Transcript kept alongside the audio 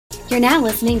You're now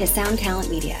listening to Sound Talent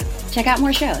Media. Check out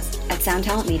more shows at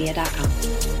soundtalentmedia.com.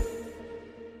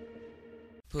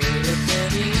 Put a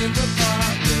penny in the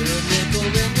pot, put a nickel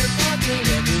in your pocket.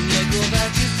 Every nickel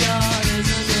that you got is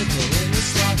a nickel in the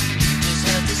slot. You just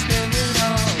had to spend it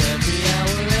all, every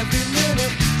hour, every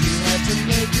minute. You had to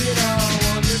make it all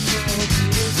wonderful,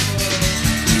 beautiful.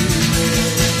 You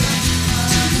live,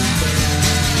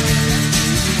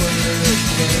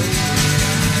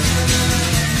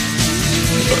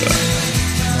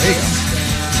 There you go.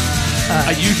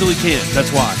 I usually can't.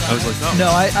 That's why. I was like, oh. No,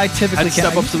 I typically I'd can't.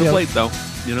 step up to the plate, though.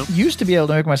 You know? Used to be able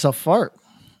to make myself fart.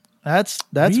 That's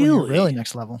when you're Really? really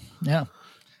next level. Yeah.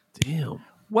 Damn.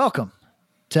 Welcome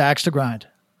to Axe to Grind,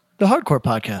 the hardcore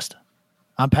podcast.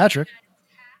 I'm Patrick.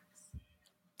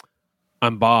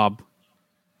 I'm Bob.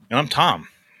 And I'm Tom.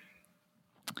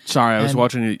 Sorry, I was And-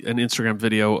 watching an Instagram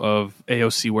video of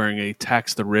AOC wearing a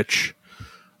Tax the Rich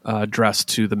dress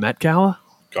to the Met Gala.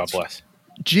 God bless.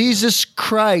 Jesus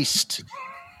Christ.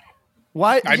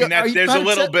 Why? I mean, there's a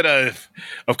little bit. bit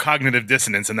of cognitive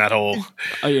dissonance in that whole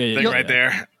Oh, yeah, thing right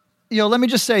there. Let me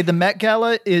just say the Met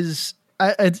Gala is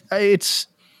it's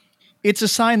a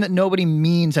sign that nobody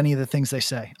means any of the things they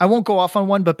say. I won't go off on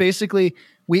one, but basically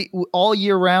we all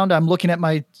year round I'm looking at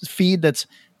my feed that's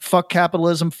fuck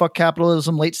capitalism,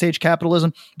 late stage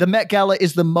capitalism. The Met Gala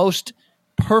is the most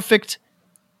perfect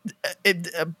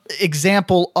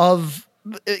example of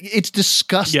it's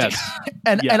disgusting. Yes.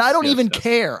 And Yes, I don't yes, even yes.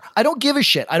 care. I don't give a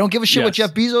shit. I don't give a shit what Yes.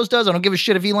 Jeff Bezos does. I don't give a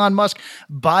shit if Elon Musk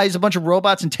buys a bunch of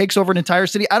robots and takes over an entire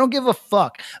city. I don't give a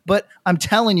fuck. But I'm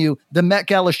telling you, the Met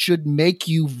Gala should make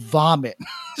you vomit.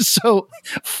 So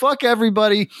fuck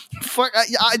everybody. Fuck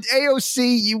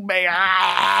AOC. You may.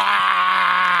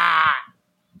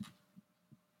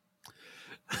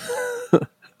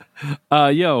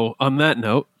 On that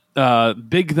note,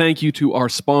 big thank you to our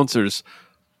sponsors,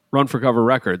 Run for Cover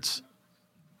Records,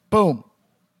 Boom.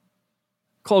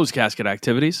 Closed Casket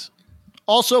Activities,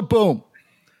 Also, boom.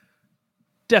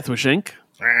 Deathwish Inc.,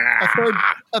 A third.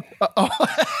 I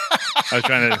was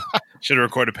trying to should have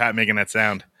recorded Pat making that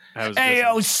sound. I was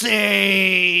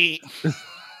AOC.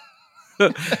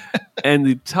 and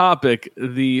the topic,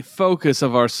 the focus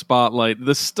of our spotlight,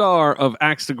 the star of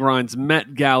Axe to Grind's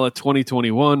Met Gala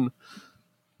 2021,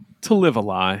 To Live a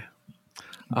Lie.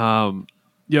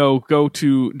 Go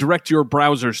to direct your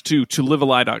browsers to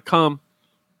livealie.com,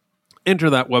 enter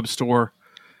that web store,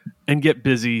 and get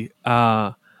busy.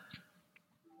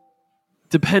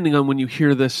 Depending on when you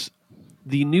hear this,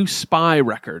 the new Spy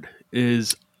record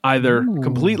is either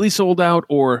completely sold out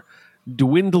or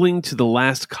dwindling to the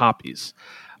last copies.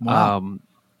 Wow.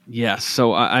 Yes,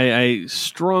 so I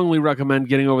strongly recommend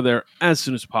getting over there as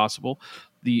soon as possible.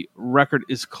 The record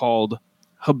is called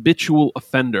Habitual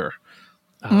Offender.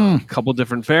 A couple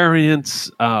different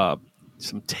variants,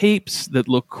 some tapes that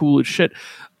look cool as shit.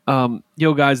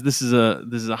 Guys, this is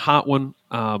a hot one.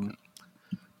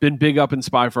 Been big up in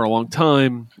Spy for a long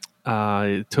time.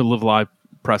 To Live Live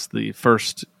pressed the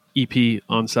first EP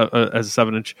on as a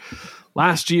 7-inch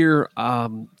last year,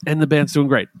 and the band's doing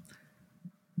great.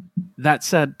 That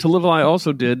said, To Live a Lie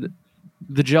also did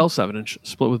the Gel 7-inch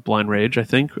split with Blind Rage, I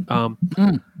think. But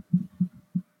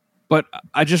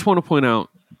I just want to point out,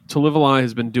 To Live a Lie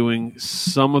has been doing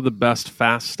some of the best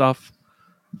fast stuff,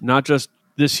 not just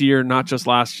this year, not just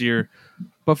last year,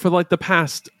 but for like the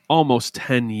past almost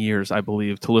 10 years, I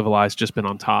believe. To Live a Lie has just been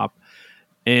on top.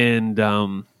 And,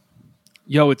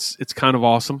 it's kind of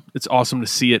awesome. It's awesome to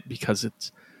see it because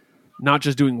it's not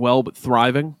just doing well, but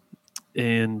thriving.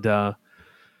 And I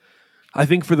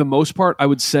think for the most part, I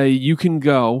would say you can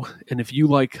go, and if you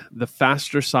like the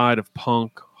faster side of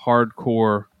punk,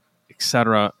 hardcore,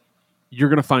 etc., you're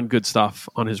going to find good stuff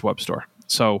on his web store.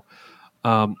 So,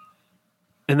 and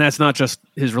that's not just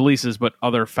his releases, but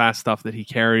other fast stuff that he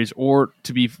carries. Or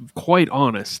to be quite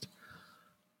honest,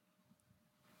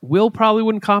 Will probably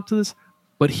wouldn't cop to this,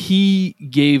 but he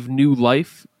gave new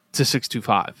life to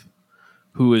 625,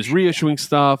 who is reissuing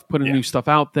stuff, putting new stuff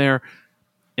out there.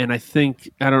 And I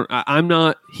think,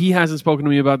 he hasn't spoken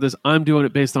to me about this. I'm doing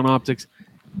it based on optics.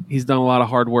 He's done a lot of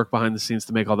hard work behind the scenes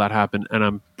to make all that happen, and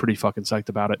I'm pretty fucking psyched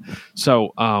about it.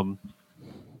 So, To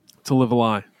Live a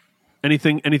Lie.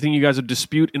 Anything you guys would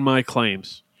dispute in my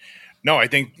claims? No, I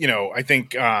think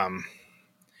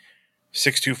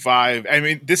 625. I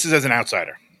mean, this is as an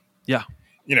outsider. Yeah.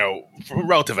 A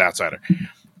relative outsider.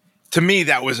 To me,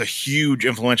 that was a huge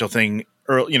influential thing.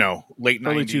 Late 90s,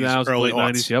 2000s, early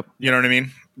late 90s. Yep. You know what I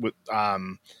mean?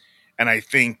 And I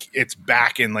think it's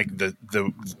back in like the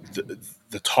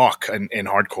talk in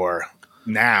hardcore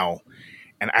now.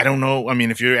 And I don't know. I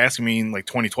mean, if you're asking me in like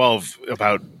 2012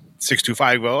 about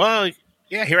 625, well,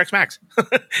 yeah, here X Max. Here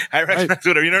X Max,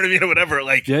 whatever. You know what I mean? Or whatever.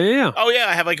 Like, Yeah. oh yeah,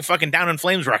 I have like a fucking Down in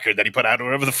Flames record that he put out or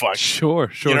whatever the fuck.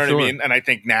 Sure. You know what I mean? And I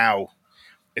think now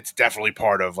it's definitely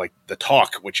part of like the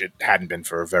talk, which it hadn't been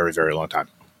for a very, very long time.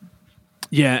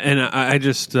 Yeah, and I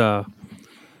just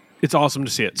it's awesome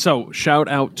to see it. So shout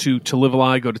out to Live a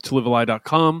Lie. Go to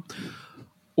tolivealie.com,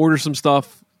 order some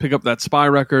stuff, pick up that Spy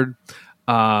record,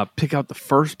 pick up the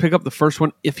first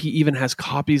one if he even has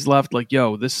copies left. Like,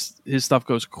 yo, his stuff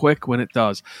goes quick when it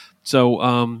does.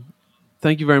 So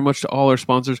thank you very much to all our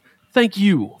sponsors. Thank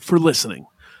you for listening.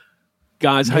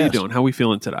 Guys, how you doing? How we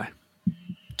feeling today?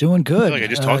 Doing good. I feel like I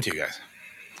just talked to you guys.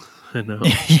 I know.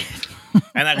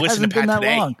 And I listened to Pat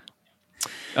today. Long.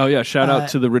 Oh yeah, shout out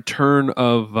to the return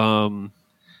of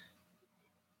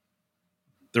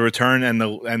the return and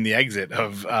the exit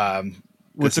of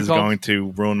what's this it is called? going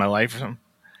to ruin my life or something.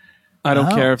 I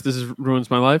don't care if ruins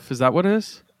my life. Is that what it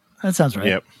is? That sounds right.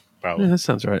 Yep, probably. Yeah, that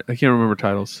sounds right. I can't remember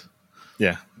titles.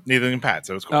 Yeah, neither can Pat,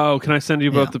 so it's cool. Oh, can I send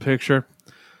you both the picture?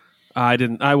 I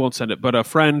didn't. I won't send it. But a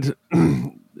friend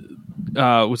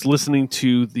was listening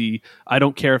to the "I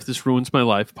Don't Care If This Ruins My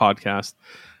Life" podcast.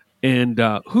 And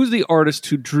who's the artist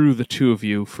who drew the two of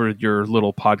you for your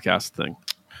little podcast thing?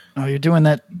 Oh, you're doing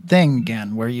that thing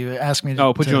again where you ask me to...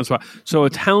 Oh, put you on the spot. So a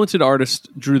talented artist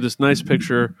drew this nice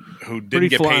picture. Who didn't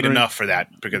get paid enough for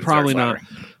that because Probably it's not.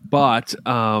 flattering.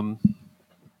 But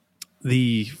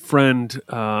the friend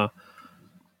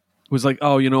was like,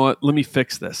 oh, you know what? Let me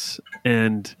fix this.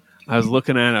 And I was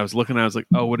looking at it. I was like,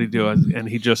 oh, what did he do? And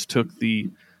he just took the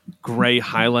gray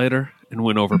highlighter and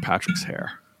went over Patrick's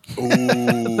hair.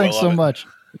 Ooh, Thanks so much.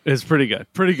 It's pretty good.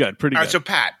 Pretty good. All right, so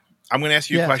Pat, I'm going to ask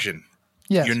you a Yeah. question.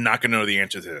 Yes. You're not going to know the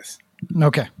answer to this.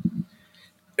 Okay.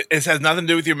 It has nothing to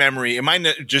do with your memory. It might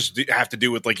just have to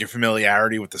do with like your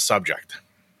familiarity with the subject.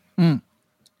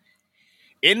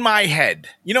 In my head,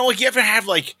 you know, like you ever have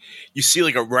like you see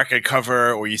like a record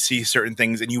cover or you see certain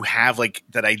things and you have like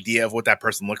that idea of what that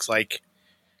person looks like.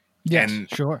 Yes, And-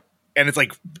 sure. And it's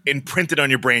like imprinted on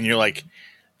your brain. You're like,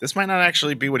 this might not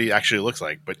actually be what he actually looks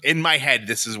like, but in my head,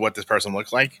 this is what this person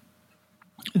looks like.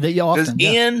 That you often,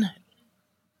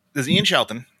 Does Ian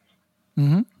Shelton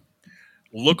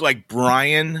look like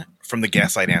Brian from the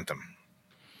Gaslight Anthem?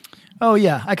 Oh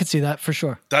yeah, I could see that for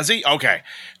sure. Does he? Okay,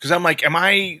 because I'm like, am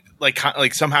I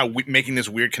like somehow making this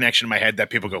weird connection in my head that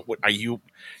people go, "What are you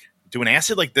doing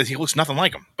acid?" Like, he looks nothing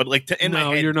like him. But like in my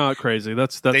No, head, you're not crazy.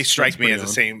 That's they strike me pretty as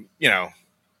the on.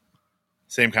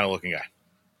 same kind of looking guy.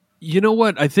 You know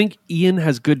what? I think Ian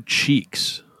has good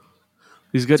cheeks.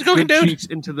 He's got He's a good-looking good dude. cheeks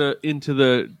into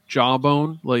the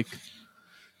jawbone, like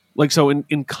so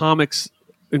in comic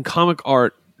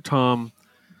art, Tom.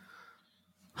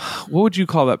 What would you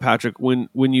call that, Patrick? When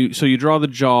you draw the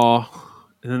jaw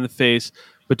and then the face,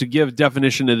 but to give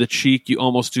definition to the cheek, you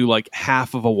almost do like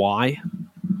half of a Y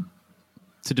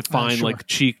to define Sure. like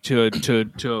cheek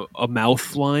to a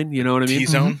mouth line. You know what I mean?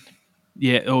 T-zone.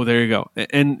 Yeah. Oh, there you go.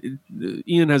 And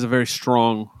Ian has a very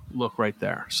strong look right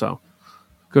there. So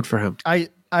good for him. I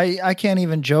can't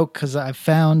even joke because I've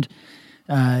found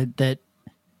that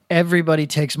everybody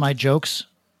takes my jokes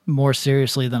more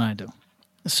seriously than I do.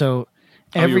 So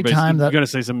every time you're that gonna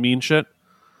say some mean shit.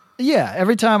 yeah,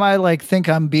 every time I like think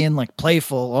I'm being like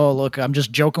playful, oh look, I'm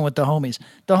just joking with the homies.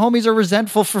 The homies are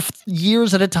resentful for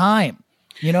years at a time.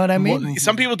 You know what I mean?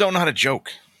 Some people don't know how to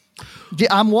joke. Yeah,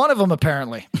 I'm one of them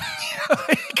apparently.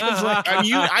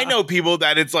 I know people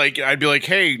that it's like I'd be like,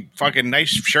 "Hey, fucking nice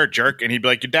shirt, jerk," and he'd be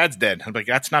like, "Your dad's dead." I'm like,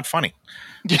 "That's not funny."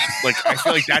 Like I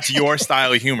feel like that's your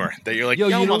style of humor. That you're like, Yo,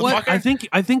 you know what? I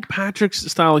think Patrick's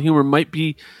style of humor might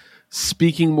be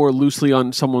speaking more loosely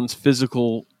on someone's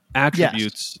physical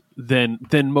attributes than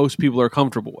most people are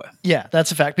comfortable with. Yeah,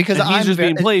 that's a fact because And he's I'm just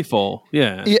being playful.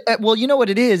 Yeah. Yeah, well, you know what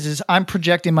it is I'm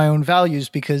projecting my own values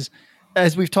because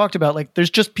as we've talked about, like there's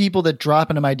just people that drop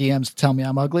into my DMs to tell me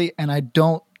I'm ugly and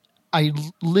I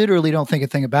literally don't think a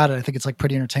thing about it. I think it's like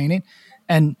pretty entertaining.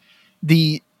 And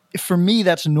for me,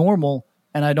 that's normal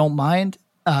and I don't mind.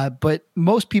 But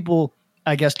most people,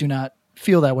 I guess, do not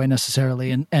feel that way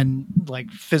necessarily. And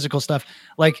like physical stuff,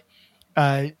 like,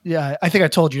 yeah, I think I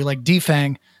told you like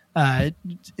Defang,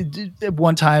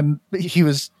 one time he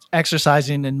was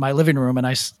exercising in my living room and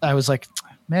I was like,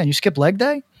 man, you skipped leg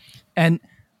day? And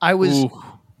I was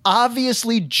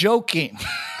obviously joking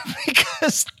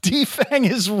because Defang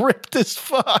is ripped as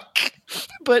fuck.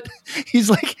 But he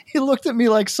looked at me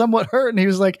like somewhat hurt and he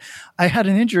was like, I had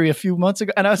an injury a few months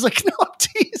ago. And I was like, no, I'm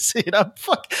teasing.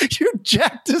 You're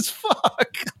jacked as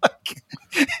fuck. Like,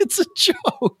 it's a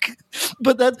joke.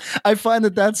 But I find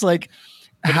that's like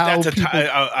But how that's people,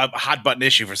 a hot button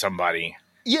issue for somebody.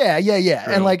 yeah.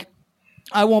 True. And like,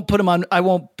 I won't put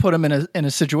him in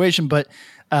a situation, but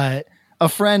a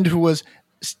friend who was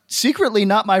secretly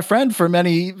not my friend for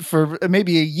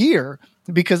maybe a year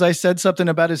because I said something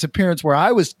about his appearance where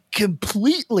I was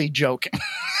completely joking.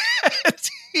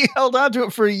 He held on to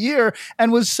it for a year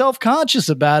and was self-conscious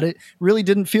about it, really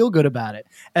didn't feel good about it.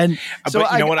 And so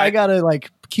I gotta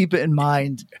like keep it in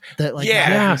mind that like,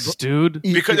 yes, dude,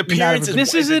 because appearance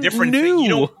is a different new. thing.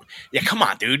 You don't, come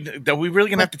on, dude. Are we really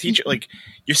gonna have to teach it? Like,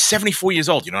 you're 74 years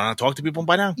old. You don't know how to talk to people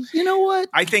by now? You know what?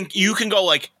 I think you can go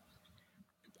like,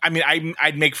 I mean,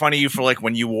 I'd make fun of you for like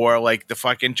when you wore like the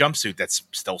fucking jumpsuit that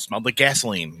still smelled like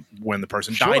gasoline when the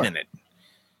person died in it.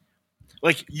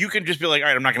 Like, you can just be like, all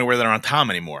right, I'm not going to wear that around Tom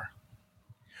anymore.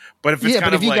 But if it's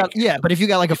but if you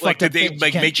got like a fucked up face,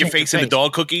 like make your face into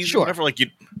dog cookies or whatever, like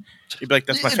you'd be like,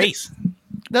 that's my face.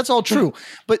 That's all true.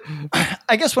 But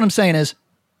I guess what I'm saying is,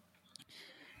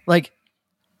 like,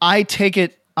 I take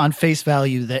it on face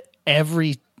value that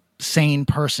every sane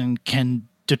person can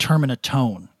determine a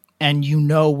tone. And you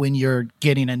know when you're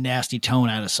getting a nasty tone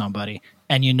out of somebody,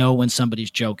 and you know when somebody's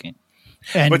joking.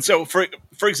 But so, for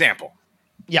example,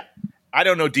 I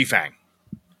don't know Defang.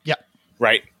 Yeah.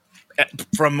 Right?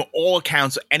 From all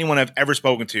accounts, anyone I've ever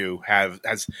spoken to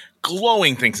has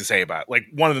glowing things to say about it. Like,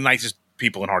 one of the nicest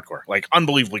people in hardcore. Like,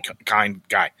 unbelievably kind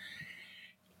guy.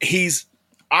 He's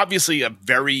obviously a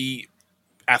very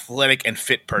athletic and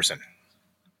fit person.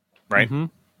 Right? Mm-hmm.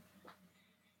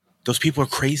 Those people are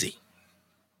crazy.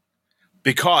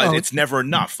 Because it's never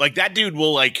enough. Like, that dude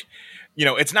will, like, you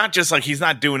know, it's not just like he's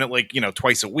not doing it like, you know,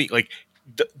 twice a week. Like,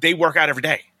 they work out every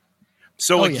day.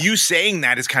 So you saying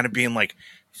that is kind of being like,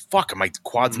 fuck, my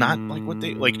quads not like what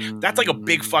they like. That's like a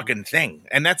big fucking thing.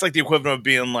 And that's like the equivalent of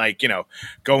being like, you know,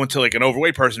 going to like an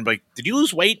overweight person and be like, did you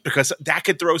lose weight? Because that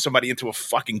could throw somebody into a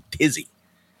fucking tizzy.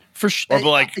 For sure. Or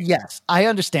like, yes, I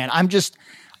understand.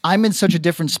 I'm in such a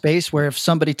different space where if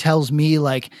somebody tells me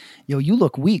like, yo, you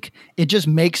look weak, it just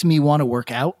makes me want to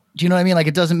work out. Do you know what I mean? Like,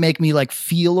 it doesn't make me like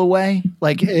feel away.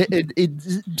 Like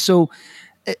so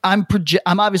I'm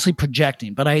obviously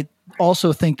projecting, but I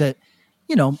also think that,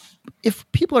 you know, if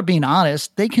people are being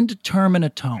honest, they can determine a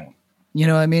tone. You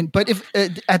know what I mean? But if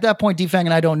at that point, Defang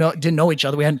and I didn't know each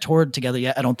other. We hadn't toured together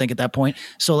yet. I don't think at that point.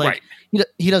 So like,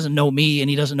 he doesn't know me and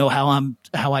he doesn't know how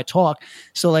I talk.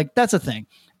 So like, that's a thing.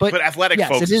 But athletic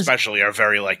folks especially are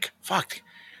very like, fuck.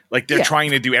 Like, they're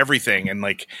trying to do everything. And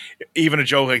like, even a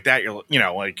joke like that, you're, you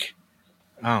know, like,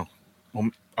 oh,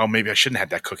 maybe I shouldn't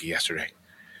have had that cookie yesterday.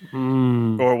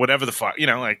 Or whatever the fuck, you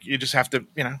know, like, you just have to,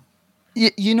 you know.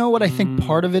 You know what I think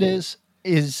part of it is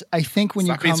I think when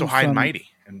you come being so high and mighty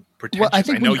and pretentious. Well, I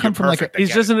think when you come from perfect,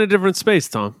 he's just in a different space,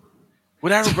 Tom.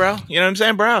 Whatever, bro. You know what I'm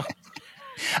saying, bro?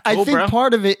 I think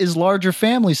part of it is larger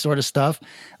family sort of stuff.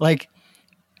 Like,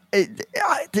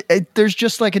 there's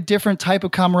just like a different type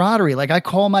of camaraderie. Like, I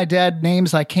call my dad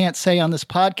names I can't say on this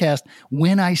podcast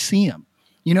when I see him.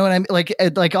 You know what I mean?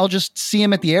 Like I'll just see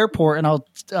him at the airport and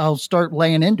I'll start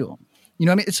laying into him. You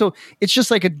know what I mean? So it's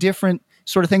just like a different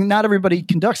sort of thing. Not everybody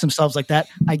conducts themselves like that.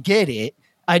 I get it.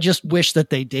 I just wish that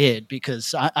they did,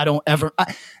 because I don't ever.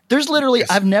 There's literally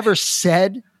I've never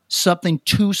said something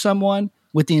to someone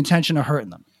with the intention of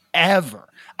hurting them ever.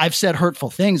 I've said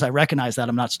hurtful things. I recognize that.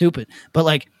 I'm not stupid, but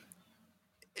like,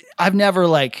 I've never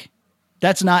like.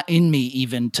 That's not in me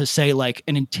even to say like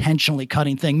an intentionally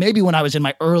cutting thing. Maybe when I was in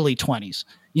my early 20s,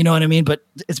 you know what I mean? But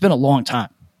it's been a long time.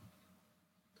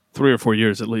 3 or 4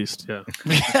 years at least. Yeah.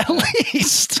 At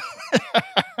least.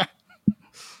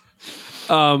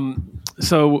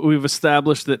 So we've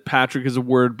established that Patrick is a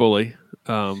word bully.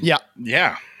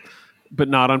 Yeah. But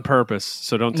not on purpose.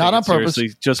 So don't take it seriously.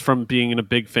 Just from being in a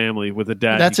big family with a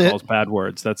dad he calls bad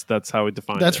words. That's how we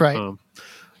define it. That's right.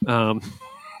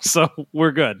 So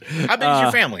we're good. How big is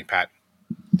your family, Pat?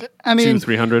 I mean,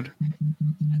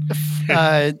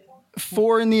 200-300.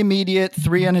 4 in the immediate,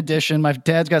 3 in addition. My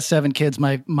dad's got 7 kids.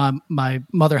 My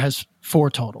mother has 4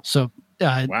 total. So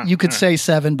you could say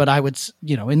 7, but I would,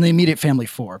 you know, in the immediate family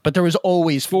 4. But there was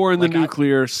always 4 in the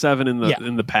nuclear, 7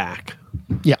 in the pack.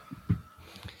 Yeah.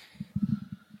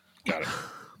 Got it.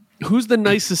 Who's the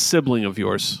nicest sibling of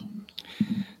yours?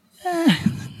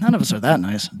 None of us are that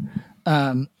nice.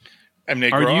 And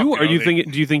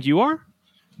do you think you are?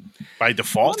 By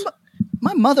default?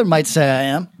 My mother might say I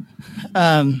am.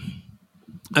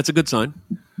 That's a good sign.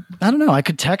 I don't know. I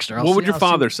could text her. What would your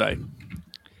father say?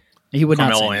 He would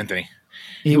not say. Carmelo Anthony.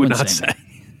 He would not say.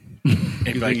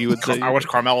 He would say. I wish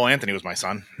Carmelo Anthony was my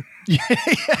son. Yeah,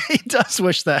 he does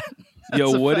wish that.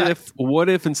 Yo, what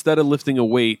if instead of lifting a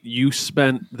weight, you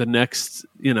spent the next,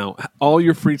 you know, all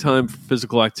your free time for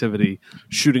physical activity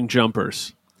shooting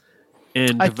jumpers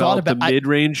and developed a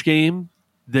mid-range game?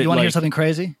 You want to hear something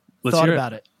crazy? thought hear it.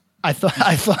 about it. I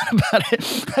thought about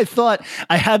it.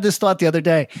 I had this thought the other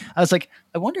day. I was like,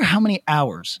 I wonder how many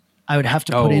hours I would have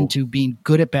to put into being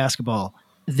good at basketball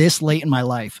this late in my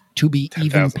life to be 10,000.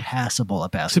 even passable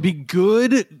at basketball. To be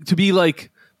good, to be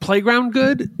like playground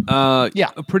good, Yeah.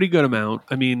 a pretty good amount.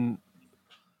 I mean,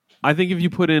 I think if you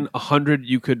put in 100,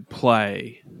 you could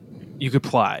play.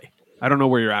 I don't know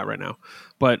where you're at right now,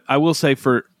 but I will say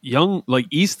for young, like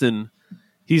Easton,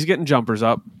 he's getting jumpers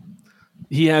up.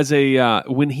 He has a,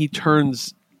 when he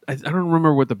turns, I don't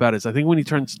remember what the bet is. I think when he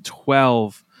turns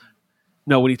 12,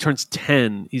 no, when he turns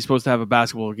 10, he's supposed to have a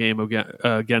basketball game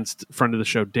against friend of the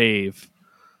show, Dave,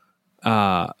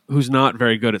 who's not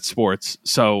very good at sports.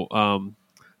 So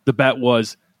the bet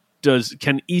was,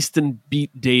 can Easton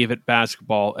beat Dave at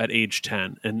basketball at age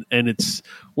 10? And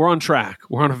we're on track.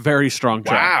 We're on a very strong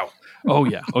track. Wow. Oh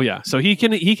yeah. So he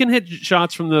can hit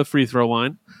shots from the free throw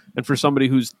line. And for somebody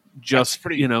who's just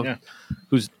pretty,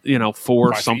 who's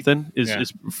 4 5 something feet. is Yeah.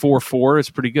 is 4'4" is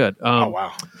pretty good. Oh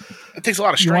wow. It takes a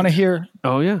lot of You strength. want to hear?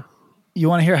 Oh yeah. You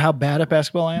want to hear how bad at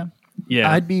basketball I am?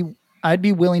 Yeah. I'd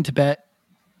be willing to bet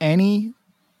any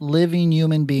living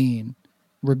human being,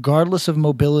 regardless of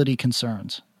mobility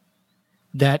concerns,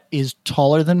 that is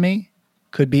taller than me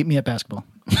could beat me at basketball.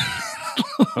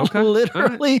 Okay.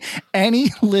 Literally any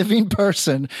living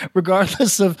person,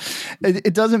 regardless of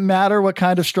it doesn't matter what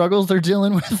kind of struggles they're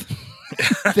dealing with.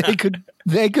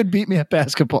 they could beat me at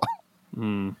basketball.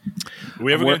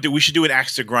 We should do an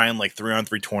axe to grind like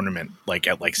 3-on-3 tournament like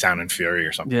at like Sound and Fury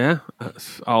or something. Yeah.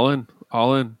 All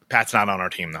in. Pat's not on our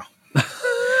team though.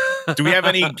 Do we have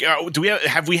any?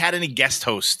 Have we had any guest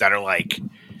hosts that are like?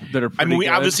 That are I pretty mean, we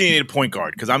good. obviously need a point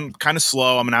guard because I'm kind of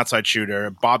slow. I'm an outside shooter.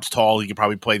 Bob's tall. He could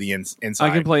probably play the inside. I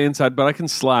can play inside, but I can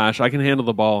slash. I can handle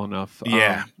the ball enough.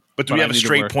 Yeah, but do we I have a need to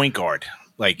straight work. point guard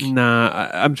like Nah,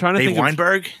 I'm trying to Dave think.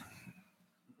 Weinberg?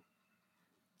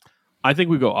 I think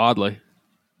we go Oddly.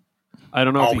 I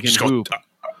don't know if we he just can go- hoop,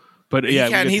 but yeah,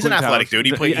 can. we get He's an Twin athletic Towers.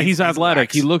 dude. He's athletic.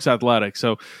 lax. He looks athletic.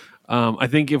 So I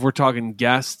think if we're talking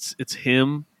guests, it's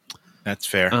him. That's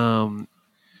fair.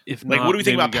 If like, not, what do we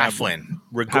think maybe about Pat Gab- Flynn?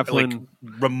 Pat Flynn,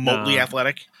 like remotely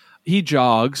athletic. He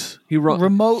jogs. He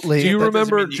Remotely. Do you that doesn't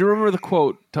remember? mean Do you remember the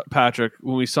quote, Patrick,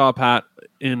 when we saw Pat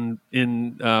in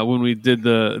when we did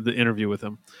the interview with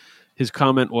him? His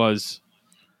comment was,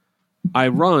 "I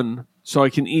run so I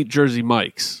can eat Jersey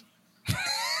Mike's."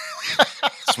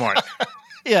 Smart.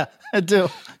 Yeah, I do.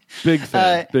 Big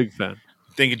fan. Big fan.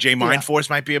 Think Jay Mindforce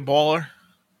might be a baller.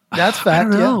 That's I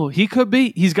fact. don't Yeah. know. He could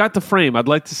be. He's got the frame. I'd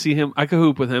like to see him. I could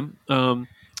hoop with him.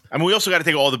 I mean, we also got to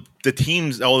take all the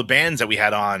teams, all the bands that we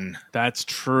had on. That's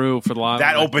true for the lot.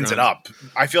 That opens it up.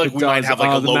 I feel like we might have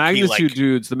like a the low key magnitude like.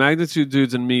 dudes. The magnitude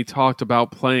dudes and me talked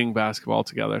about playing basketball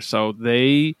together, so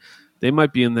they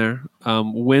might be in there.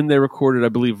 When they recorded, I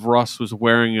believe Russ was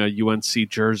wearing a UNC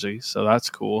jersey, so that's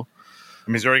cool. I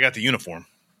mean, he's already got the uniform.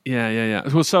 Yeah.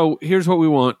 Well, so here's what we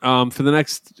want for the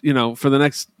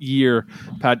next year,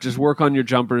 Pat. Just work on your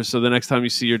jumpers, so the next time you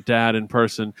see your dad in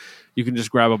person, you can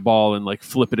just grab a ball and like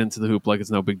flip it into the hoop like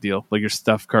it's no big deal, like you're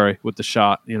Steph Curry with the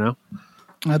shot. You know.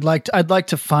 I'd like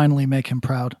to finally make him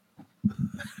proud.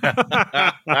 All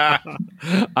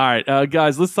right,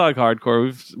 guys, let's talk hardcore.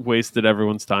 We've wasted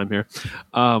everyone's time here.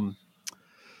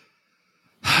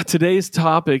 Today's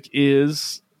topic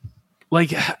is.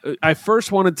 Like, I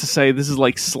first wanted to say this is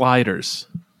like sliders.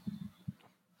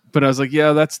 But I was like,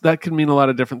 yeah, that could mean a lot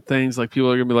of different things. Like,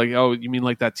 people are going to be like, oh, you mean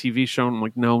like that TV show? And I'm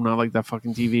like, no, not like that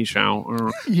fucking TV show.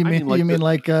 Or, You mean like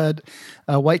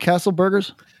White Castle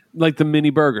burgers? like the mini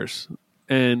burgers.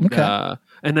 And Okay.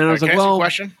 and then I was Can like, I ask you a well,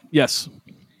 question? yes.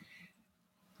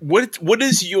 What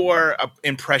is your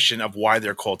impression of why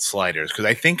they're called sliders? Because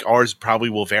I think ours probably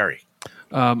will vary.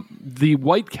 The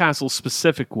White Castle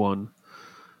specific one,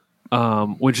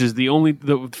 which is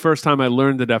the first time I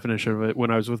learned the definition of it when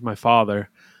I was with my father,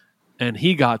 and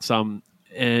he got some,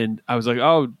 and I was like,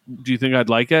 "Oh, do you think I'd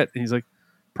like it?" And he's like,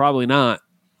 "Probably not."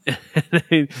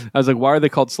 I was like, "Why are they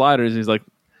called sliders?" He's like,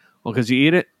 "Well, because you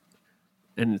eat it,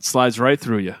 and it slides right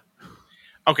through you."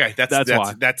 Okay, that's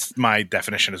why. that's my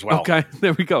definition as well. Okay,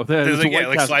 there we go. There's the White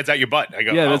like Castle. slides out your butt. I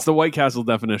go, Yeah, oh, that's the White Castle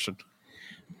definition.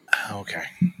 okay.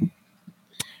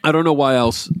 I don't know why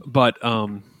else, but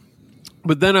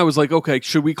then I was like, okay,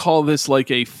 should we call this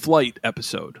like a flight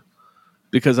episode?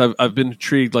 Because I've been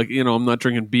intrigued, like, I'm not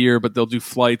drinking beer, but they'll do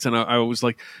flights, and I was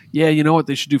like, yeah, you know what?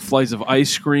 They should do flights of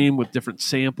ice cream with different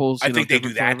samples. I think they do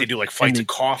different that. flavors. They do like flights And of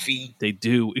coffee. They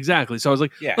do exactly. So I was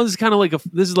like, Yeah. oh, this is kind of like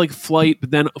this is like flight, but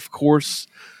then of course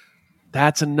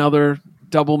that's another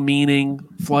double meaning.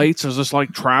 Flights is just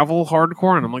like travel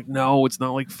hardcore, and I'm like, no, it's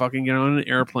not like fucking getting on an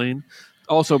airplane.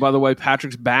 Also, by the way,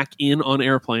 Patrick's back in on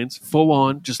airplanes, full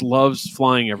on, just loves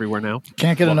flying everywhere now.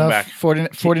 Can't get Welcome enough.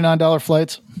 back. $49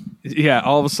 flights. Yeah,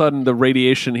 all of a sudden the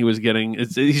radiation he was getting,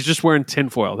 he's just wearing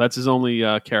tinfoil. That's his only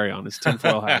carry-on, is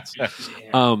tinfoil hats.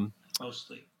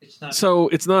 Mostly. It's not. So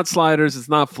it's not sliders, it's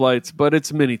not flights, but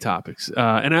it's mini topics.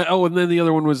 And then the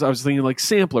other one was, I was thinking like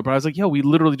sampler, but I was like, we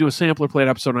literally do a sampler plate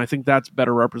episode, and I think that's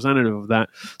better representative of that.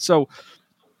 So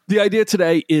the idea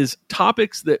today is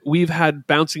topics that we've had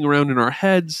bouncing around in our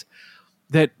heads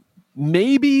that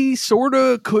maybe sort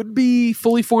of could be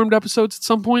fully formed episodes at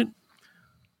some point,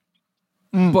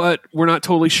 but we're not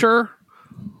totally sure.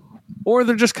 Or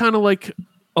they're just kind of like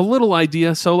a little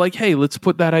idea. So like, hey, let's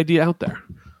put that idea out there.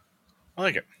 I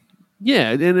like it.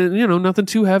 Yeah, and nothing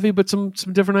too heavy, but some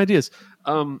different ideas.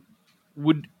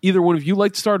 Would either one of you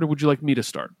like to start, or would you like me to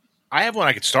start? I have one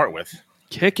I could start with.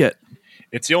 Kick it.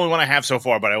 It's the only one I have so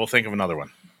far, but I will think of another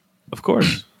one. Of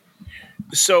course.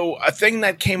 So a thing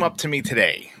that came up to me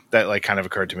today that like kind of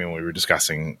occurred to me when we were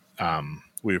discussing,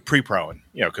 we were pre-proing,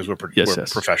 because we're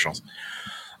professionals.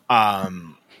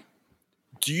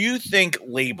 Do you think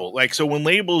so when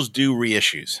labels do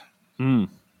reissues, do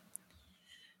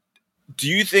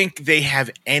you think they have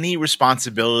any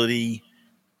responsibility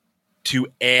to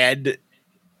add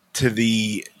to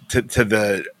the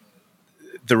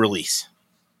release?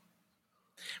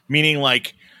 Meaning,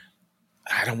 like,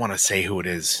 I don't want to say who it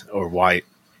is or why.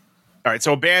 All right,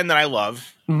 so a band that I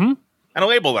love and a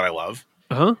label that I love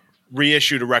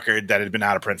reissued a record that had been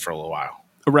out of print for a little while.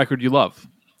 A record you love.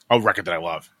 A record that I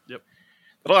love. Yep.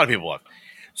 That a lot of people love.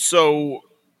 So,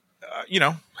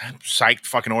 psyched,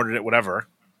 fucking ordered it, whatever.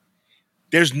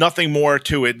 There's nothing more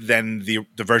to it than the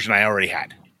version I already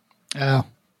had. Oh.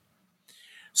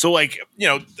 So, like,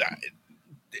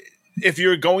 if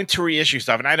you're going to reissue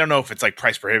stuff, and I don't know if it's like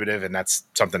price prohibitive, and that's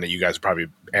something that you guys would probably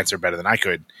answer better than I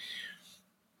could.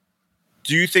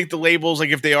 Do you think the labels, like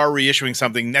if they are reissuing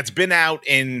something that's been out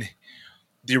in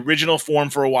the original form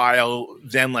for a while,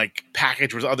 then like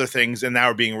packaged with other things, and now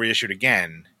are being reissued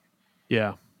again?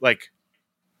 Yeah. Like,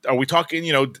 are we talking,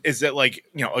 is it like,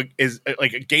 is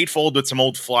like a gatefold with some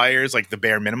old flyers, like the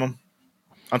bare minimum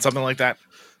on something like that?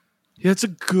 Yeah, it's a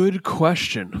good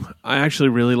question. I actually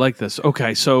really like this.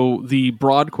 Okay, so the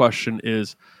broad question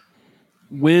is,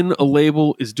 when a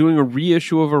label is doing a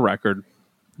reissue of a record,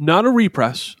 not a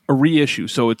repress, a reissue,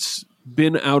 so it's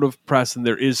been out of press and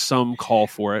there is some call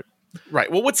for it.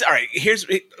 Right. Well, let's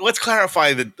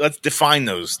clarify let's define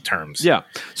those terms. Yeah.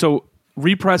 So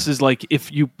repress is like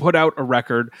if you put out a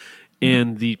record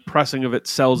and the pressing of it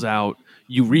sells out,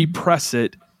 you repress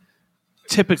it.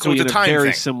 Typically so in a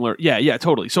very similar... Yeah,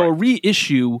 totally. So a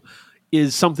reissue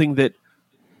is something that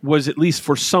was at least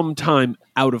for some time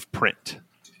out of print.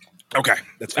 Okay.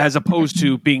 That's fair. As opposed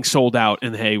to being sold out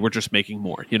and, hey, we're just making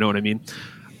more. You know what I mean?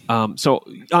 So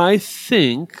I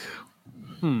think...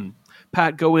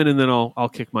 Pat, go in and then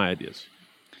I'll kick my ideas.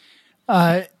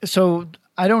 So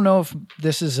I don't know if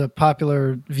this is a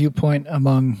popular viewpoint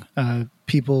among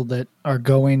people that are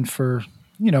going for,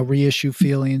 reissue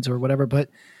feelings or whatever, but...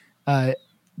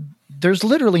 there's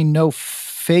literally no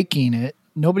faking it.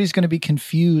 Nobody's going to be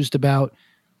confused about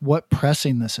what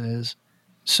pressing this is.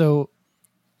 So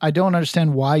I don't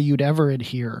understand why you'd ever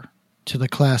adhere to the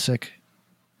classic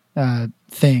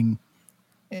thing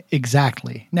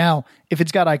exactly. Now, if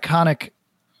it's got iconic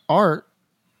art,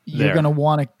 you're going to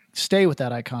want to stay with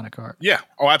that iconic art. Yeah.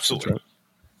 Oh, absolutely.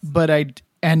 But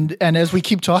and as we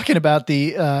keep talking about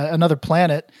the Another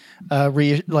Planet,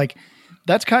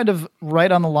 that's kind of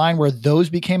right on the line where those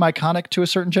became iconic to a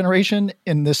certain generation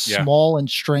in this small and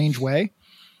strange way.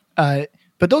 But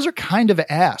those are kind of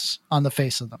ass on the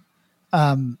face of them.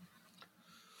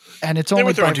 And it's only they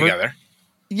were thrown together.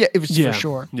 Yeah, it was for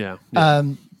sure. Yeah.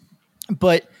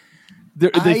 But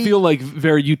they feel like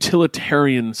very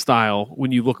utilitarian style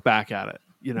when you look back at it.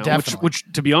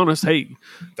 Which to be honest, hey,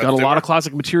 got a lot of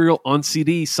classic material on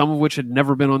CD, some of which had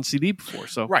never been on CD before.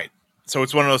 So right. So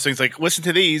it's one of those things like, listen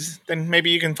to these, then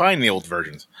maybe you can find the old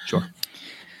versions. Sure.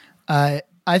 I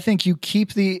think you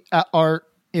keep the art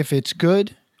if it's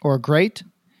good or great.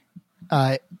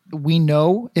 We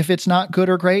know if it's not good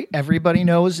or great. Everybody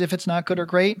knows if it's not good or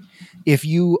great. If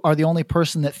you are the only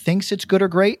person that thinks it's good or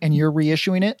great and you're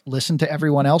reissuing it, listen to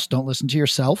everyone else. Don't listen to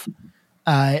yourself.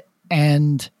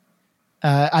 And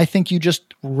I think you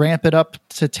just ramp it up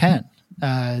to 10.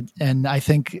 And I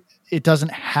think it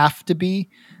doesn't have to be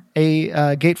a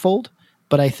gatefold,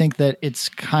 but I think that it's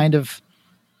kind of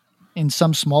in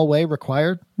some small way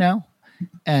required now.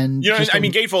 And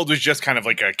gatefold was just kind of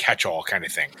like a catch-all kind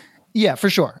of thing. Yeah, for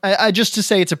sure. I just to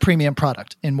say it's a premium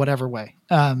product in whatever way.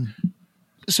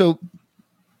 So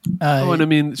And I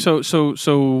mean, so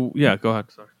yeah. Go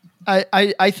ahead. Sorry.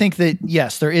 I think that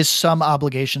yes, there is some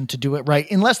obligation to do it right,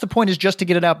 unless the point is just to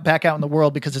get it back out in the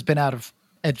world because it's been out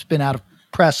of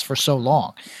press for so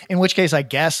long. In which case, I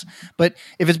guess. But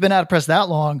if it's been out of press that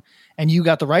long and you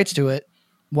got the rights to it,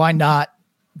 why not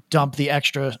dump the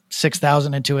extra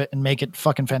 6,000 into it and make it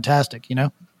fucking fantastic? You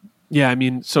know? Yeah, I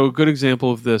mean, so a good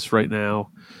example of this right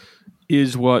now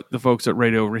is what the folks at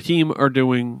Radio Raheem are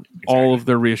doing. Exactly. All of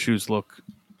their reissues look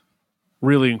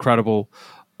really incredible.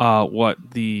 What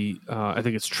the I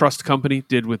think it's Trust Company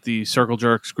did with the Circle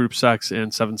Jerks, Group Sex,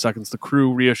 and 7 Seconds the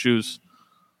Crew reissues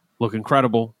look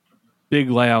incredible. Big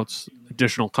layouts,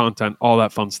 additional content, all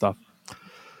that fun stuff.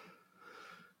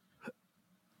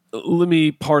 Let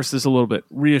me parse this a little bit.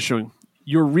 Reissuing.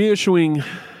 You're reissuing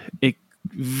a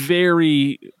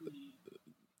very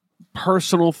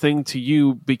personal thing to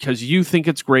you because you think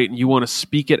it's great and you want to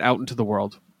speak it out into the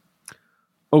world.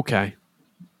 Okay.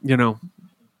 You know,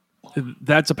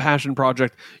 that's a passion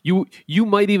project. You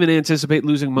might even anticipate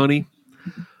losing money.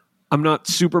 I'm not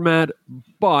super mad,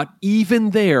 but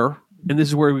even there, and this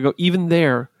is where we go, even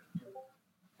there,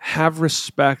 have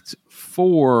respect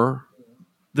for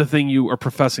the thing you are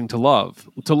professing to love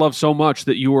so much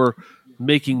that you are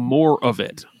making more of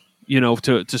it, you know,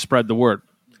 to spread the word.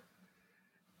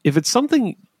 If it's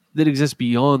something that exists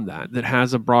beyond that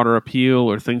has a broader appeal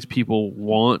or things people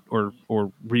want or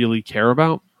really care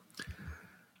about,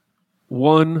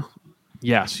 one,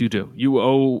 yes, you do. You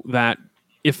owe that,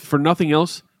 if for nothing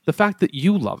else, the fact that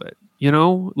you love it. You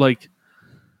know, like,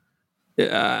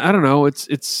 I don't know.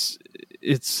 It's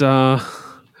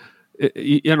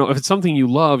you know, if it's something you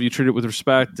love, you treat it with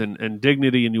respect and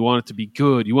dignity, and you want it to be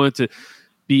good. You want it to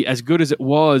be as good as it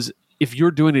was. If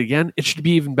you're doing it again, it should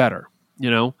be even better. You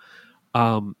know,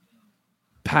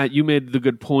 Pat, you made the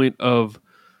good point of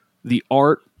the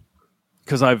art,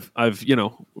 because I've you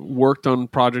know, worked on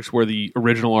projects where the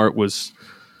original art was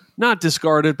not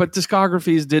discarded, but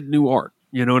discographies did new art.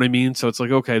 You know what I mean? So it's like,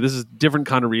 okay, this is a different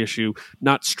kind of reissue,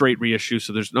 not straight reissue.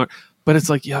 So there's not, but it's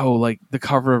like, yo, like the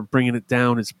cover of Bringing It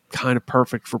Down is kind of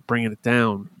perfect for Bringing It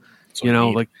Down. So you know,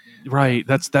 like, right.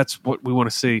 That's what we want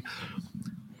to see.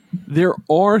 There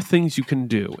are things you can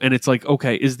do. And it's like,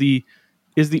 okay, is the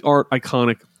art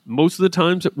iconic? Most of the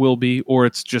times it will be, or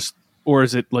it's just, or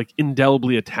is it like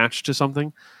indelibly attached to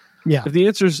something? Yeah. If the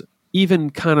answer's even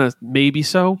kind of maybe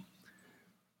so,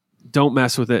 don't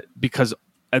mess with it, because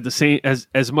at the same as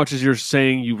much as you're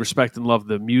saying you respect and love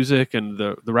the music and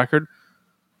the record,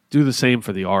 do the same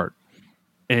for the art.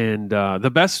 And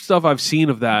the best stuff I've seen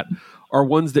of that are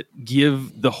ones that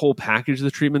give the whole package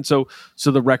the treatment. So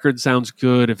the record sounds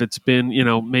good. If it's been, you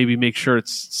know, maybe make sure it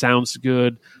sounds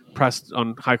good, pressed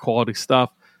on high quality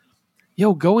stuff.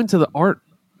 Yo, go into the art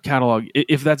catalog.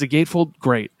 If that's a gatefold,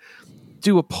 great.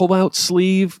 Do a pull-out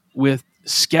sleeve with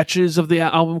sketches of the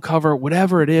album cover,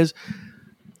 whatever it is.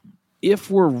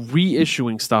 If we're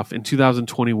reissuing stuff in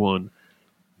 2021,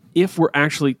 if we're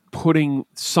actually putting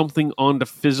something onto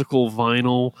physical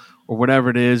vinyl or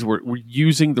whatever it is, we're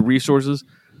using the resources,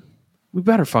 we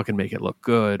better fucking make it look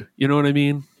good. You know what I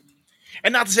mean?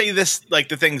 And not to say this, like,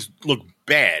 the things look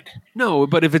bad. No,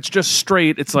 but if it's just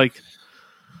straight, it's like,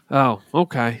 oh,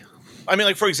 okay. I mean,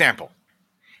 like, for example,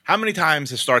 how many times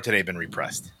has Start Today been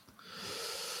repressed?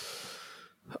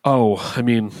 Oh, I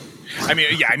mean,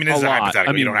 yeah, I mean, this is a hypothetical.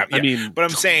 I mean, you don't have, yeah. I mean, but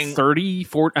I'm saying 30,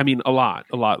 40, I mean, a lot.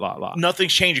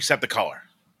 Nothing's changed except the color.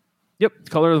 Yep.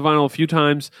 Color of the vinyl a few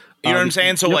times. You know what I'm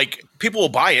saying? So, like, people will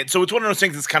buy it. So it's one of those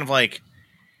things that's kind of like,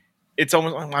 it's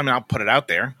almost, I mean, I'll put it out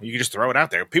there. You can just throw it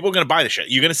out there. People are going to buy the shit.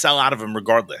 You're going to sell out of them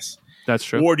regardless. That's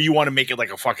true. Or do you want to make it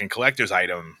like a fucking collector's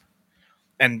item?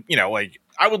 And, you know, like,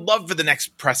 I would love for the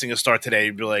next pressing of Start Today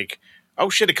to be like, oh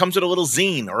shit, it comes with a little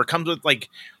zine, or it comes with like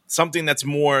something that's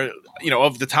more, you know,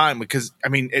 of the time, because I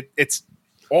mean, it's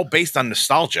all based on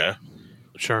nostalgia.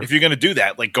 Sure. If you're going to do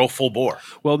that, like, go full bore.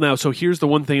 Well, now, so here's the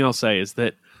one thing I'll say is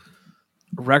that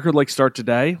a record like Start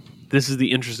Today, this is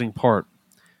the interesting part.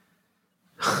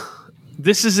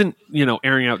 This isn't, you know,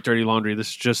 airing out dirty laundry. This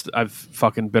is just, I've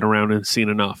fucking been around and seen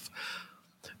enough.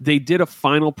 They did a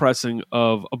final pressing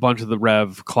of a bunch of the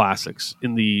Rev classics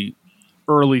in the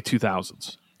early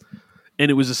 2000s. And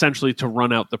it was essentially to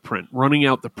run out the print. Running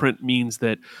out the print means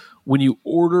that when you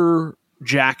order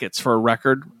jackets for a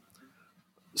record,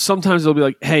 sometimes they'll be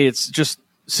like, hey, it's just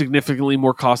significantly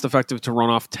more cost effective to run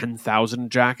off 10,000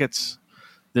 jackets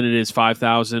than it is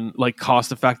 5,000, like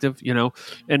cost effective, you know,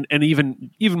 and even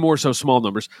more so small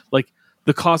numbers. Like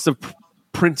the cost of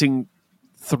printing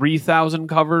 3,000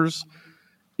 covers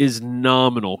is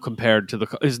nominal compared to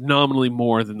is nominally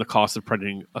more than the cost of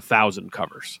printing 1,000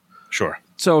 covers. Sure.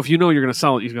 So if you know you're going to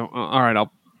sell it, you go, all right,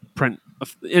 I'll print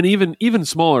and even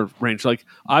smaller range. Like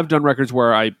I've done records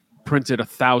where I printed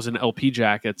 1,000 LP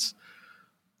jackets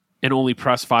and only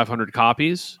pressed 500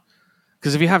 copies.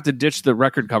 Because if you have to ditch the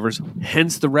record covers,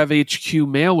 hence the Rev HQ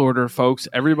mail order, folks.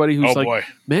 Everybody who's boy.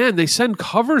 man, they send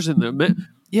covers in them.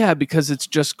 Yeah, because it's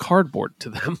just cardboard to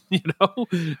them,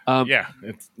 Yeah,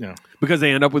 it's because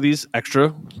they end up with these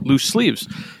extra loose sleeves.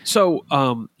 So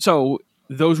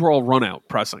those were all run out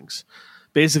pressings,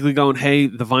 basically going, hey,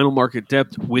 the vinyl market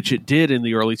dipped, which it did in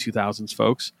the early 2000s,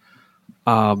 folks.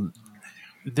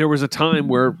 There was a time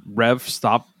where Rev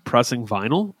stopped pressing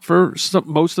vinyl for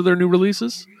most of their new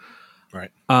releases.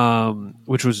 right.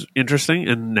 Which was interesting,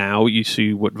 and now you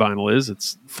see what vinyl is.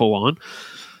 It's full on.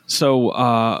 So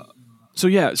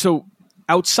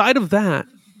outside of that,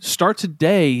 Start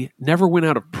Today never went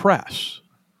out of press.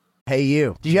 Hey,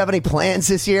 you. Do you have any plans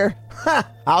this year?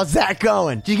 How's that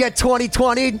going? Did you get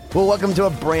 2020? Well, welcome to a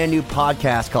brand new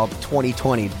podcast called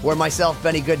 2020, where myself,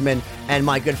 Benny Goodman, and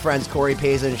my good friends Corey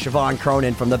Paisley and Siobhan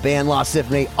Cronin from the band Lost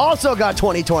Symphony also got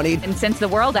 2020. And since the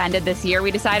world ended this year, we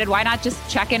decided why not just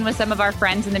check in with some of our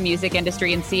friends in the music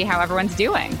industry and see how everyone's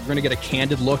doing. We're going to get a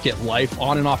candid look at life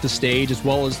on and off the stage, as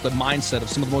well as the mindset of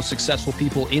some of the most successful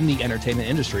people in the entertainment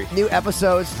industry. New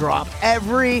episodes drop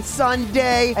every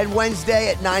Sunday and Wednesday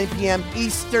at 9 p.m.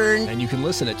 Eastern. And you can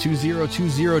listen at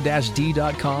 2020-d.com,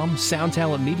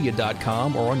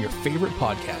 soundtalentmedia.com, or on your favorite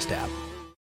podcast app.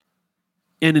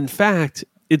 And in fact,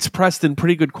 it's pressed in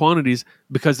pretty good quantities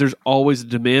because there's always a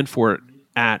demand for it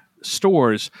at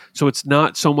stores. So it's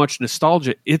not so much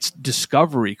nostalgia, it's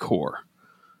discovery core.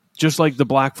 Just like the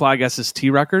Black Flag SST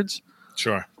records.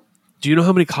 Sure. Do you know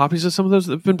how many copies of some of those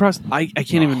have been pressed? I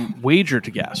can't even wager to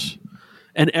guess.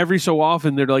 And every so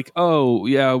often they're like, oh,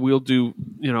 yeah, we'll do,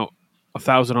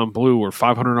 1,000 on blue or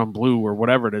 500 on blue or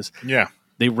whatever it is. Yeah.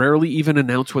 They rarely even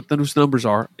announce what those numbers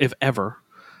are, if ever.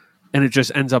 And it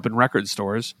just ends up in record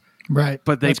stores. Right.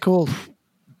 But that's cool.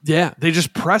 Yeah. They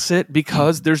just press it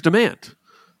because there's demand.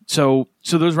 So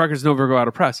those records never go out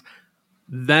of press.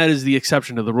 That is the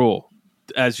exception to the rule,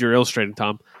 as you're illustrating,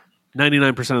 Tom.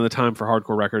 99% of the time for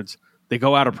hardcore records, they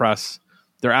go out of press.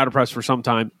 They're out of press for some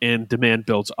time, and demand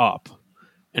builds up.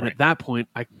 And at that point,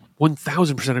 I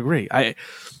 1,000% agree.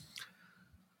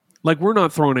 We're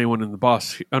not throwing anyone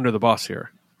under the bus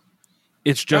here.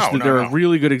 It's just there are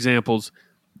really good examples,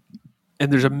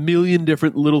 and there's a million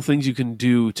different little things you can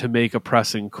do to make a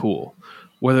pressing cool.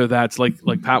 Whether that's like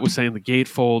Pat was saying, the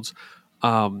gatefolds,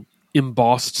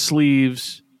 embossed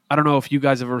sleeves. I don't know if you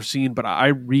guys have ever seen, but I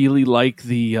really like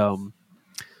the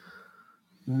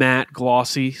matte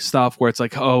glossy stuff where it's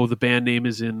like, oh, the band name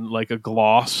is in like a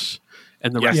gloss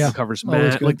and the rest of the cover's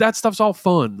matte. Like that stuff's all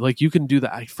fun. Like you can do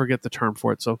that. I forget the term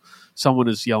for it. So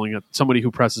somebody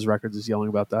who presses records is yelling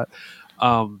about that.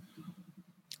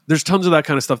 There's tons of that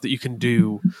kind of stuff that you can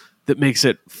do that makes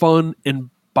it fun. And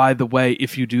by the way,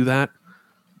 if you do that,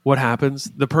 what happens?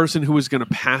 The person who was going to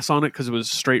pass on it because it was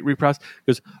straight repress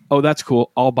goes, oh, that's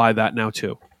cool. I'll buy that now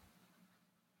too.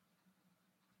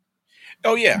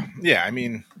 Oh, yeah. Yeah. I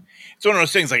mean, it's one of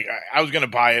those things like I was going to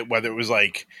buy it, whether it was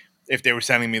like if they were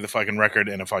sending me the fucking record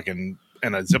in a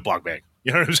Ziploc bag.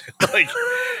 You know what I'm saying? Like,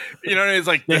 it's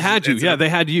like they had you. Yeah, they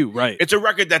had you. Right. It's a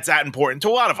record that's that important to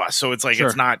a lot of us. So it's like,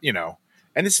 It's not,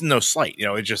 and this is no slight,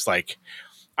 it's just like,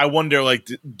 I wonder, like,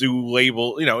 do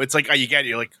label, it's like, you get it.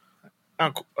 You're like,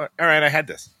 oh, all right, I had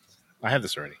this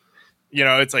already.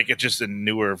 It's like it's just a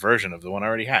newer version of the one I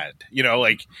already had.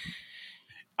 Like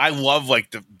I love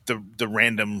like the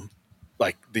random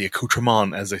like the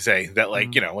accoutrement, as they say, that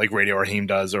like like Radio Raheem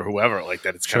does or whoever like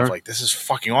that. It's kind of like this is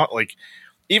fucking awesome. Like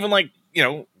even like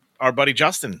our buddy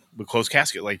Justin with Closed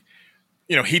Casket, like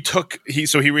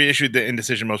he reissued the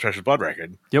Indecision Most Precious Blood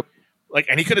record. Yep. Like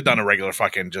and he could have done a regular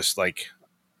fucking just like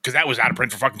because that was out of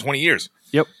print for fucking 20 years.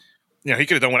 Yep. He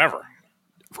could have done whatever.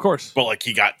 Of course. But like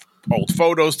he got old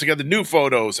photos together, new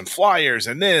photos and flyers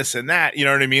and this and that, you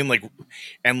know what I mean? Like,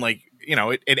 and like,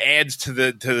 it adds to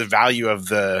the value of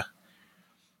the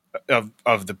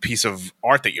piece of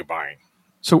art that you're buying.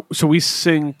 So we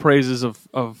sing praises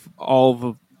of all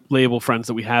the label friends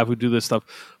that we have who do this stuff.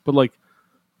 But like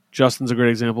Justin's a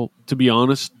great example. To be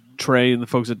honest, Trey and the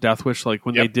folks at Deathwish, like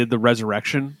when they did the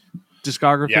Resurrection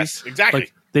discography. Yes, exactly.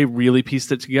 Like, they really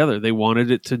pieced it together. They wanted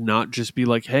it to not just be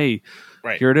like, hey,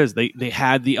 here it is. They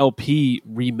had the LP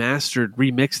remixed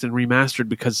and remastered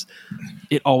because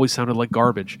it always sounded like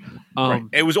garbage.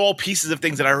 It was all pieces of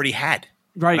things that I already had.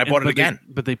 Right. And I bought it again.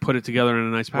 But they put it together in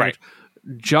a nice package.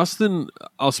 Right. Justin,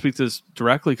 I'll speak to this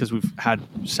directly because we've had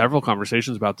several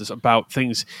conversations about this, about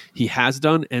things he has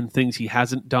done and things he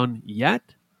hasn't done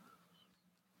yet.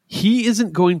 He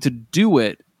isn't going to do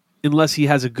it unless he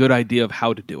has a good idea of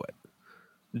how to do it.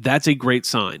 that's a great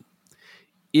sign.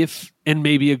 If, and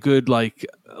maybe a good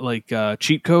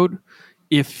cheat code,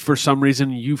 if for some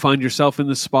reason you find yourself in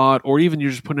the spot, or even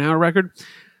you're just putting out a record,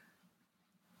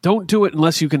 don't do it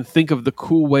unless you can think of the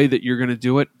cool way that you're going to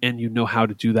do it, and you know how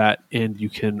to do that, and you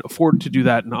can afford to do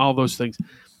that, and all those things.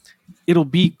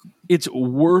 It's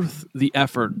worth the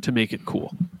effort to make it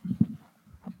cool.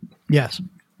 Yes.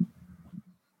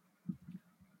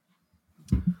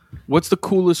 What's the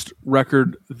coolest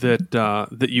record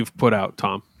that you've put out,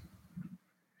 Tom?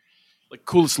 Like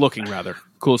coolest looking, rather.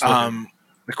 Coolest looking.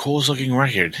 The coolest looking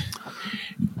record.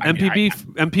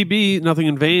 MPB, Nothing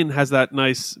in Vain, has that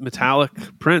nice metallic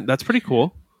print. That's pretty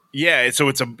cool. Yeah, it's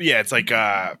kind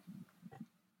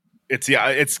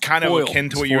of foil. akin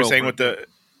to It's what you were foil saying print.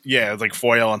 it's like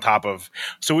foil on top of.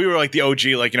 So we were like the OG,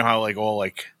 like, you know how like all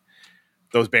like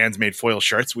those bands made foil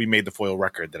shirts. We made the foil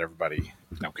record that everybody.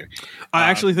 No, I'm kidding. I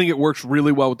actually think it works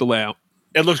really well with the layout.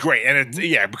 It looks great, and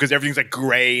because everything's like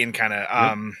gray and kind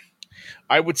of.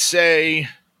 I would say,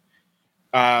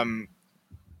 the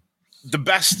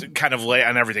best kind of lay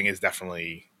on everything is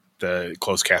definitely the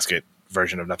closed casket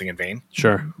version of Nothing in Vain.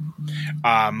 Sure.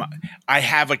 I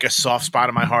have like a soft spot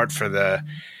in my heart for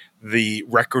the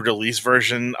record release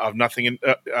version of Nothing in.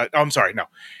 I'm sorry, no.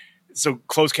 So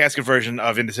closed casket version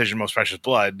of Indecision, Most Precious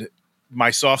Blood. My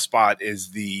soft spot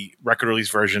is the record release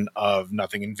version of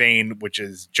Nothing in Vain, which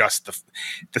is just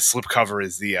the slip cover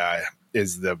is the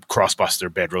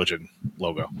Crossbuster Bad Religion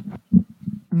logo.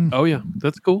 Oh yeah,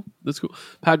 that's cool. That's cool.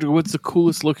 Patrick, what's the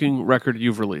coolest looking record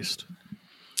you've released?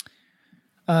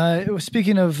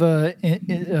 Speaking of, is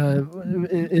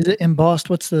it embossed?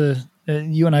 What's the?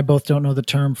 You and I both don't know the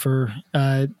term for.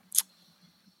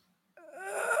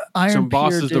 Iron so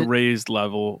embossed Pier is the raised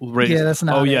level. Yeah, that's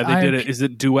not. Oh yeah, they Iron did it. Is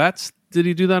it duets? Did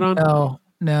he do that on?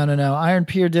 No. Iron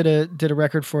Pier did a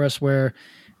record for us where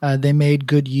they made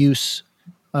good use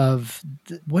of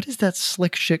what is that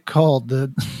slick shit called?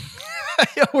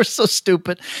 We're so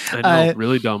stupid. I know,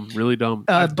 really dumb.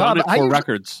 I've done it for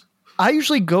records. I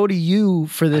usually go to you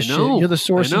for this shit. You're the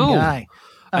sourcing guy.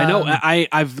 I know.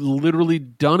 I've literally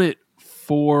done it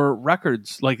for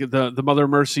records. Like the Mother of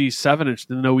Mercy 7-inch,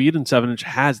 the No Eden 7-inch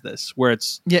has this, where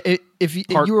it's if you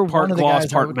were part one of the gloss,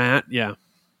 guys, part matte. Yeah.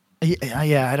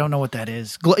 Yeah, I don't know what that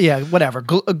is. Whatever.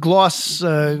 Gloss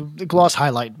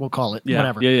highlight, we'll call it. Yeah,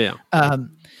 whatever. Yeah.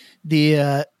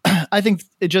 I think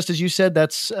just as you said,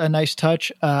 that's a nice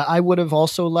touch. I would have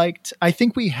also liked. I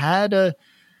think we had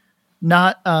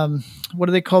what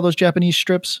do they call those Japanese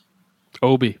strips?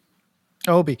 Obi.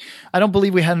 I don't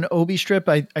believe we had an Obi strip.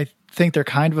 I think they're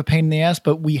kind of a pain in the ass,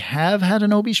 but we have had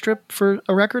an Obi strip for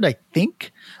a record. I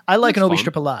think I like an Obi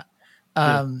strip a lot.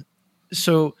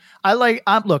 So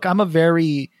I'm a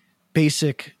very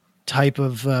basic type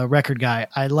of record guy.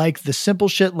 I like the simple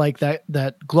shit like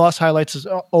that gloss highlights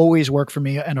always work for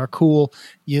me and are cool.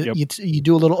 You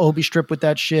do a little Obi strip with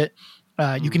that shit.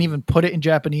 You can even put it in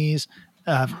Japanese.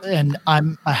 And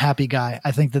I'm a happy guy.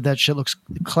 I think that shit looks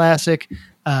classic.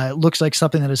 Looks like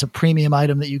something that is a premium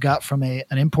item that you got from an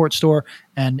import store,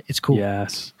 and it's cool.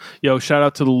 Yes. Yo, shout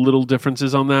out to the little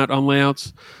differences on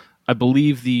layouts. I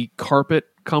believe the Carpet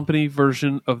Company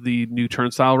version of the new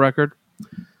Turnstile record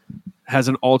has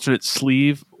an alternate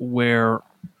sleeve where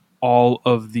all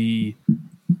of the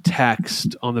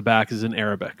text on the back is in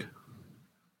Arabic.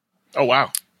 Oh,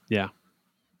 wow. Yeah.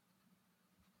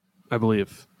 I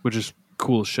believe, which is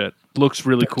cool as shit. Looks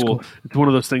really cool. It's one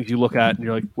of those things you look at and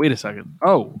you're like, wait a second.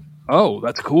 Oh,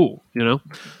 that's cool. You know?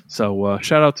 So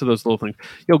shout out to those little things.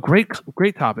 Yo, great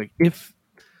topic.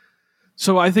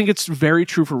 So I think it's very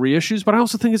true for reissues, but I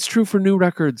also think it's true for new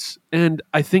records. And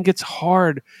I think it's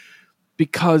hard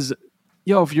because,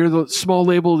 if you're the small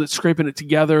label that's scraping it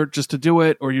together just to do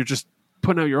it, or you're just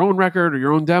putting out your own record or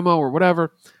your own demo or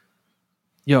whatever,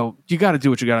 you got to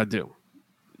do what you got to do.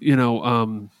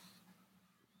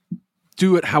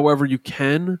 Do it however you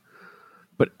can,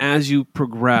 but as you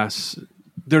progress,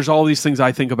 there's all these things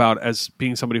I think about as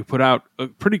being somebody who put out a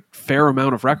pretty fair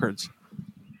amount of records.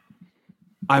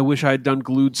 I wish I had done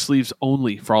glued sleeves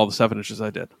only for all the 7-inches I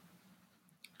did.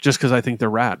 Just because I think they're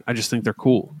rad. I just think they're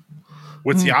cool.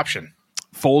 What's the option?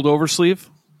 Fold over sleeve.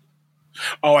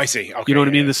 Oh, I see. Okay, you know what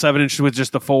I mean? The 7-inch with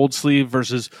just the fold sleeve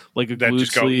versus like a glued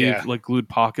sleeve, yeah. like glued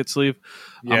pocket sleeve.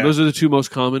 Yeah. Those are the two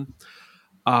most common.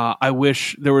 I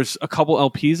wish there was a couple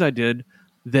LPs I did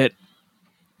that,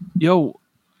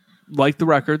 like the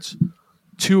records,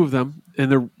 2 of them, and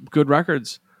they're good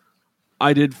records.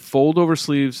 I did fold over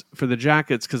sleeves for the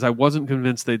jackets because I wasn't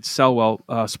convinced they'd sell well.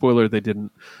 Spoiler, they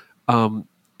didn't.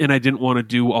 And I didn't want to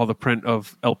do all the print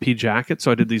of LP jackets,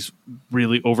 so I did these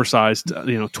really oversized,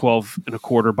 12 and a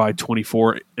quarter by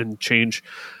 24 and change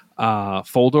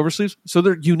fold over sleeves. So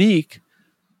they're unique,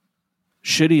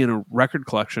 shitty in a record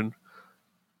collection.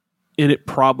 And it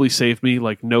probably saved me,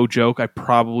 like, no joke, I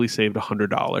probably saved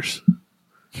 $100.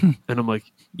 And I'm like,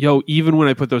 yo, even when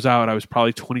I put those out, I was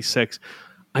probably 26.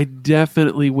 I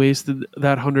definitely wasted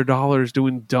that $100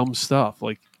 doing dumb stuff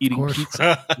like eating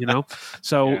pizza, you know?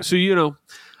 So,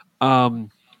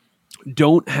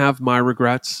 don't have my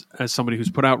regrets as somebody who's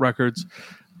put out records,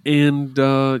 and,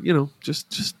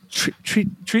 just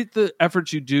treat the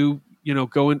efforts you do,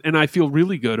 go in. And I feel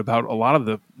really good about a lot of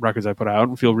the records I put out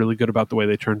and feel really good about the way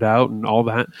they turned out and all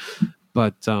that.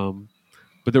 But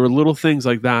there were little things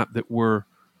like that were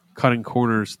cutting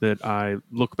corners that I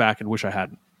look back and wish I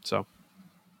hadn't. So.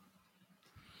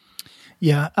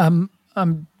 Yeah,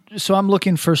 so I'm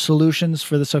looking for solutions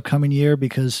for this upcoming year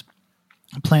because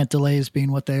plant delays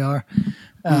being what they are,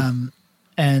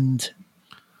 and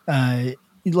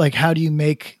like, how do you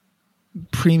make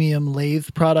premium lathe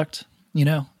product?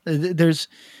 There's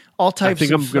all types. I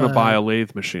think I'm going to buy a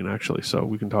lathe machine actually, so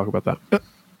we can talk about that.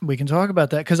 We can talk about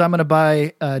that because I'm going to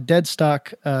buy dead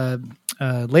stock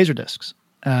laser discs,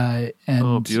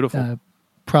 and beautiful.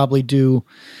 Probably do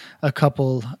a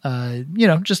couple,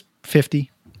 just 50,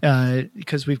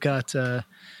 because we've got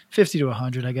 50 to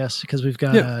 100, I guess, because we've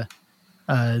got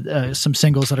some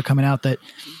singles that are coming out that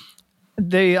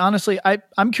they honestly,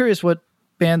 I'm curious what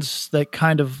bands that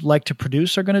kind of like to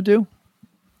produce are going to do,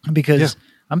 because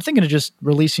I'm thinking of just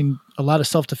releasing a lot of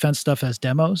self-defense stuff as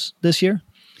demos this year,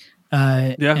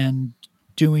 and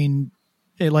doing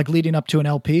it, like, leading up to an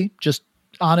LP, just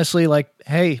honestly, like,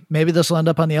 hey, maybe this will end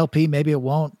up on the LP, maybe it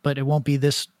won't, but it won't be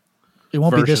this. It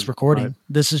won't be this recording. Right.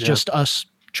 This is just us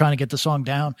trying to get the song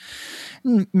down.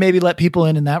 Maybe let people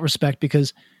in that respect,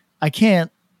 because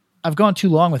I've gone too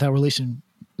long without releasing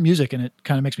music and it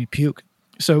kind of makes me puke.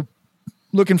 So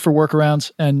looking for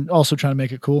workarounds and also trying to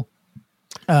make it cool.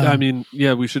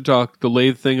 We should talk. The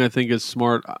lathe thing I think is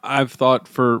smart. I've thought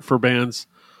for bands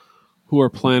who are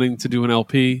planning to do an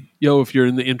LP, if you're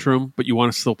in the interim, but you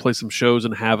want to still play some shows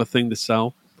and have a thing to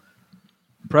sell,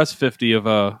 press 50 of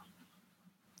a,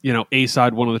 A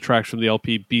side, one of the tracks from the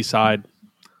LP, B side,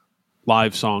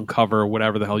 live song, cover,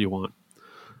 whatever the hell you want.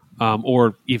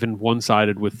 Or even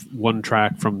one-sided with one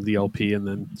track from the LP and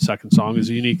then second song is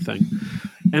a unique thing.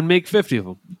 And make 50 of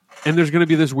them. And there's going to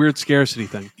be this weird scarcity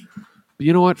thing. But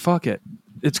you know what? Fuck it.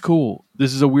 It's cool.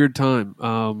 This is a weird time.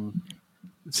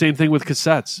 Same thing with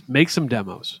cassettes. Make some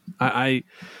demos. I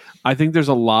think there's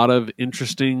a lot of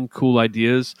interesting, cool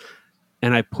ideas,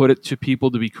 and I put it to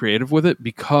people to be creative with it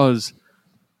because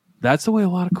that's the way a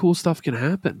lot of cool stuff can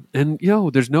happen. And,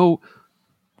 there's no...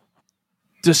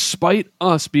 Despite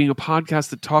us being a podcast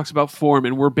that talks about form,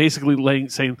 and we're basically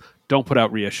saying, don't put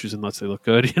out reissues unless they look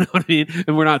good, you know what I mean?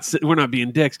 And we're not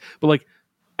being dicks. But, like,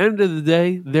 end of the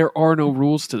day, there are no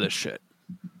rules to this shit.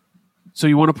 So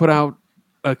you want to put out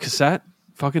a cassette?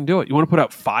 Fucking do it. You want to put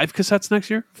out 5 cassettes next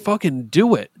year? Fucking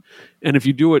do it. And if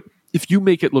you do it, if you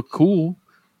make it look cool,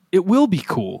 it will be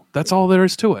cool. That's all there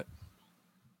is to it.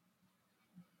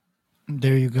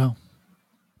 There you go.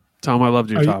 Tom, I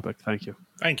loved your topic. Thank you.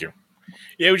 Thank you.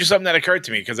 Yeah, it was just something that occurred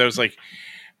to me because I was like,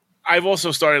 I've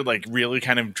also started like really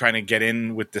kind of trying to get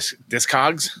in with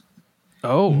Discogs.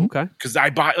 Oh, okay. Because I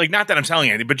buy, like, not that I'm selling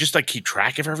anything, but just like keep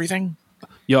track of everything.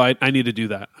 Yo, I need to do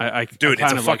that. Dude,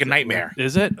 it's a fucking nightmare.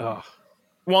 Is it? Oh.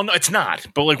 Well, no, it's not.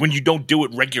 But like when you don't do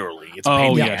it regularly, it's a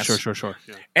pain in the ass. Sure.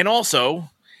 Yeah. And also,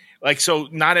 like, so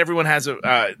not everyone has a.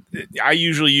 I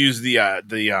usually use the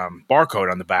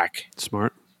barcode on the back.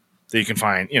 Smart. That you can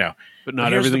find, But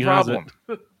not everything has it.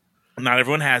 Not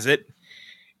everyone has it.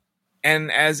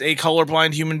 And as a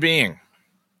colorblind human being,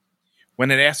 when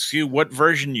it asks you what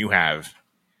version you have,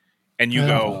 and you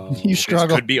go, you struggle.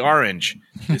 This could be orange.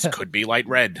 This could be light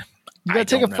red. You got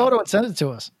to take a photo and send it to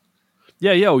us.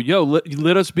 Yeah,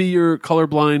 let us be your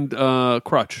colorblind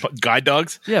crutch. Guide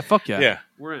dogs? Yeah, fuck yeah. Yeah.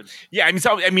 We're in. Yeah,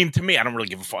 I mean, to me, I don't really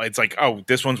give a fuck. It's like, oh,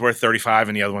 this one's worth 35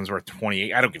 and the other one's worth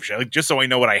 28. I don't give a shit. Like, just so I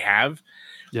know what I have.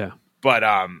 Yeah. But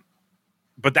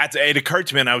it occurred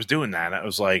to me and I was doing that. I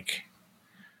was like,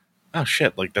 oh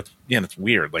shit, like that's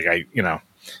weird. Like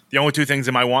the only 2 things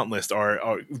in my want list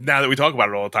are now that we talk about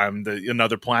it all the time, the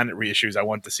Another Planet reissues. I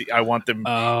want them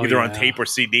either on tape or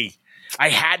CD. I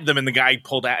had them and the guy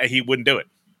pulled out. He wouldn't do it.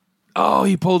 Oh,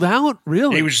 he pulled out?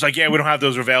 Really? He was just like, yeah, we don't have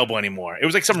those available anymore. It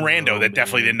was like some rando that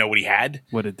definitely didn't know what he had.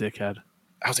 What a dickhead.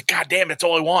 I was like, God damn, that's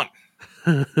all I want.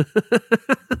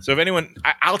 So if anyone,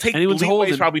 I'll take Leeway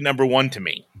is probably number 1 to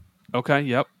me. Okay,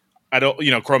 yep. I don't,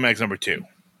 Cro-Mag's number 2.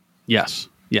 Yes.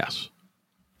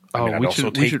 I'd we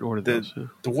also should order those.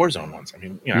 the Warzone ones. I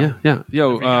mean, you know. Yeah.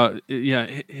 Yo,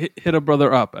 hit a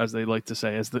brother up, as they like to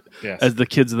say, as the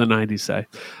kids of the '90s say.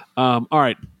 All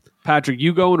right, Patrick,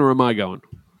 you going or am I going?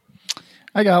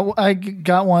 I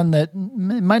got one that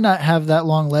might not have that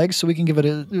long legs, so we can give it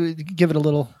a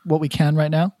little what we can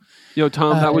right now. Yo,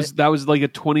 Tom, that was like a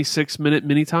 26-minute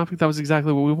mini topic. That was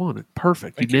exactly what we wanted.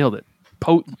 Perfect. You nailed it.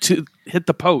 Hit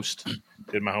the post.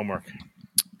 Did my homework.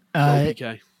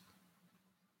 Okay.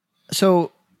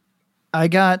 So I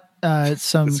got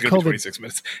some This is gonna be COVID. 26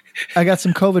 minutes. I got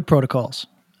some COVID protocols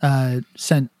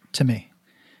sent to me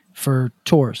for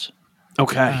tours.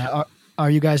 Okay. Are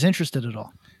you guys interested at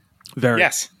all? Very.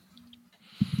 Yes.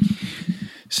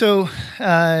 So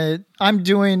I'm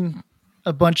doing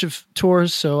a bunch of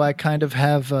tours, so I kind of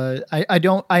have. I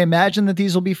imagine that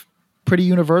these will be pretty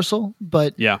universal,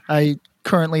 but yeah, I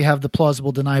currently have the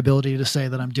plausible deniability to say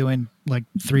that I'm doing like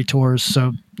 3 tours.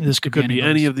 So this could be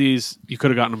any of these. You could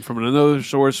have gotten them from another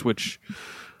source, which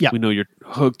we know you're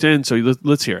hooked in. So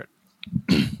let's hear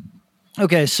it.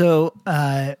 Okay, so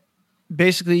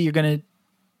basically, you're going to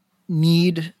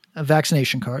need a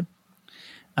vaccination card,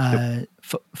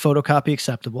 photocopy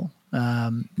acceptable,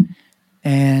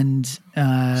 and so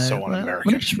un-American. Let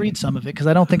me just read some of it because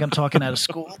I don't think I'm talking out of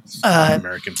school.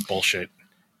 American bullshit.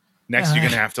 Next, you're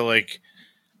gonna have to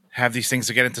have these things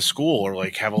to get into school or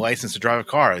have a license to drive a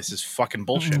car. This is fucking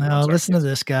bullshit. No, listen to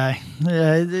this guy.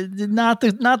 Not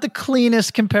the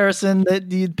cleanest comparison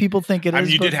that people think it is. I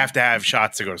mean, you did have to have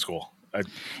shots to go to school.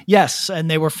 Yes, and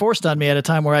they were forced on me at a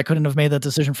time where I couldn't have made that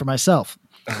decision for myself.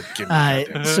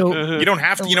 So you don't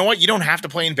have to. You know what? You don't have to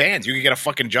play in bands. You can get a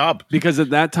fucking job. Because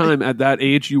at that time, at that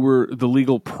age, you were the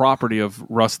legal property of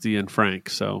Rusty and Frank.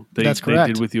 So they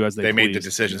did with you as they made the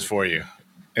decisions for you.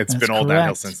 It's been all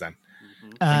downhill since then.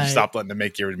 You stopped letting them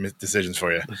make your decisions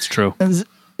for you. That's true.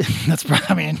 That's probably.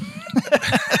 I mean,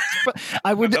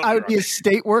 I would be a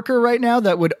state worker right now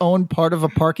that would own part of a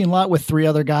parking lot with 3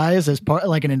 other guys as part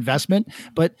like an investment.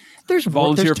 But there's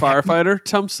volunteer firefighter.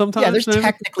 Sometimes, yeah, there's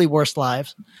technically worse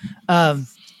lives.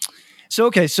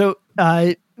 So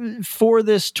for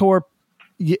this tour,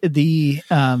 the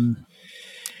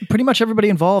pretty much everybody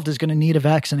involved is going to need a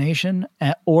vaccination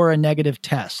or a negative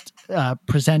test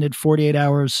presented 48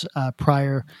 hours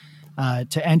prior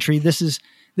to entry. This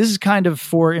is kind of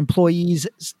for employees,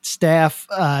 staff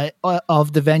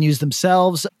of the venues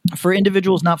themselves. For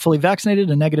individuals not fully vaccinated,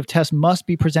 a negative test must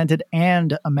be presented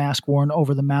and a mask worn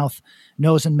over the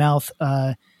nose and mouth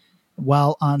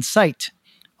while on site.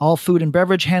 All food and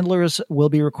beverage handlers will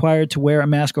be required to wear a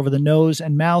mask over the nose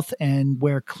and mouth and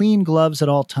wear clean gloves at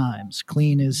all times.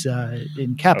 Clean is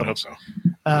in capitals.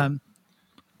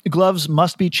 Gloves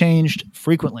must be changed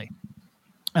frequently.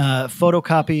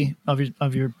 Photocopy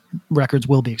of your records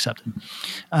will be accepted.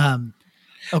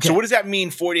 Okay. So what does that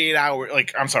mean? 48 hours?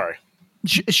 I'm sorry.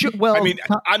 Well, I mean,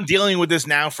 I'm dealing with this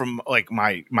now from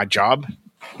my job.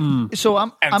 So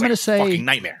I'm going to say fucking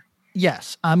nightmare.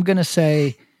 Yes, I'm going to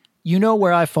say,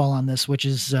 where I fall on this, which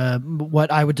is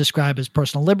what I would describe as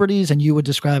personal liberties, and you would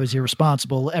describe as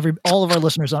irresponsible. All of our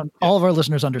listeners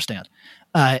understand.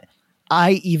 I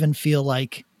even feel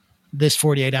like this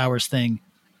 48 hours thing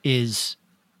is.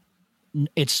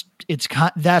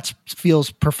 That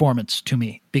feels performance to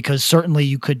me because certainly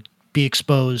you could be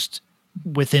exposed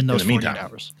within those 48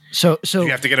 hours. So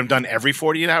you have to get them done every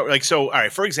 48 hours. All right,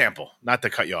 for example, not to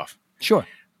cut you off. Sure.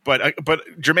 But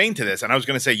germane to this, and I was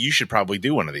going to say you should probably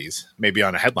do one of these, maybe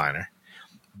on a headliner.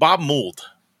 Bob Mould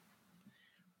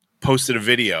posted a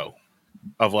video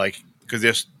of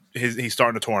because he's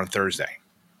starting a tour on Thursday,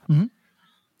 and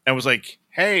was like,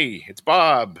 "Hey, it's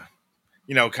Bob."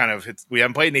 We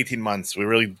haven't played in 18 months. We're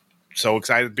really so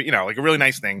excited, but a really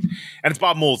nice thing. And it's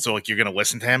Bob Mould, so you're going to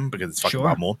listen to him because it's fucking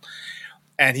Bob Mould.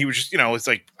 And he was just, it's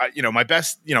my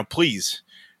best, please,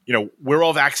 we're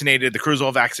all vaccinated. The crew's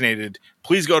all vaccinated.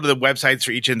 Please go to the websites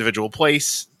for each individual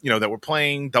place, that we're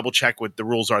playing, double check what the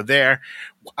rules are there.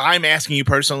 I'm asking you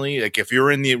personally, if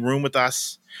you're in the room with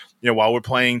us, while we're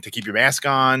playing, to keep your mask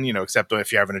on, except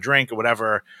if you're having a drink or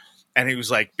whatever. And he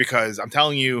was like, because I'm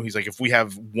telling you, he's like, if we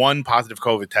have one positive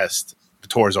COVID test, the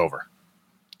tour's over.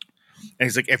 And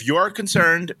he's like, if you're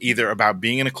concerned either about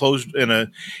being in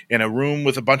a room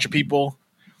with a bunch of people,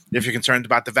 if you're concerned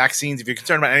about the vaccines, if you're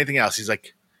concerned about anything else, he's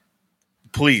like,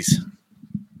 please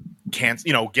get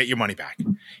your money back.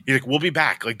 He's like, we'll be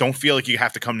back. Don't feel like you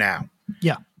have to come now.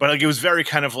 Yeah. But it was very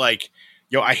kind of I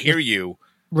hear you.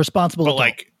 Responsible.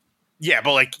 But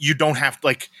you don't have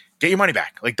to get your money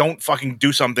back. Don't fucking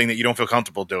do something that you don't feel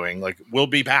comfortable doing. We'll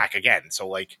be back again. So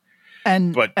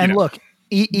look,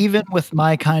 even with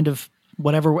my kind of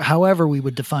however we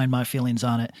would define my feelings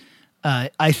on it,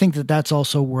 I think that that's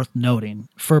also worth noting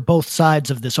for both sides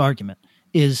of this argument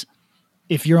is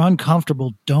if you're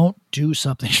uncomfortable, don't do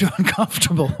something you're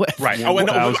uncomfortable with. Right. Oh, I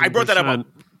know. I brought that up 1000%.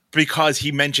 because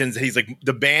he mentions he's like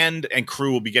the band and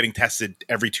crew will be getting tested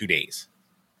every 2 days.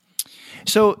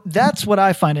 So that's what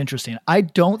I find interesting. I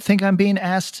don't think I'm being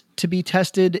asked to be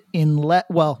tested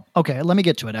well, okay, let me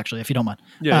get to it actually, if you don't mind.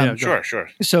 Yeah, Sure.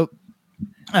 So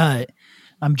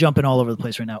I'm jumping all over the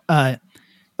place right now.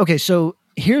 Okay, so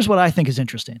here's what I think is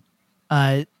interesting.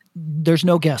 There's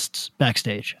no guests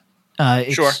backstage.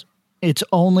 It's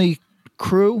only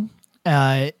crew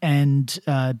and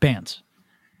bands.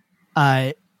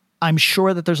 I'm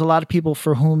sure that there's a lot of people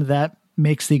for whom that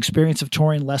makes the experience of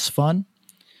touring less fun.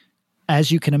 As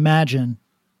you can imagine,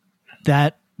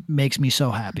 that makes me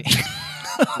so happy.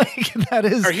 Like, that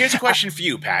is. All right, here's a question for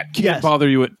you, Pat. Can't Yes. bother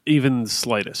you at even the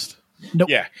slightest. Nope.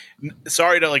 Yeah.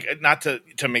 Sorry to not to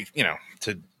make,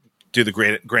 to do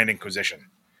the Grand Inquisition.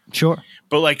 Sure.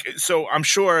 But so I'm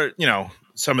sure,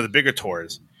 some of the bigger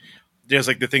tours, there's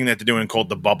the thing that they're doing called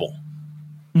the bubble.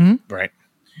 Mm-hmm. Right.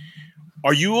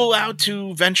 Are you allowed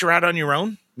to venture out on your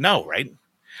own? No, right?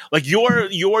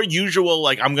 Your usual,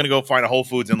 I'm going to go find a Whole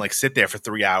Foods and sit there for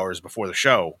 3 hours before the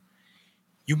show.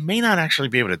 You may not actually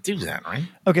be able to do that, right?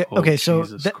 Okay. So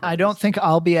Jesus I don't think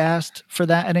I'll be asked for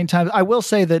that at any time. I will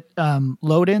say that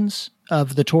load-ins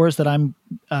of the tours that I'm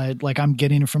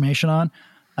getting information on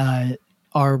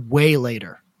are way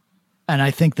later, and I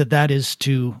think that is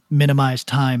to minimize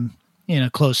time in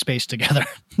a closed space together.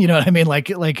 You know what I mean?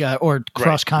 Or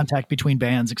cross contact between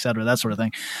bands, et cetera, that sort of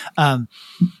thing.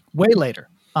 Way later,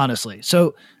 honestly.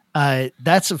 So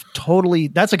that's a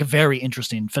very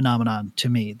interesting phenomenon to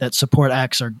me, that support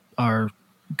acts are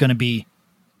going to be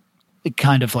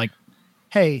kind of like,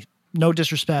 hey, no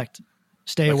disrespect,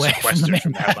 stay away from the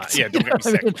main act. Yeah, don't get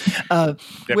me sick.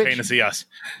 They're paying to see us.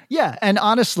 Yeah, and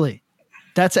honestly,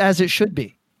 that's as it should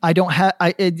be. I don't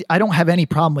have any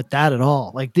problem with that at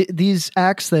all. These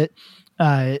acts that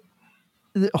the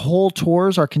whole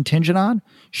tours are contingent on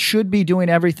should be doing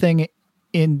everything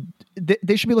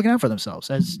they should be looking out for themselves,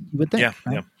 as you would think. Yeah.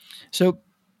 Right? So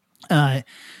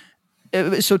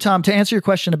Tom, to answer your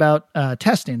question about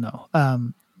testing, though,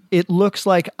 it looks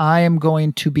like I am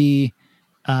going to be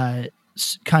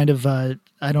kind of I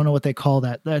don't know what they call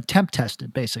that, temp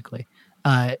tested, basically,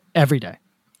 every day.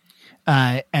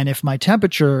 And if my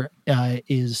temperature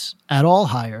is at all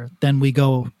higher, then we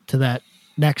go to that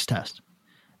next test.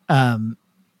 And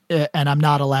I'm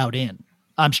not allowed in.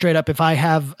 I'm straight up. If I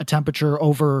have a temperature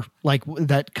over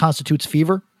that constitutes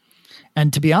fever,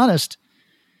 and to be honest,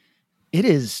 it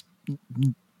is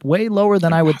way lower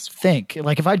than I would think.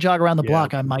 If I jog around the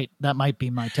block, that might be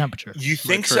my temperature. You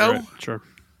think so? Sure.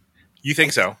 You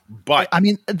think so? But I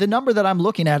mean, the number that I'm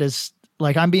looking at is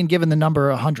I'm being given the number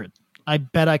 100. I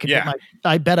bet I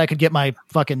could get my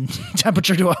fucking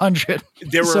temperature to 100.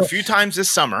 There were a few times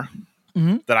this summer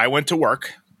that I went to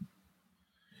work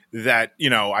that,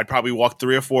 I'd probably walk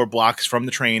 3 or 4 blocks from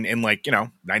the train in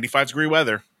 95-degree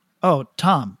weather. Oh,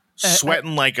 Tom.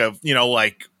 Sweating like a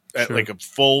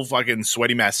full fucking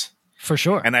sweaty mess. For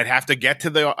sure. And I'd have to get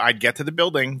to the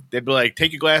building. They'd be like,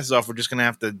 take your glasses off. We're just going to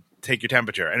have to take your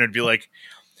temperature. And it'd be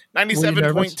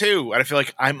 97.2. And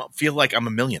I feel like I'm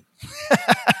a million.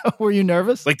 Were you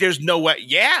nervous? There's no way.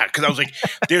 Yeah. Cause I was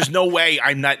there's no way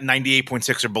I'm not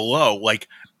 98.6 or below.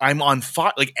 I'm on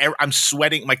fire. I'm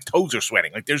sweating. My toes are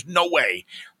sweating. There's no way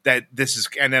that this is.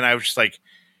 And then I was just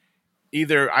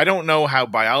either I don't know how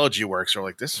biology works,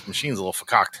 or this machine's a little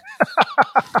fakaked.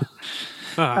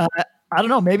 I don't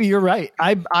know. Maybe you're right.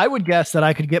 I would guess that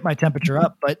I could get my temperature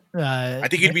up, but I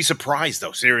think you'd be surprised,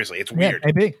 though. Seriously, it's weird.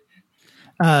 Yeah, maybe.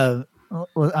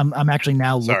 I'm actually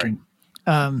now looking.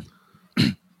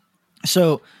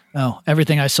 So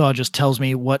everything I saw just tells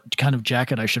me what kind of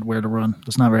jacket I should wear to run.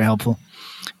 That's not very helpful.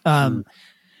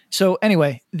 So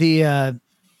anyway, I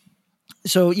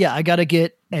got to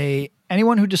get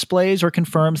anyone who displays or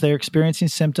confirms they're experiencing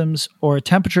symptoms or a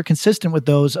temperature consistent with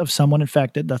those of someone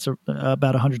infected, that's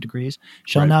about 100 degrees,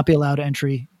 shall not be allowed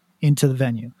entry into the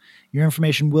venue. Your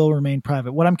information will remain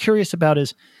private. What I'm curious about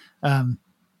is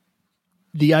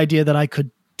the idea that I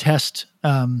could test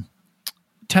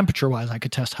temperature-wise, I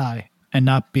could test high and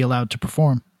not be allowed to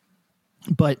perform,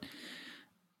 but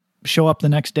show up the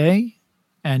next day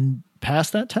and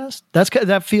pass that test.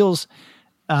 That feels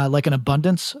like an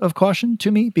abundance of caution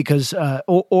to me, because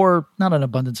or not an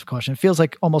abundance of caution. It feels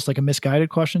almost like a misguided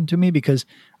caution to me, because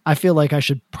I feel like I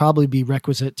should probably be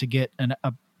requisite to get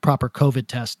a proper COVID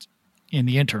test in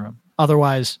the interim.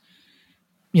 Otherwise,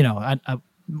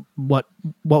 what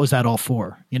was that all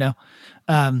for?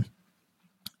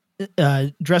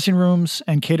 dressing rooms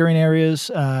and catering areas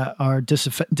are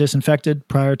disinfected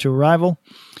prior to arrival.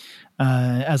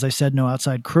 As I said, no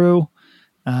outside crew.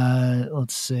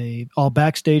 Let's see, all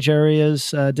backstage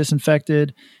areas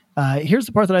disinfected. Here's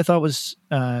the part that I thought was,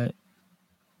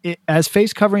 as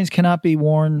face coverings cannot be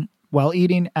worn while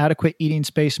eating, adequate eating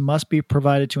space must be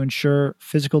provided to ensure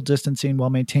physical distancing while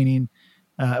maintaining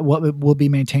what will be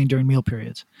maintained during meal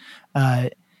periods.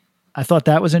 I thought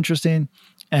that was interesting.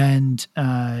 And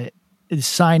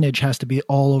signage has to be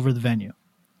all over the venue,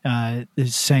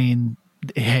 is saying,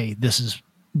 hey, this is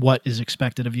what is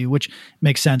expected of you, which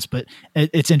makes sense, but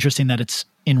it's interesting that it's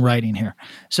in writing here.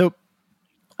 So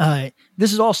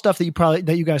this is all stuff that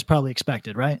you guys probably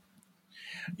expected, right?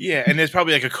 Yeah, and there's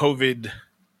probably like a COVID,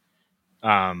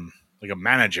 like a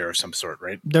manager of some sort,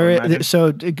 right?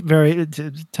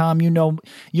 Tom,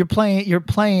 you're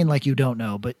playing like you don't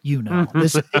know, but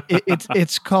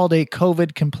it's called a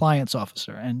COVID compliance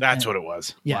officer, and that's what it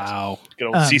was. Yes. Wow, good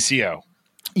old CCO.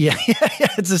 Yeah,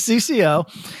 it's a CCO.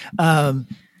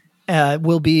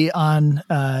 Will be on,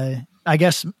 I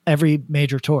guess, every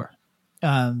major tour.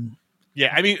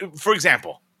 Yeah, I mean, for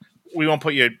example, we won't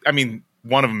put you. I mean,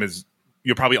 one of them is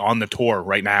you're probably on the tour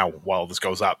right now while this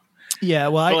goes up. Yeah,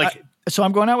 well, so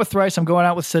I'm going out with Thrice, I'm going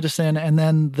out with Citizen, and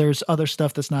then there's other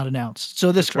stuff that's not announced.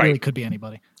 So this really could be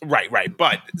anybody. Right.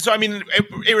 But so I mean,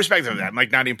 irrespective of that, I'm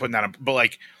like not even putting that up. But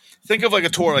like, think of like a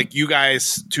tour like you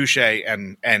guys, Touche,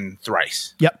 and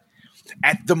Thrice. Yep.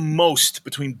 At the most,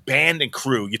 between band and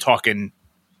crew, you're talking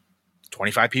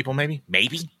 25 people, maybe.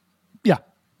 Yeah.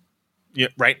 Yeah.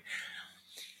 Right.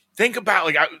 Think about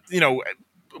like a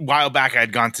while back, I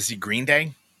had gone to see Green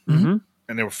Day, and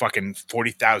there were fucking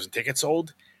 40,000 tickets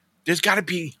sold. There's got to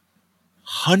be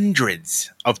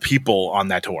hundreds of people on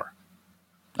that tour.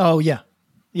 Oh yeah.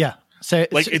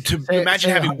 Imagine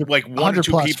having like one or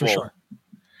two people. For sure.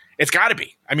 It's got to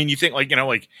be. I mean, you think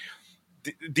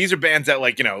these are bands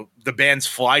that the bands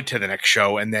fly to the next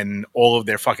show and then all of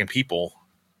their fucking people.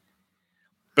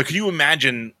 But could you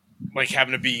imagine like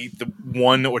having to be the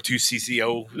one or two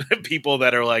CCO people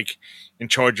that are like in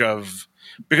charge of,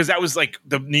 because that was like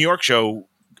the New York show.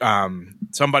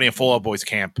 Somebody in Fall Out Boy's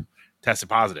camp tested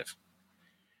positive.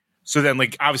 So then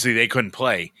like, obviously they couldn't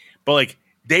play, but like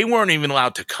they weren't even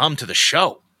allowed to come to the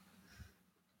show.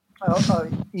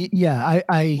 Yeah.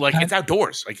 It's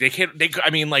outdoors. Like they can't, I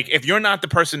mean, like if you're not the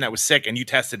person that was sick and you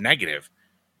tested negative,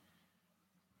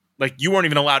 like you weren't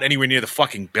even allowed anywhere near the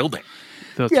fucking building.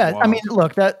 That's wild. I mean,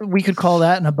 look, that we could call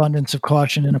that an abundance of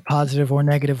caution in a positive or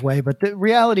negative way, but the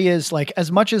reality is, like,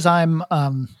 as much as I'm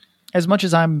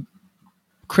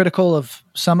critical of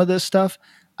some of this stuff,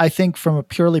 I think from a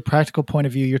purely practical point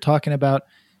of view, you're talking about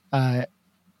a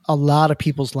lot of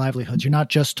people's livelihoods. You're not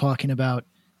just talking about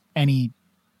any,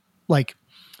 like,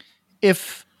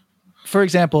 if, for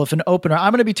example, if an opener,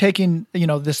 I'm going to be taking,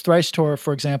 this Thrice tour,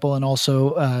 for example, and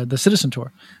also the Citizen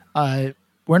tour.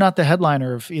 We're not the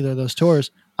headliner of either of those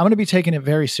tours. I'm going to be taking it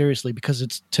very seriously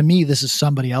because to me, this is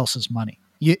somebody else's money.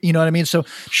 You know what I mean? So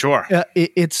sure.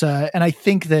 And I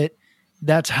think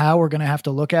that's how we're going to have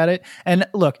to look at it. And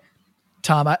look,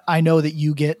 Tom, I know that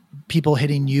you get people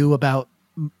hitting you about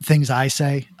things I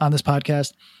say on this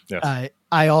podcast. Yes.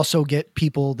 I also get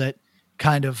people that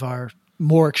kind of are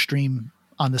more extreme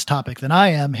on this topic than I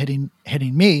am hitting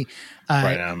me.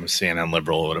 Right. I'm a CNN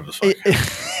liberal or whatever the fuck.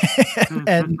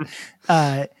 And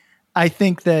I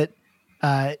think that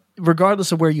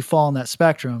regardless of where you fall on that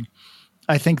spectrum,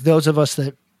 I think those of us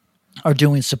that are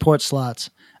doing support slots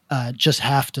just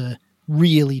have to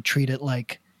really treat it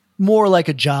more like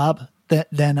a job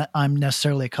than I'm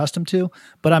necessarily accustomed to.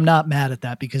 But I'm not mad at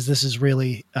that because this is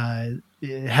really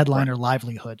headliner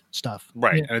livelihood stuff.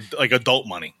 Right. Yeah. And like adult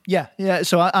money. Yeah. Yeah.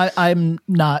 So I'm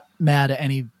not mad at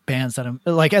any bands that I'm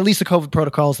like, at least the COVID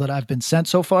protocols that I've been sent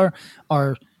so far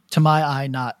are, to my eye,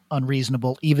 not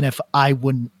unreasonable. Even if I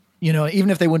wouldn't, even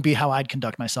if they wouldn't be how I'd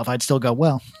conduct myself, I'd still go,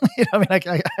 well, I mean, I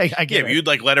get it. Yeah, but you'd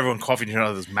let everyone cough in each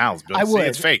other's mouths. But I would.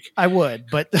 It's fake. I would,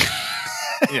 but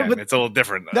yeah, but it's a little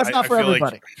different. That's not for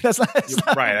everybody. That's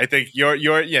not right. I think you're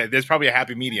there's probably a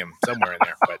happy medium somewhere in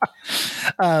there,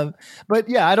 but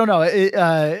yeah, I don't know.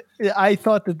 I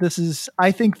thought that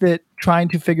I think that trying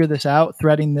to figure this out,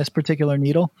 threading this particular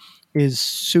needle, is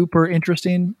super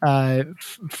interesting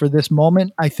for this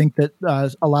moment. I think that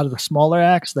a lot of the smaller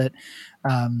acts that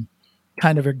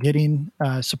kind of are getting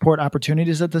support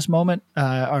opportunities at this moment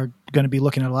are going to be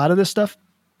looking at a lot of this stuff.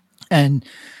 And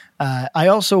I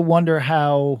also wonder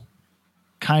how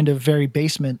kind of very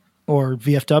basement or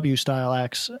VFW style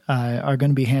acts are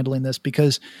going to be handling this,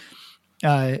 because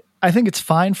I think it's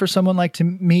fine for someone like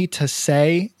me to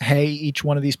say, hey, each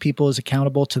one of these people is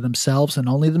accountable to themselves and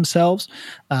only themselves.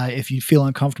 If you feel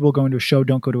uncomfortable going to a show,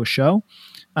 don't go to a show.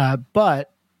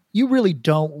 But you really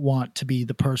don't want to be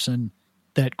the person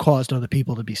that caused other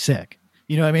people to be sick.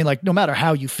 You know what I mean? Like, no matter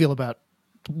how you feel about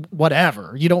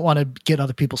whatever, you don't want to get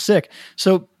other people sick.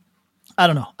 So I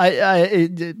don't know.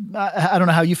 I don't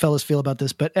know how you fellas feel about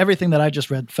this, but everything that I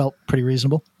just read felt pretty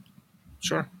reasonable.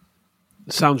 Sure.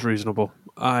 Sounds reasonable.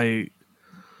 I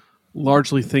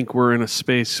largely think we're in a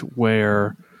space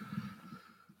where,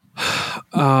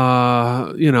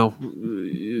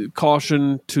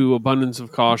 caution to abundance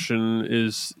of caution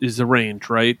is a range,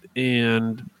 right?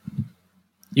 And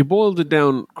you boiled it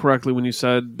down correctly when you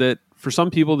said that for some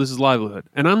people this is livelihood.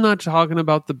 And I'm not talking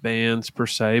about the bands per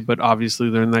se, but obviously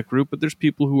they're in that group. But there's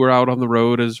people who are out on the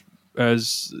road as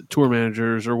tour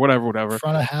managers or whatever.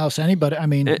 Front of house, anybody. I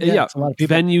mean, it's a lot of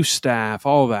people. Venue staff,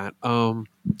 all that. Well,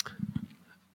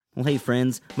 hey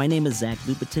friends, my name is Zach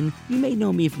Lupiton. You may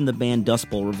know me from the band Dust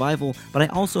Bowl Revival, but I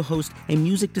also host a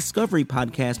music discovery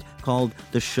podcast called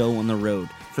The Show on the Road.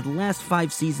 For the last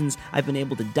 5 seasons, I've been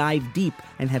able to dive deep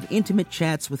and have intimate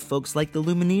chats with folks like the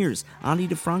Lumineers, Ani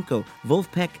DeFranco,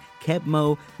 Wolfpack, Keb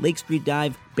Mo, Lake Street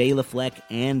Dive, Bela Fleck,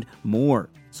 and more.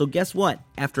 So guess what?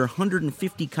 After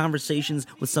 150 conversations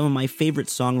with some of my favorite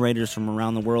songwriters from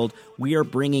around the world, we are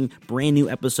bringing brand new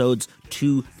episodes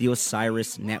to the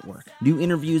Osiris Network. New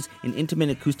interviews and intimate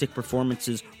acoustic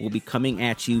performances will be coming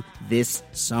at you this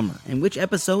summer. And which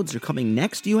episodes are coming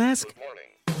next, you ask?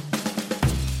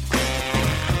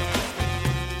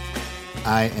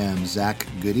 I am Zach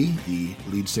Goody, the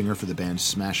lead singer for the band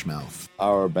Smash Mouth.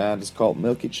 Our band is called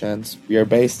Milky Chance. We are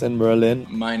based in Berlin.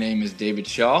 My name is David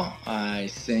Shaw. I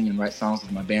sing and write songs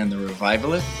with my band, The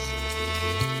Revivalists.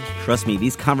 Trust me,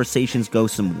 these conversations go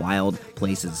some wild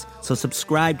places. So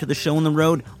subscribe to The Show on the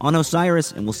Road on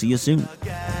Osiris, and we'll see you soon.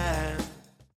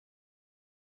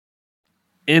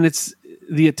 And it's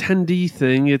the attendee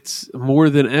thing. It's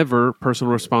more than ever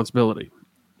personal responsibility.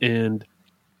 And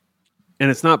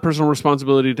it's not personal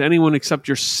responsibility to anyone except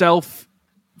yourself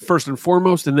first and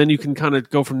foremost, and then you can kind of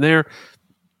go from there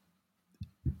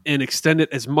and extend it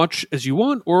as much as you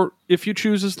want, or if you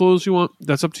choose as low as you want,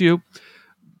 that's up to you.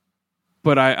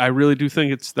 But I really do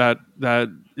think it's that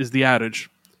is the adage.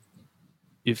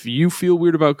 If you feel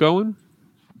weird about going,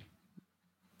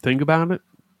 think about it.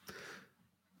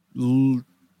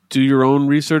 Do your own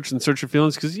research and search your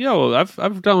feelings, because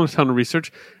I've done a ton of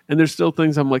research, and there's still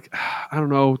things I'm like, I don't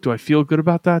know, do I feel good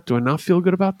about that? Do I not feel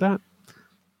good about that?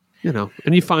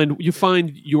 And you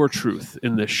find your truth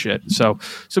in this shit. So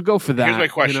go for that. Here's my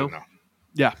question, though.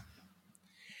 Yeah.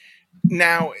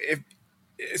 Now,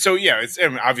 it's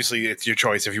obviously it's your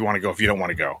choice if you want to go, if you don't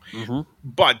want to go. Mm-hmm.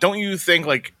 But don't you think,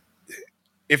 like,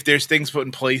 if there's things put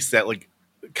in place that, like,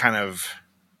 kind of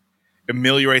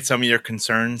ameliorate some of your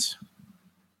concerns?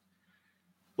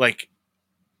 Like,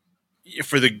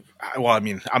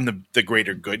 I'm the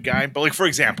greater good guy, but, like, for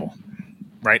example,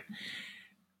 right?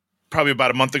 Probably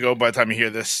about a month ago, by the time you hear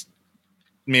this,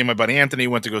 me and my buddy Anthony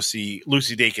went to go see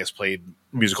Lucy Dacus played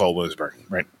Music Hall Williamsburg,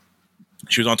 right?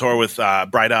 She was on tour with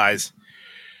Bright Eyes,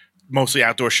 mostly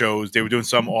outdoor shows. They were doing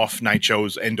some off-night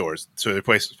shows indoors. So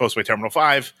they're supposed to play Terminal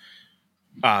 5.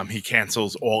 He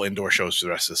cancels all indoor shows for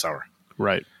the rest of the summer.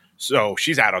 Right. So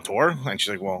she's out on tour, and she's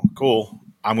like, well, cool.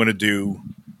 I'm going to do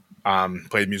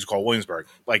play the Music Hall Williamsburg.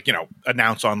 Like,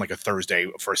 announce on, like, a Thursday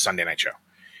for a Sunday night show.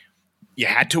 You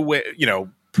had to,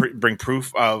 bring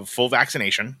proof of full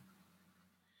vaccination,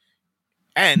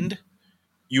 and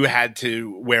you had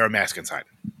to wear a mask inside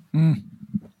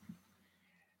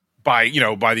by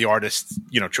the artist's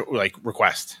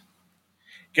request.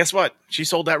 Guess what? She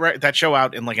sold that show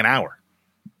out in like an hour.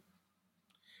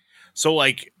 So,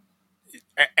 like,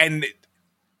 and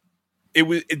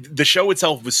the show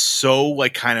itself was so,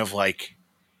 like, kind of like,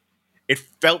 it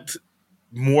felt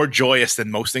more joyous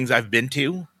than most things I've been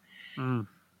to.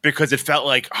 Because it felt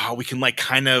like, we can, like,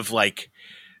 kind of, like,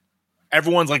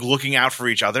 everyone's, like, looking out for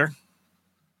each other.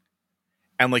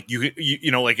 And, like, you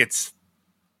like,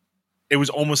 it was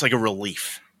almost like a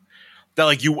relief. That,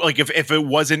 like, if it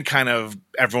wasn't kind of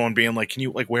everyone being like, can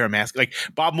you, like, wear a mask? Like,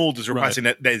 Bob Mould is requesting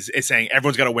that is saying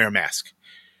everyone's got to wear a mask.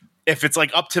 If it's, like,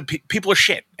 up to people are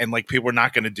shit. And, like, people are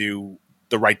not going to do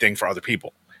the right thing for other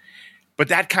people. But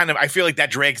that kind of, I feel like that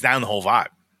drags down the whole vibe.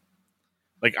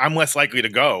 Like, I'm less likely to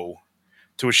go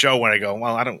to a show when I go,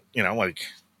 well, I don't, like,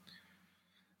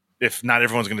 if not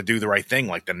everyone's going to do the right thing,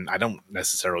 like, then I don't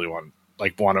necessarily want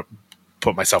to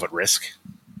put myself at risk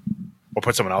or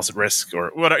put someone else at risk or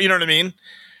whatever. You know what I mean?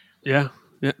 Yeah.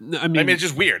 Yeah. I mean, it's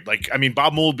just weird. Like, I mean,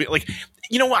 Bob Mould, like,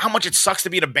 You know what? How much it sucks to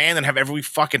be in a band and have every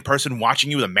fucking person watching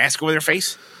you with a mask over their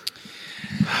face.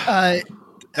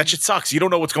 That shit sucks. You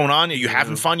don't know what's going on. Are you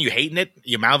having fun? You hating it?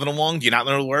 You mouthing along? Do you not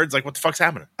know the words? Like, what the fuck's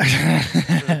happening?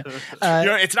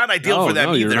 It's not ideal for them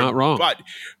either. You're not wrong.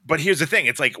 But here's the thing.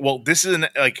 It's like, well, this isn't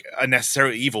like a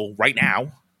necessary evil right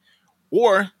now.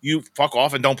 Or you fuck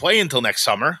off and don't play until next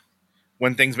summer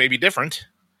when things may be different.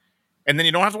 And then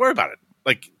you don't have to worry about it.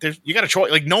 Like, you got a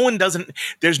choice. Like,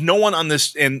 there's no one on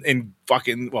this in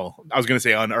fucking, well, I was going to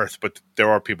say on Earth, but there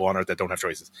are people on Earth that don't have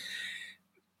choices.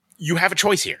 You have a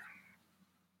choice here.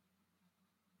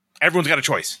 Everyone's got a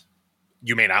choice.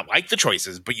 You may not like the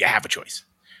choices, but you have a choice.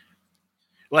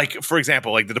 Like, for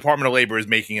example, like the Department of Labor is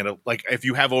making it like if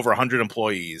you have over 100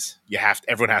 employees,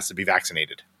 everyone has to be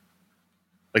vaccinated.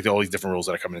 Like all these different rules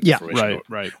that are coming into fruition.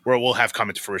 Right. Where we'll have come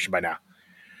into fruition by now.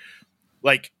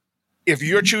 Like, if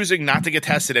you're choosing not to get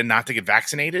tested and not to get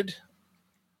vaccinated,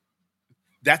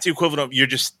 that's the equivalent of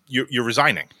you're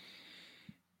resigning.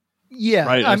 Yeah,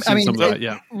 right. I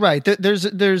mean, right. There's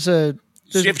so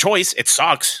you have a choice. It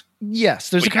sucks. Yes,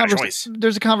 there's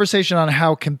a conversation on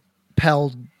how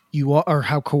compelled you are or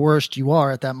how coerced you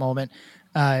are at that moment,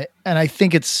 and I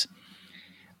think it's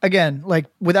again like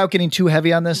without getting too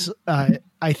heavy on this,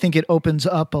 I think it opens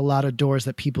up a lot of doors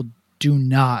that people do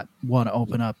not want to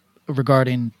open up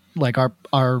regarding like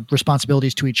our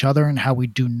responsibilities to each other and how we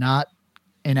do not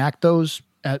enact those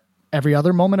at every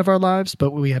other moment of our lives,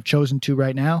 but we have chosen to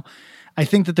right now. I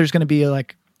think that there's going to be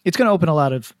it's going to open a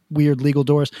lot of weird legal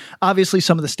doors. Obviously,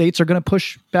 some of the states are going to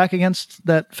push back against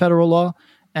that federal law.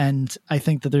 And I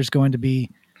think that there's going to be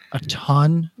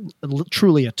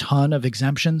truly a ton of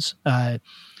exemptions. I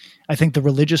think the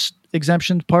religious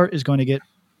exemption part is going to get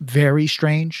very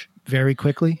strange very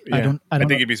quickly. Yeah. I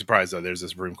think you'd be surprised though. There's a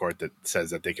Supreme Court that says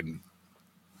that they can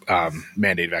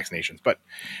mandate vaccinations. But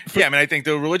I mean, I think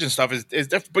the religion stuff is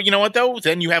different. But you know what though?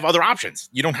 Then you have other options.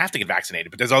 You don't have to get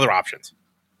vaccinated, but there's other options.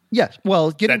 Yes,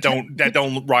 well, that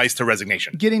don't rise to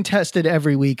resignation. Getting tested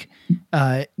every week,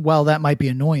 while that might be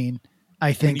annoying,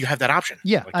 I think you have that option.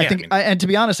 Yeah, and to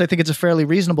be honest, I think it's a fairly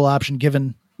reasonable option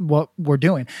given what we're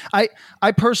doing. I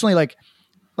personally like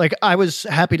I was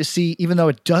happy to see, even though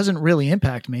it doesn't really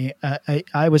impact me,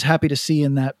 I was happy to see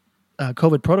in that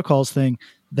COVID protocols thing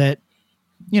that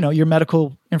your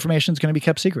medical information is going to be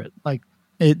kept secret.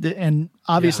 And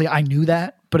obviously I knew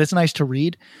that, but it's nice to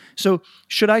read. So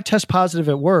should I test positive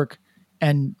at work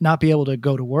and not be able to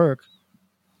go to work?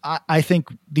 I think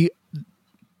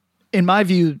in my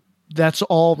view, that's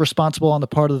all responsible on the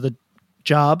part of the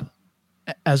job.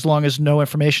 As long as no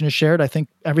information is shared, I think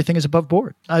everything is above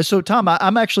board. So Tom,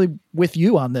 I'm actually with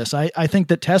you on this. I think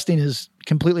that testing is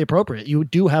completely appropriate. You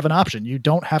do have an option. You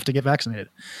don't have to get vaccinated.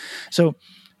 So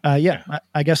I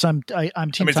guess I'm team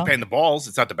Tom. It's a pain in the balls.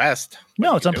 It's not the best.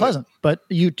 No, it's unpleasant, but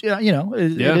it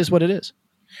is what it is.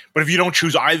 But if you don't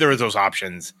choose either of those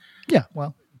options,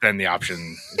 then the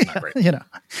option is not great.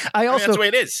 That's the way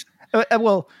it is.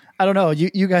 Well, I don't know.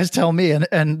 You guys tell me,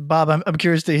 and Bob, I'm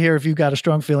curious to hear if you've got a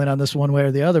strong feeling on this one way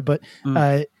or the other. But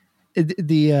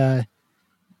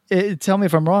tell me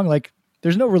if I'm wrong. Like,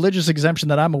 there's no religious exemption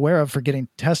that I'm aware of for getting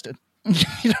tested.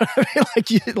 You know what I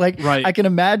mean? Right. I can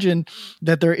imagine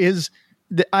that there is.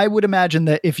 I would imagine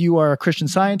that if you are a Christian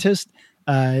Scientist,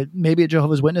 maybe a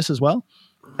Jehovah's Witness as well,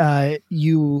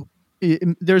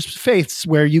 there's faiths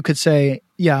where you could say,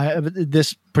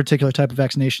 this particular type of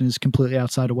vaccination is completely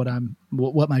outside of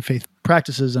what my faith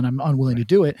practices, and I'm unwilling to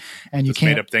do it. And you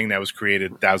can't. Made up thing that was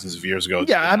created thousands of years ago.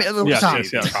 Yeah, I mean, Tom,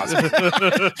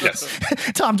 yes.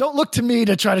 Tom, don't look to me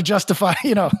to try to justify,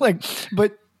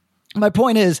 but my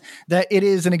point is that it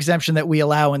is an exemption that we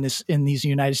allow in these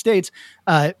United States.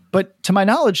 But to my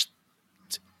knowledge,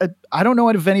 I don't know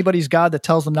of anybody's God that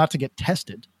tells them not to get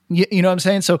tested. You know what I'm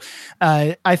saying? So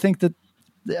I think that,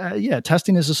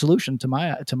 testing is a solution to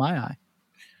my eye.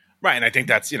 Right. And I think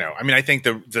that's, I think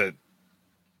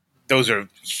those are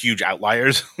huge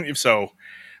outliers. So,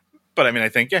 but I mean, I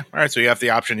think, all right. So you have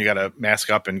the option, you got to mask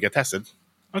up and get tested.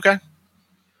 Okay.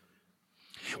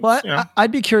 Well,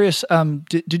 I'd be curious.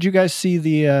 Did you guys see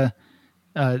there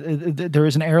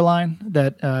is an airline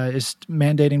that is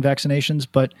mandating vaccinations,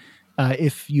 but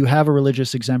if you have a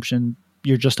religious exemption,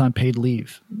 you're just on paid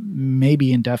leave,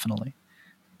 maybe indefinitely.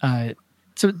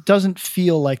 So it doesn't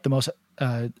feel like the most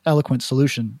eloquent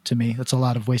solution to me. That's a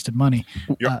lot of wasted money.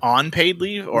 You're on paid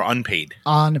leave or unpaid?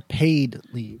 On paid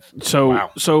leave.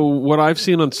 So what I've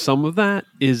seen on some of that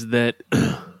is that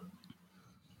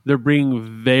they're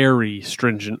being very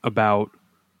stringent about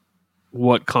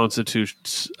what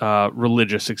constitutes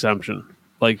religious exemption,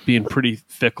 like being pretty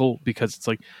fickle, because it's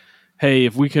like, hey,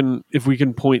 if we can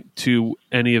point to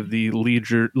any of the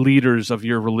leaders of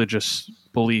your religious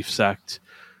belief sect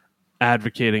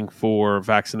advocating for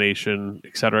vaccination,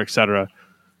 et cetera,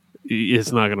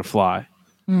 it's not going to fly.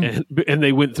 And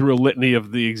they went through a litany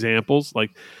of the examples.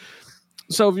 Like,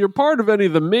 so if you're part of any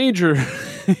of the major,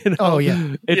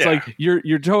 it's like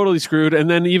you're totally screwed. And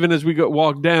then even as we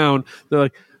walk down, they're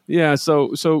like, yeah,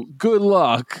 so good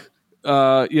luck.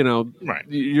 Right.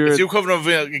 It's the equivalent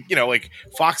of, like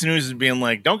Fox News is being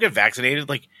like, don't get vaccinated.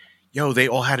 Like, yo, they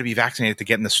all had to be vaccinated to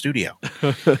get in the studio.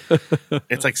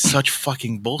 It's like such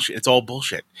fucking bullshit. It's all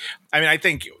bullshit. I mean, I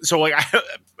think so. Like,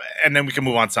 and then we can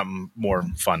move on to something more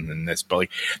fun than this. But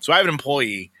like, so I have an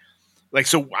employee. Like,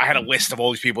 so I had a list of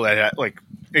all these people that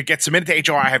it gets submitted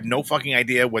to HR. I have no fucking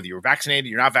idea whether you're vaccinated,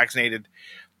 you're not vaccinated,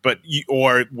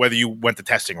 or whether you went the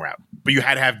testing route. But you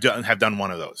had to have done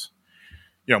one of those.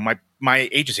 You know, my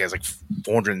agency has like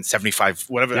 475,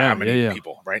 whatever, how many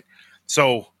people, right?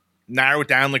 So narrow it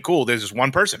down, like, cool, there's this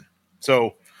one person.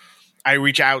 So I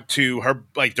reach out to her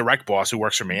like direct boss who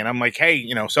works for me, and I'm like,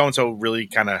 hey, so-and-so really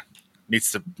kind of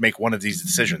needs to make one of these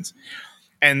decisions.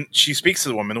 And she speaks to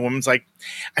the woman. The woman's like,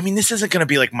 I mean, this isn't going to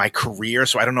be like my career,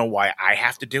 so I don't know why I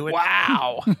have to do it.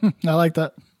 Wow. I like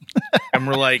that. And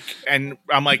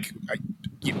I'm like,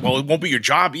 well, it won't be your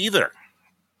job either.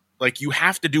 Like, you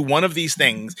have to do one of these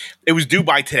things. It was due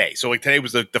by today. So like today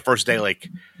was the first day. Like,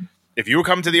 if you were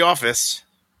coming to the office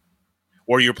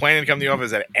or you're planning to come to the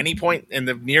office at any point in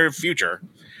the near future,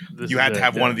 you had to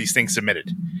have one of these things submitted.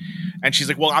 And she's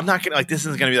like, well, I'm not going to, like, this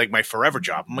isn't going to be like my forever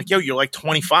job. I'm like, yo, you're like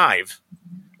 25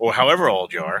 or however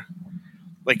old you are.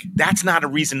 Like, that's not a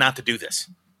reason not to do this.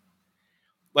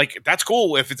 Like, that's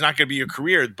cool if it's not going to be your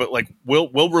career, but like, we'll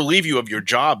relieve you of your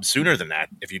job sooner than that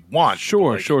if you'd want.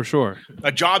 Sure.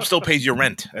 A job still pays your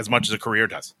rent as much as a career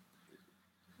does.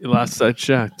 Last I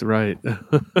checked, right. You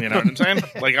know what I'm saying?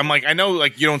 Like, I'm like, I know,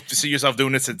 like, you don't see yourself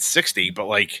doing this at 60, but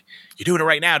like, you're doing it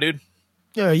right now, dude.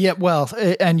 Yeah, well,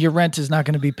 and your rent is not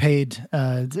going to be paid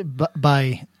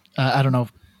by I don't know,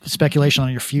 speculation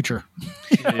on your future.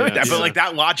 But like,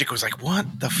 that logic was like,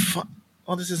 what the fuck?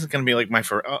 Oh, this isn't going to be like my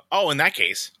first. In that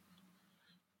case,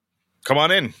 come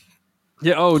on in.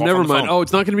 Yeah. Oh, never mind. Oh,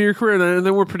 it's not going to be your career.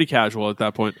 Then we're pretty casual at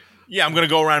that point. Yeah, I'm going to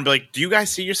go around and be like, do you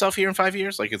guys see yourself here in 5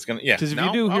 years? Like, it's going to, Because if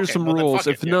you do, here's some rules.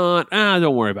 If not,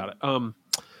 don't worry about it.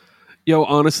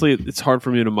 Honestly, it's hard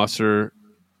for me to muster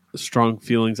strong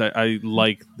feelings. I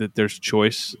like that there's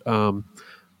choice.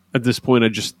 At this point, I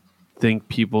just think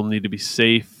people need to be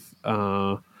safe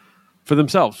for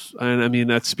themselves. And I mean,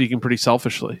 that's speaking pretty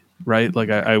selfishly, right? Like,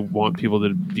 I want people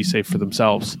to be safe for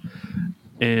themselves.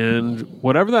 And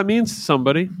whatever that means to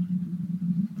somebody,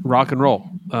 rock and roll.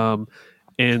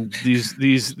 And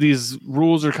these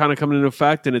rules are kind of coming into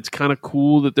effect, and it's kind of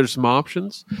cool that there's some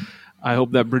options. I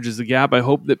hope that bridges the gap. I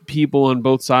hope that people on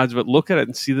both sides of it look at it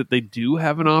and see that they do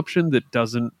have an option that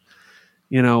doesn't,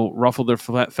 ruffle their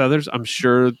feathers. I'm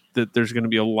sure that there's going to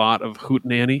be a lot of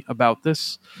hootenanny about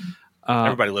this.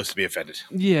 Everybody loves to be offended.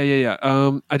 Yeah.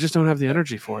 I just don't have the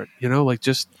energy for it.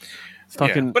 Just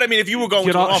fucking. Yeah. But I mean, if you were going to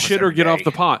an office shit or get off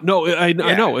the pot. No, I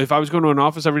know. If I was going to an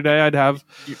office every day, I'd have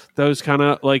those kind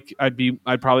of like.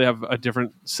 I'd probably have a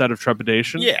different set of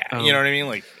trepidation. Yeah, you know what I mean.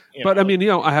 Like, but I mean,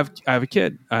 I have a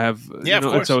kid. I have of course.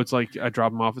 And so it's like I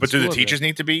drop them off. At but do the teachers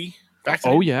need to be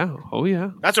vaccinated? Oh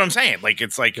yeah. That's what I'm saying. Like,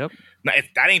 it's like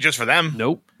that ain't just for them.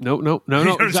 Nope. No. You know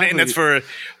what I'm saying? That's for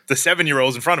the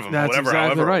 7-year-olds in front of them. That's whatever. Exactly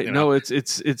however, right. No, it's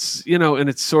and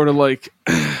it's sort of like.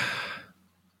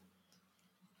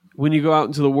 When you go out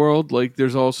into the world, like,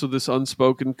 there's also this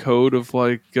unspoken code of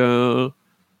am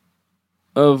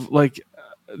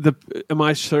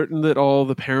I certain that all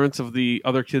the parents of the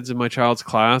other kids in my child's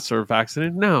class are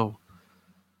vaccinated? No.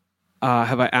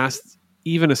 Have I asked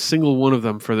even a single one of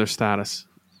them for their status?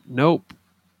 Nope.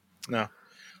 No.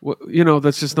 Well,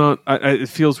 that's just not. It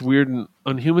feels weird and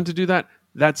unhuman to do that.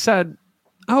 That said,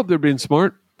 I hope they're being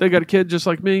smart. They got a kid just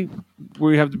like me.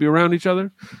 We have to be around each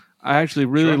other. I actually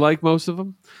really like most of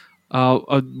them.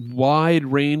 A wide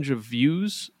range of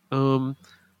views, but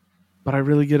I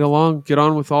really get on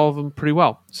with all of them pretty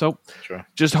well. So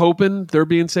just hoping they're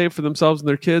being safe for themselves and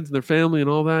their kids and their family and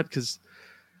all that. Because,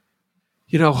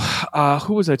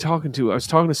 who was I talking to? I was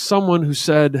talking to someone who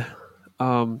said,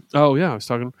 who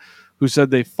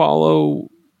said they follow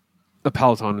a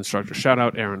Peloton instructor. Shout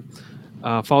out Aaron.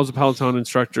 Follows a Peloton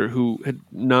instructor who had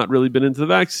not really been into the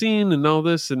vaccine and all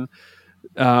this, and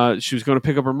she was going to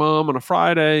pick up her mom on a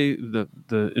Friday,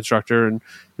 the instructor, and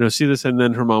see this, and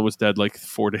then her mom was dead like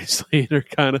 4 days later,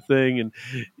 kind of thing. And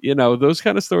those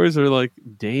kind of stories are like,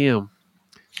 damn,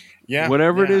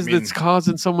 whatever it is that's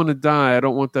causing someone to die, I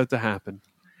don't want that to happen.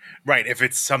 Right. If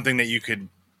it's something that you could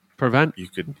Prevent. You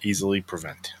could easily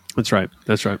prevent. That's right.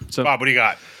 That's right. So, Bob, what do you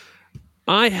got?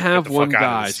 I have one,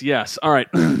 guys. Yes. All right.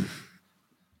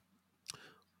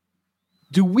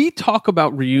 Do we talk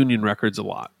about reunion records a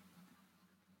lot?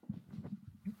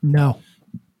 No.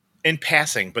 In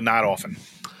passing, but not often.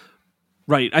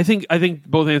 Right. I think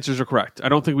both answers are correct. I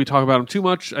don't think we talk about them too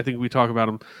much. I think we talk about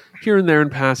them here and there in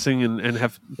passing and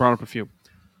have brought up a few.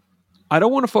 I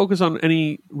don't want to focus on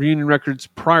any reunion records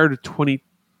prior to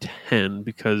 2010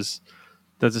 because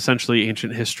that's essentially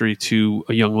ancient history to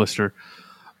a young listener.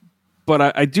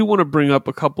 But I do want to bring up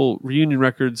a couple reunion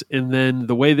records and then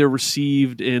the way they're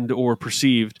received and or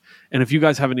perceived. And if you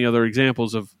guys have any other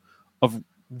examples of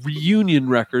reunion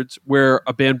records where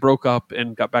a band broke up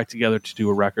and got back together to do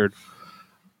a record.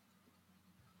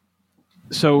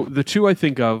 So the two I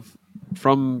think of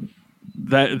from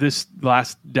this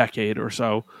last decade or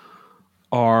so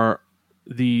are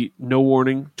the No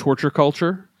Warning Torture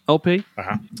Culture LP,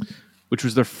 which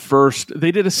was their first.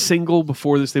 They did a single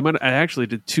before this. I actually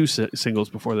did two singles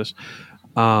before this.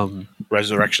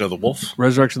 Resurrection of the Wolf.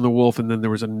 Resurrection of the Wolf, and then there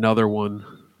was another one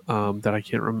that I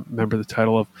can't remember the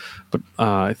title of, but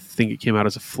I think it came out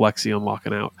as a flexi on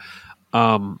Locking Out.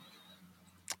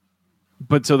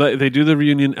 But so they do the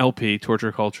reunion LP,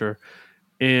 Torture Culture,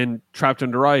 and Trapped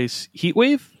Under Ice,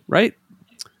 Heatwave, right?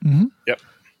 Mm-hmm. Yep.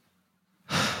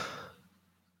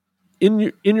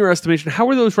 In your estimation, how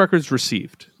were those records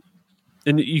received?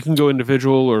 And you can go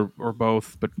individual or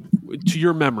both, but to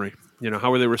your memory, how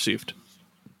were they received?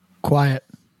 Quietly.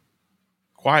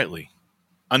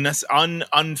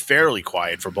 Unfairly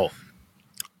quiet for both.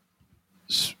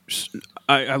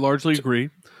 I largely agree.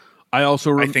 I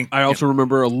also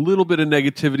remember a little bit of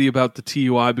negativity about the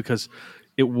TUI because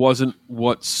it wasn't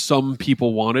what some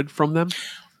people wanted from them.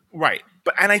 Right.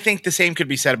 And I think the same could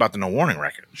be said about the No Warning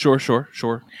record. Sure.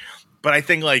 But I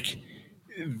think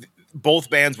both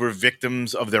bands were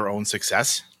victims of their own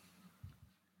success.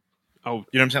 Oh,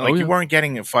 you know what I'm saying? You weren't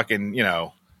getting a fucking,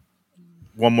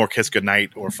 One More Kiss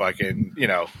Goodnight or fucking,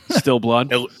 Still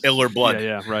Blood. Iller Blood.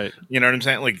 Yeah, right. You know what I'm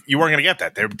saying? You weren't going to get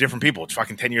that. They're different people. It's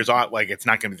fucking 10 years out. It's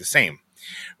not going to be the same.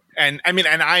 And I mean,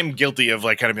 and I'm guilty of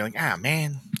kind of being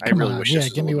man, I really wish this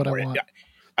was give me what I want.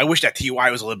 I wish that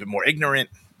TUI was a little bit more ignorant.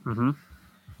 Mm-hmm.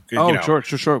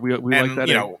 Sure. We like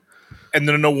that. And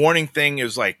the No Warning thing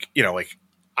is I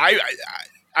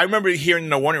remember hearing the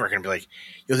No Warning record and be like,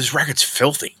 this record's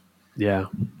filthy. Yeah.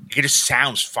 It just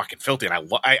sounds fucking filthy. And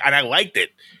I liked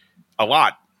it a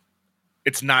lot.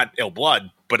 It's not Ill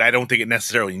Blood, but I don't think it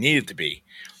necessarily needed to be.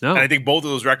 No. And I think both of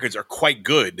those records are quite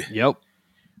good. Yep.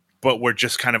 But were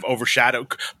just kind of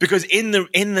overshadowed because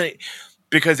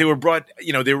because they were brought,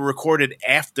 they were recorded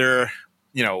after,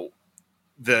 the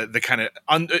kind of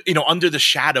under the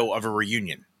shadow of a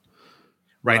reunion.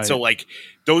 Right. So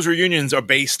those reunions are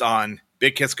based on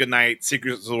Big Kiss Goodnight,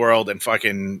 Secrets of the World, and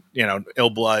fucking,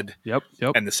 Ill Blood. Yep.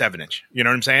 And the 7-inch. You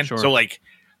know what I'm saying? Sure. So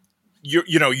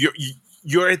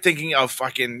you're thinking of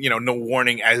fucking, No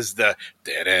Warning as the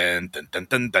dun dun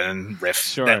dun dun riff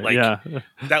sure,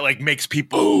 that makes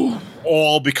people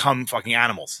all become fucking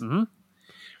animals. Mm-hmm.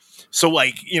 So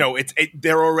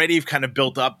they're already kind of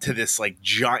built up to this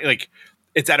giant,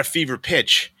 it's at a fever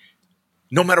pitch.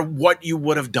 No matter what you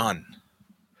would have done,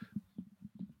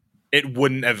 it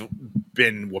wouldn't have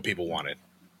been what people wanted,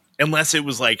 unless it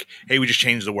was hey, we just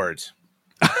changed the words.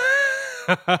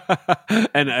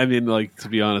 And I mean, to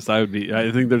be honest, I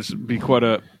think there'd be quite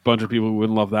a bunch of people who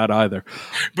wouldn't love that either.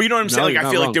 But you know what I'm saying? I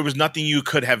feel there was nothing you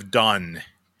could have done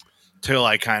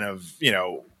to kind of,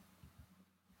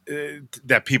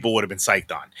 that people would have been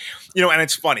psyched on, and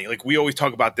it's funny. We always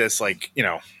talk about this, we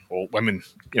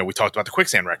talked about the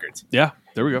Quicksand records. Yeah,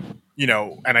 there we go.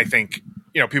 And I think,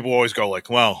 people always go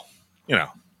well,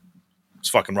 it's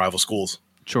fucking rival schools.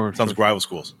 Sure. Sounds like rival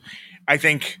schools. I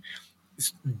think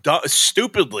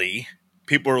stupidly,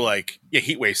 people were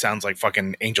Heatwave sounds like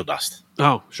fucking Angel Dust.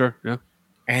 Oh, sure. Yeah.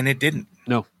 And it didn't.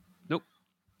 Nope.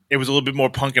 It was a little bit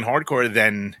more punk and hardcore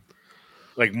than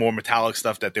more metallic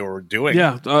stuff that they were doing.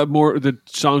 Yeah. The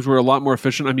songs were a lot more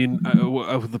efficient. I mean,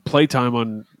 the playtime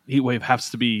on Heatwave has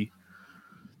to be,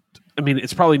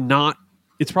 it's probably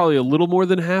a little more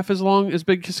than half as long as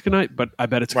Big Kiss Goodnight, but I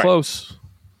bet it's close.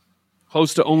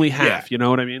 Close to only half, you know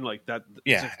what I mean? That.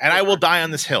 Yeah, and I Will Die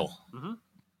on This Hill. Mm-hmm.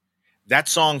 That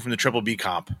song from the Triple B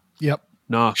comp. Yep.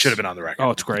 No, should have been on the record.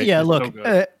 Oh, it's great. Yeah, it's look,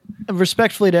 so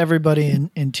respectfully to everybody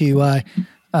in TUI,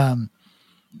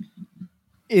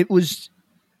 it was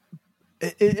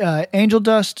Angel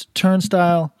Dust,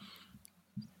 Turnstile.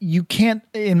 You can't,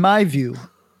 in my view,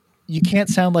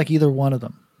 sound like either one of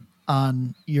them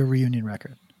on your reunion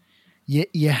record.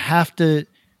 You have to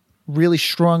really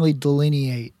strongly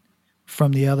delineate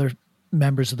from the other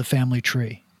members of the family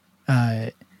tree.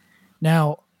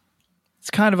 Now, it's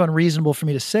kind of unreasonable for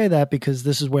me to say that because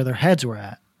this is where their heads were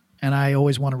at, and I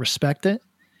always want to respect it.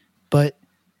 But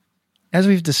as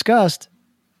we've discussed,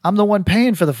 I'm the one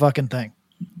paying for the fucking thing.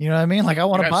 You know what I mean? Like, I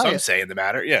want to buy some it. say in the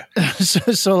matter, yeah.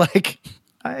 so like,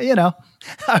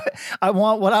 I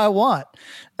want what I want.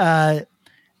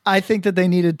 I think that they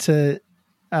needed to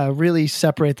really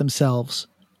separate themselves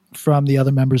from the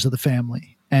other members of the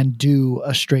family and do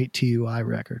a straight TUI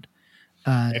record.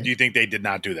 And do you think they did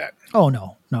not do that? Oh,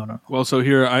 no. Well, so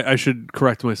here I should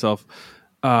correct myself.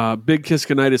 Big Kiss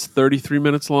Goodnight is 33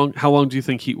 minutes long. How long do you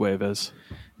think Heatwave is?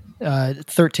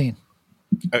 13.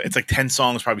 It's like 10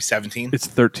 songs, probably 17. It's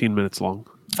 13 minutes long.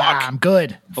 Fuck. I'm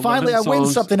good. Finally, I win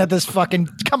something at this fucking.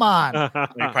 Come on. He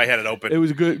probably had it open. It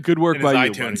was good work in by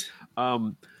his you. iTunes.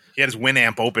 He had his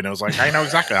Winamp open. It was like, I know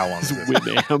exactly how long it is.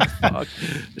 Winamp. Fuck.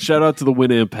 Shout out to the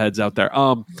Winamp heads out there.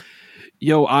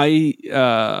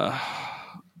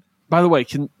 By the way,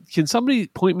 can somebody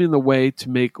point me in the way to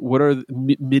make what are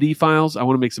MIDI files? I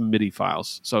want to make some MIDI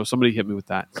files. So somebody hit me with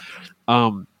that.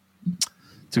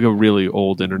 To go really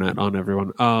old internet on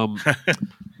everyone.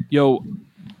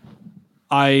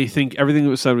 I think everything that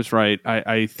was said was right.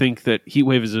 I think that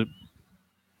Heatwave is a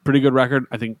pretty good record.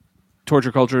 I think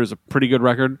Torture Culture is a pretty good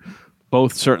record.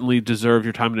 Both certainly deserve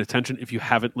your time and attention if you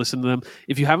haven't listened to them.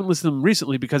 If you haven't listened to them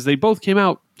recently, because they both came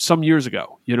out some years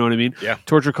ago. You know what I mean? Yeah.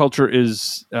 Torture Culture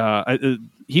is...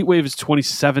 Heatwave is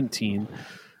 2017.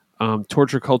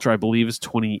 Torture Culture, I believe, is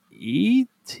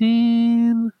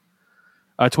 2018.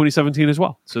 2017 as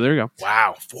well. So there you go.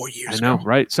 Wow, 4 years I know, ago.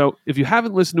 right? So if you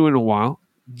haven't listened to it in a while,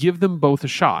 give them both a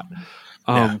shot.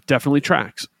 Definitely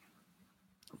tracks.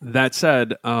 That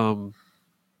said, I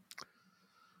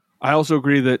also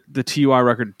agree that the TUI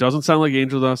record doesn't sound like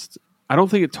Angel Dust. I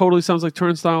don't think it totally sounds like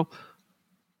Turnstile,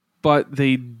 but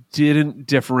they didn't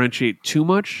differentiate too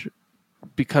much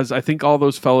because I think all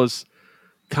those fellas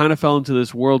kind of fell into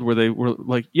this world where they were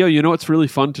like, yo, you know what's really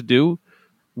fun to do?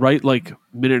 Write like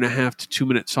 1.5 to 2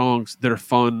 minute songs that are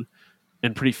fun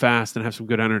and pretty fast and have some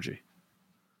good energy.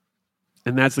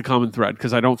 And that's the common thread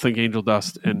because I don't think Angel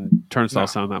Dust and Turnstile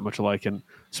sound that much alike, and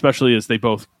especially as they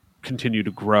both continue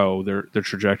to grow, their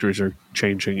trajectories are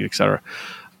changing, etc.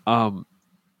 The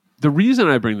reason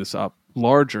I bring this up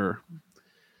larger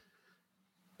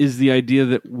is the idea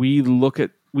that we look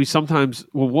at records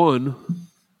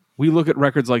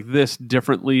like this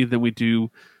differently than we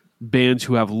do bands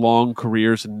who have long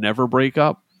careers and never break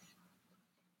up.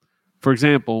 For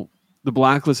example, the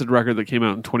Blacklisted record that came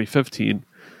out in 2015,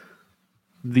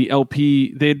 the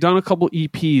LP, they had done a couple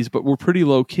EPs, but were pretty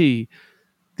low key.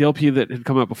 The LP that had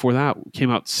come out before that came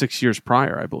out 6 years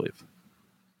prior, I believe.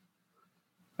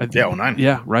 09.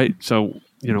 Yeah, right. So,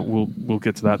 we'll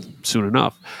get to that soon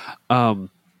enough. And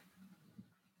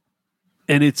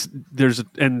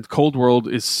Cold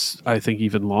World is, I think,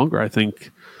 even longer. I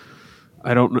think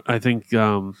How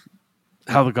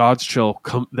the Gods Chill,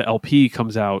 the LP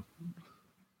comes out.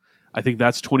 I think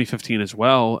that's 2015 as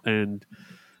well, and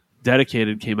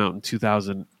Dedicated came out in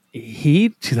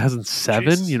 2008,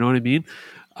 2007. Jeez. You know what I mean?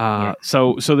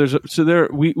 So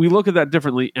we look at that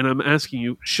differently, and I'm asking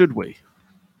you, should we?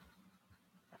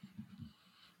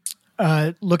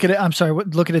 Look at it. I'm sorry.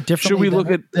 Look at it differently. Should we look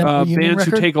at bands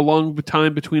who take a long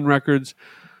time between records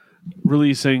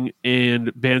releasing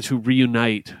and bands who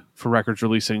reunite for records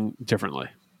releasing differently?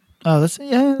 Oh, that's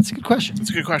a good question. That's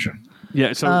a good question.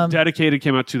 Yeah, so Dedicated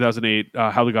came out 2008.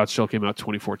 How the Gods Chill came out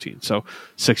 2014. So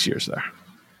 6 years there.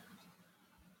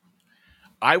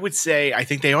 I would say I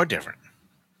think they are different.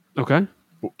 Okay.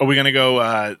 Are we going to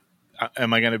go?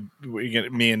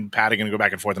 Me and Pat are going to go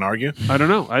back and forth and argue? I don't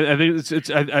know. I think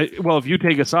well, if you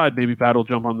take a side, maybe Pat will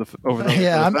jump on over the.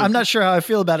 Yeah, I'm not sure how I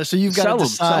feel about it. So you've got to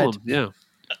decide. Sell them. Yeah.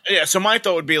 Yeah. So my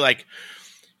thought would be like,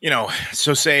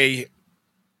 so say,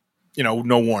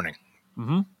 No Warning,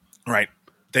 right?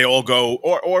 They all go,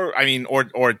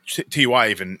 or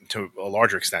TUI even to a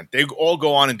larger extent. They all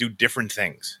go on and do different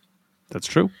things. That's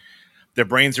true. Their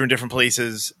brains are in different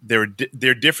places. They're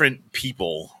different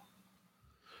people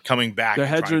coming back. Their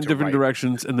heads are in different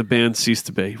directions, and the band ceased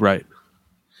to be. Right.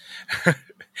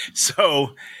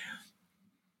 So,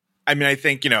 I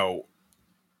think,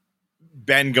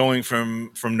 Ben going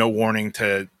from No Warning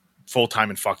to Full Time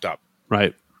and Fucked Up.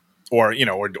 Right. Or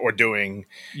doing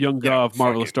Young Gov,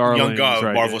 Marvelous Darlings. Young Gov,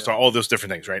 right, Marvelous Darlings, all those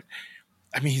different things, right?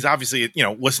 He's obviously,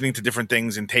 listening to different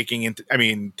things and taking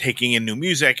in new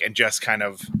music and just kind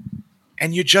of,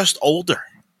 and you're just older.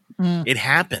 It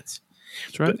happens.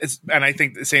 That's right. And I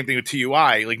think the same thing with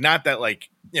TUI, like, not that, like,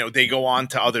 they go on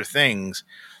to other things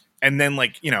and then,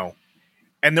 like,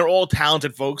 And they're all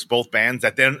talented folks, both bands.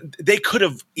 That then they could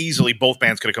have easily, both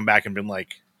bands could have come back and been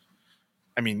like,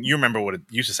 I mean, you remember what it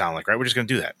used to sound like, right? We're just going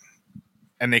to do that.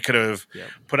 And they could have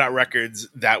put out records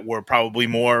that were probably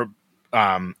more,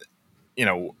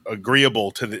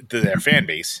 agreeable to their fan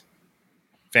bases,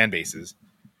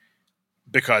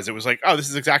 because it was like, oh, this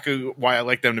is exactly why I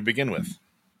like them to begin with.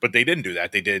 But they didn't do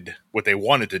that. They did what they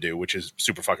wanted to do, which is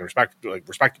super fucking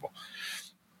respectable.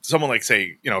 Someone like,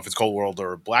 say, if it's Cold World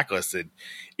or Blacklisted,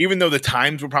 even though the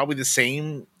times were probably the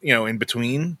same, in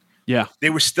between, they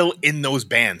were still in those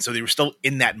bands, so they were still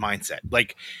in that mindset.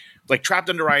 Like Trapped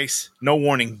Under Ice, No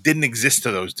Warning didn't exist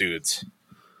to those dudes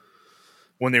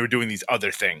when they were doing these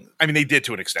other things. I mean, they did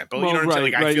to an extent, but you know what I'm saying?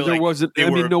 Like, I feel there like wasn't.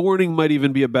 No Warning might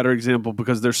even be a better example,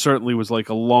 because there certainly was like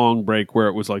a long break where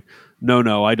it was like,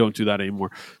 no, I don't do that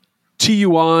anymore.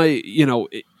 TUI,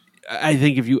 I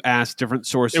think if you ask different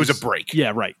sources, it was a break.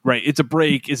 Yeah, right. It's a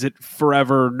break. Is it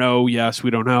forever? No, yes,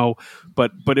 we don't know.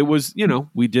 But it was,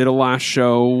 we did a last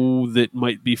show that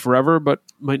might be forever, but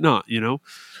might not,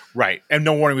 Right. And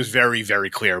No Warning was very, very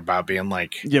clear about being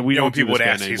like, we don't when people would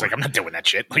ask, anymore. he's like, I'm not doing that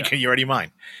shit. Like, you're already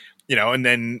mine. And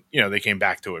then, they came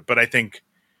back to it. But I think,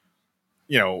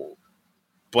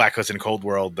 Blacklist and Cold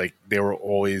World, like, they were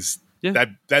always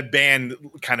that band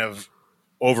kind of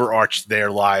overarched their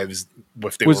lives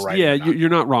if they were writing. Yeah, you're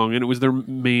not wrong. And it was their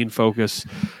main focus.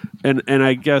 And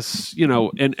I guess,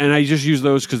 and I just use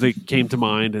those because they came to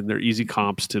mind and they're easy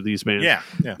comps to these bands.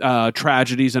 Yeah.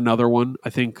 Tragedy's another one. I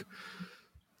think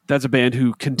that's a band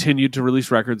who continued to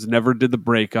release records, never did the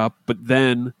breakup, but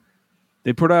then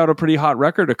they put out a pretty hot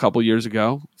record a couple years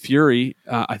ago, Fury.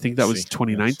 I think that was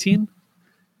 2019.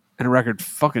 And a record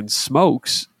fucking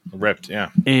smokes. Ripped,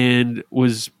 yeah. And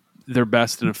was their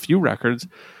best in a few records.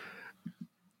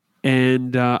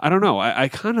 And I don't know. I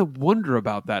kind of wonder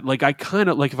about that. Like,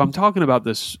 if I'm talking about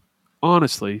this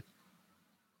honestly,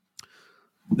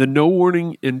 the No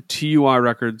Warning and TUI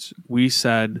records, we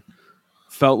said,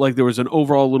 felt like there was an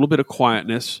overall little bit of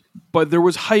quietness, but there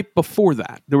was hype before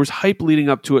that. There was hype leading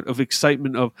up to it, of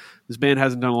excitement of this band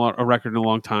hasn't done a record in a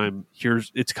long time.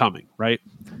 It's coming, right?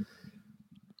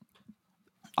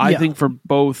 I think for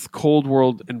both Cold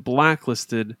World and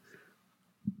Blacklisted,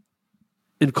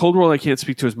 in Cold World I can't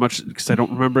speak to as much because I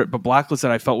don't remember it, but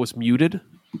Blacklisted I felt was muted,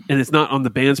 and it's not on the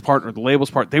band's part or the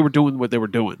label's part. They were doing what they were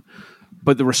doing,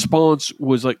 but the response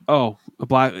was like, oh,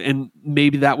 and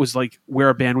maybe that was like where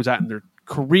a band was at in their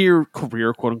career,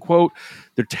 quote unquote,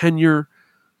 their tenure.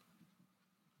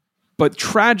 But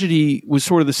Tragedy was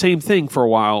sort of the same thing for a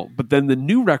while, but then the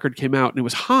new record came out and it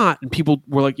was hot, and people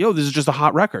were like, yo, this is just a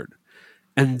hot record.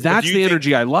 And that's the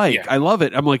energy I like. Yeah. I love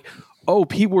it. I'm like, oh,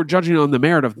 people were judging on the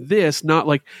merit of this, not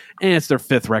like, it's their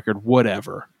fifth record,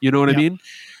 whatever. You know what I mean?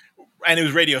 And it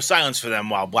was radio silence for them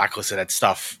while Blacklisted had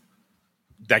stuff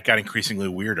that got increasingly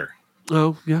weirder.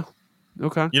 Oh, yeah.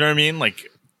 Okay. You know what I mean? Like,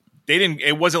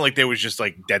 it wasn't like there was just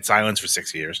like dead silence for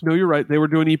 6 years. No, you're right. They were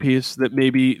doing EPs that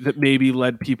maybe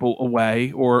led people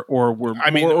away or were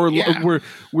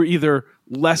either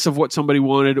less of what somebody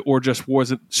wanted or just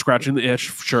wasn't scratching the itch.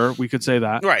 Sure, we could say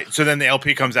that. Right. So then the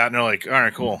LP comes out and they're like, all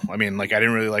right, cool. I mean, like, I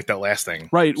didn't really like that last thing.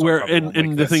 Right. So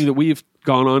and the thing that we've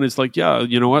gone on is like, yeah,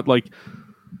 you know what? Like,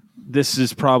 this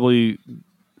is probably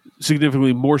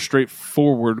significantly more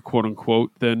straightforward, quote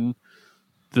unquote, than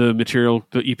the material,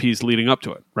 the EPs leading up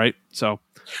to it, right? So,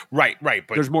 right.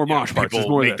 But there's more mosh parts. There's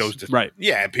more of this. Right.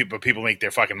 Yeah, people make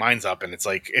their fucking minds up, and it's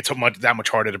like it's that much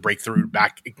harder to break through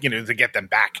back, to get them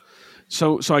back.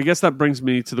 So I guess that brings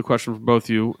me to the question for both of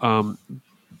you: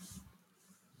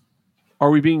 are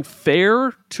we being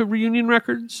fair to reunion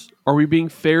records? Are we being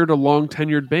fair to long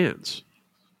tenured bands?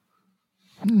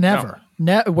 Never.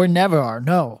 No. We never are.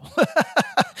 No,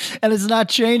 and it's not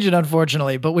changing,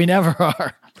 unfortunately. But we never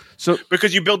are. So,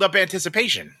 because you build up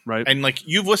anticipation, right? And like,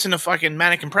 you've listened to fucking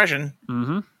Manic Impression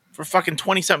for fucking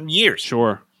 20-something years,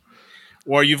 sure.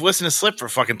 Or you've listened to Slip for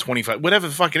fucking 25, whatever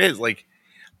the fuck it is. Like,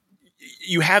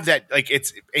 you have that, like,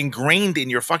 it's ingrained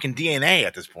in your fucking DNA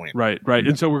at this point, right?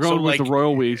 And so we're going with the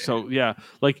Royal We. So yeah,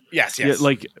 like yes, yeah,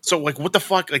 like so, like, what the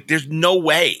fuck? Like, there's no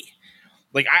way.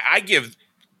 Like, I give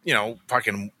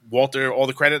fucking Walter all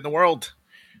the credit in the world.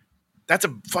 That's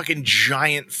a fucking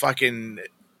giant fucking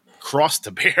cross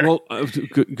to bear. Well,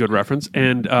 good reference,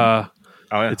 and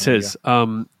it's his.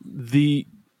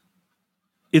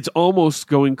 It's almost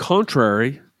going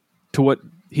contrary to what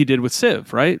he did with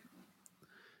Civ, right?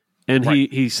 And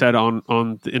he said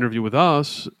on the interview with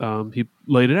us, he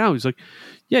laid it out. He's like,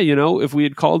 yeah, if we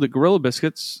had called it Gorilla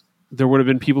Biscuits, there would have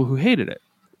been people who hated it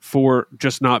for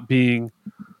just not being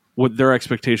what their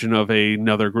expectation of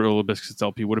another Gorilla Biscuits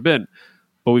LP would have been.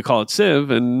 But we call it Civ,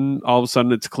 and all of a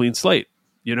sudden it's a clean slate.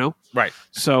 you know? Right.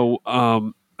 So,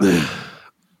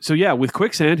 so yeah, with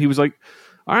Quicksand, he was like,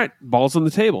 all right, balls on the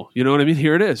table. You know what I mean?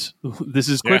 Here it is. This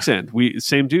is Quicksand. We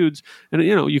same dudes. And,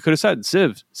 you know, you could have said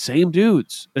Civ, same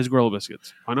dudes as Gorilla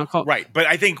Biscuits. Why not call it? Right. But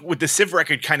I think with the Civ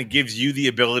record kind of gives you the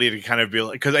ability to kind of be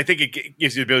like, because I think it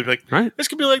gives you the ability to be like, right. This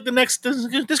could be like the next,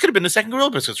 this could have been the second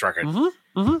Gorilla Biscuits record.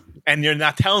 And you're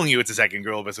not telling you it's a second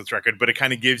Gorilla Biscuits record, but it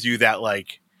kind of gives you that,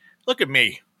 like, look at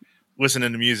me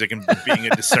listening to music and being a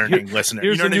discerning listener.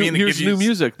 You know what I mean? Here's new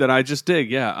music that I just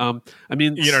dig. Yeah. I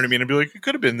mean, you know what I mean? And be like, it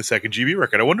could have been the second GB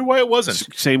record. I wonder why it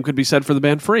wasn't. Same could be said for the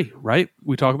band Free, right?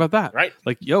 We talk about that. Right.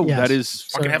 Like, yo, that is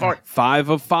fucking Have Heart. 5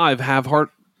 of 5 Have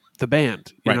Heart, the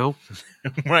band, you know?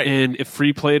 Right. And if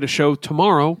Free played a show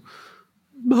tomorrow,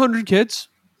 100 kids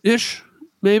ish,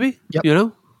 maybe, you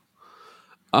know?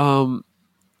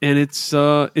 And it's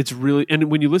really,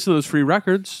 and when you listen to those Free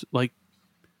records, like,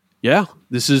 yeah,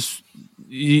 this is,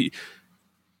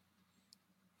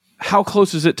 how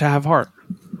close is it to Have Heart?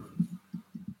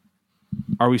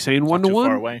 Are we saying 1 to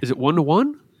 1? Is it 1 to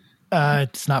 1?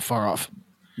 It's not far off.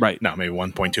 Right. No, maybe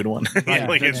 1.2 to 1.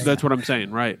 That's what I'm saying.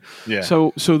 Right. Yeah.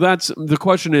 So that's the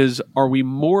question is, are we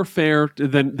more fair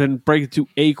than break it to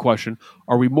a question?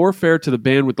 Are we more fair to the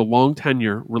band with the long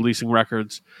tenure releasing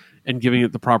records and giving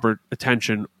it the proper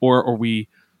attention, or are we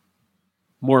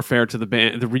more fair to the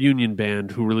band, the reunion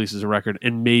band who releases a record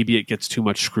and maybe it gets too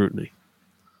much scrutiny,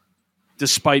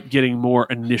 despite getting more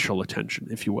initial attention,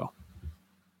 if you will?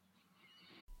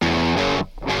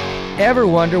 Ever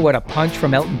wonder what a punch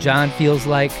from Elton John feels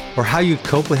like? Or how you'd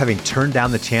cope with having turned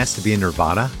down the chance to be in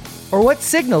Nirvana? Or what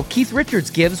signal Keith Richards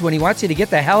gives when he wants you to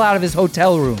get the hell out of his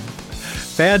hotel room?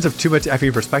 Fans of Too Much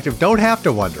Effing Perspective don't have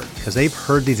to wonder, because they've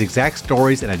heard these exact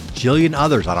stories and a jillion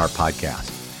others on our podcast.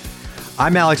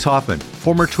 I'm Alex Hoffman,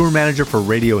 former tour manager for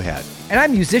Radiohead. And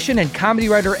I'm musician and comedy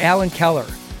writer Alan Keller.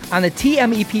 On the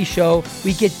TMEP show,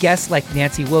 we get guests like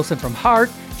Nancy Wilson from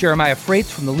Heart, Jeremiah Freites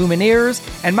from the Lumineers,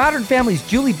 and Modern Family's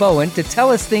Julie Bowen to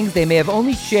tell us things they may have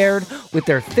only shared with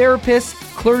their therapist,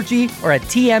 clergy, or a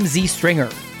TMZ stringer.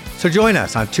 So join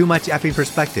us on Too Much Effing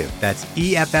Perspective. That's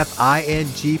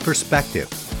EFFING Perspective.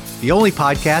 The only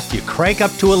podcast you crank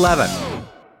up to 11.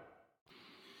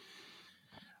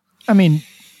 I mean,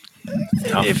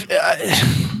 if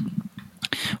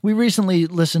we recently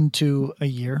listened to A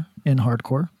Year in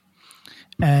Hardcore,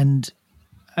 and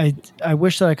I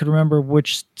wish that I could remember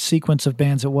which sequence of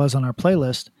bands it was on our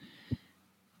playlist.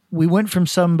 We went from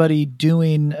somebody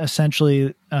doing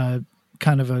essentially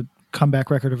kind of a comeback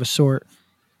record of a sort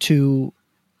to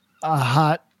a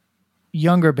hot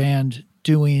younger band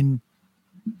doing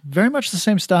very much the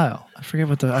same style. I forget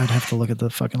what I'd have to look at the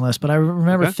fucking list, but I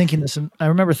remember thinking this. I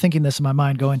remember thinking this in my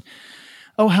mind, going,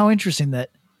 "Oh, how interesting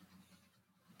that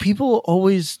people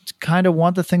always kind of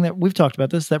want the thing that we've talked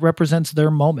about this that represents their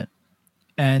moment."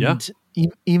 And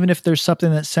even if there's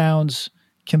something that sounds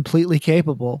completely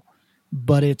capable,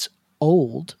 but it's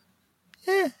old,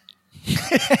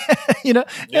 you know?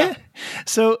 Yeah.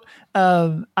 So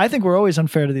I think we're always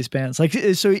unfair to these bands. Like,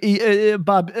 so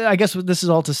Bob, I guess this is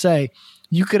all to say,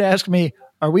 you could ask me,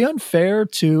 are we unfair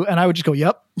to, and I would just go,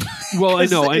 yep. Well, I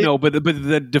know, but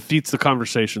that defeats the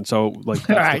conversation. So like,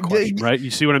 that's the question, right?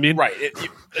 You see what I mean? Right.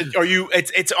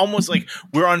 It's almost like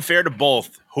we're unfair to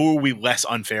both. Who are we less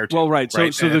unfair to? Well, right. So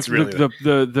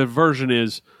the version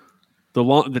is the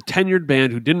tenured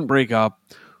band who didn't break up,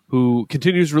 who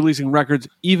continues releasing records,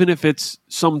 even if it's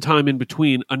some time in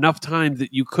between, enough time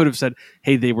that you could have said,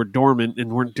 hey, they were dormant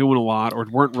and weren't doing a lot or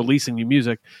weren't releasing new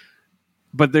music.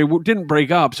 But they didn't break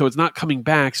up, so it's not coming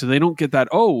back, so they don't get that,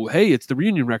 oh, hey, it's the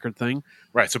reunion record thing.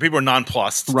 Right, so people are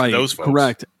nonplussed to those folks.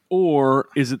 Correct. Or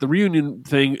is it the reunion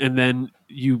thing, and then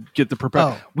you get the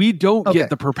perpetual... We don't get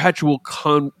the perpetual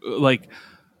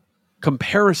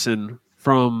comparison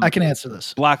from... I can answer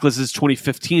this. Blacklist's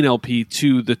 2015 LP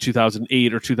to the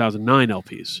 2008 or 2009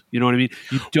 LPs. You know what I mean?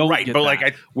 You don't get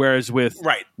that. Whereas with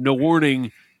No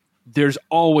Warning... there's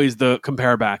always the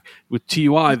compare back. With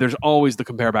TUI, there's always the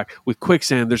compare back. With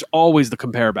Quicksand, there's always the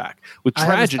compare back. With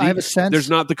Tragedy,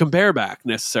 there's not the compare back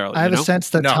necessarily. I have a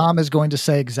sense that Tom is going to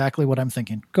say exactly what I'm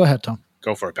thinking. Go ahead, Tom.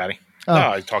 Go for it, Patty.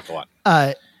 I talked a lot.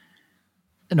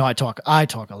 No, I talk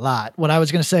a lot. What I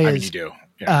was going to say is, you do.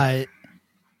 Yeah.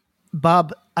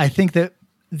 Bob, I think that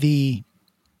the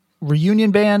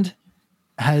reunion band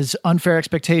has unfair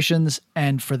expectations,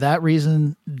 and for that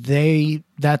reason, we're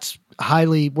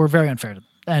very unfair to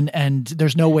them. And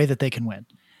there's no way that they can win.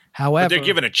 However, but they're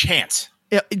given a chance.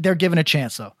 They're given a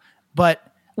chance though. But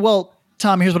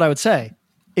Tom, here's what I would say.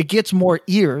 It gets more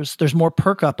ears. There's more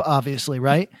perk up, obviously,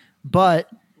 right? But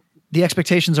the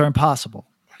expectations are impossible.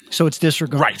 So it's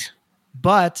disregarded. Right.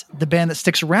 But the band that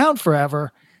sticks around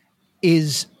forever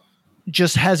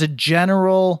just has a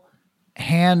general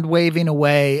hand waving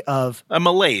away of a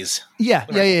malaise. Yeah.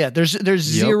 There's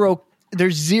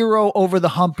zero over the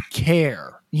hump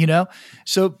care,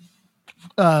 So,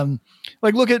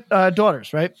 like look at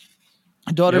Daughters, right?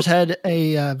 Daughters had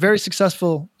a very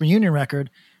successful reunion record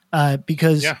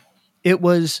because it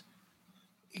was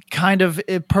kind of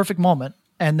a perfect moment,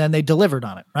 and then they delivered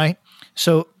on it, right?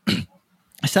 So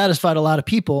satisfied a lot of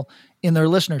people in their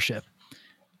listenership.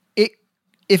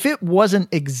 If it wasn't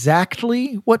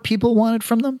exactly what people wanted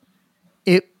from them,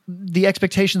 the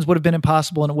expectations would have been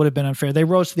impossible and it would have been unfair. They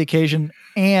rose to the occasion,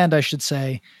 and I should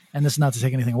say, and this is not to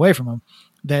take anything away from them,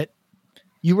 that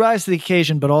you rise to the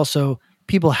occasion, but also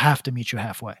people have to meet you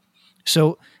halfway.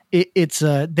 So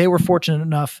they were fortunate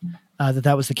enough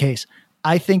that was the case.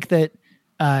 I think that,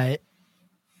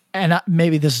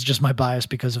 maybe this is just my bias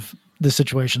because of the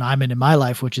situation I'm in my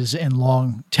life, which is in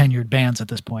long tenured bands at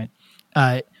this point.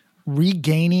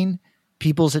 Regaining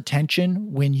people's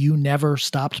attention when you never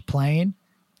stopped playing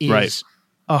is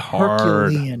a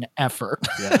Herculean effort.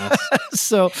 Yes.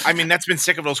 So I mean, that's been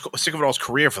sick of all's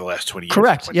career for the last 20 years.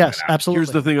 Correct. Yes, absolutely.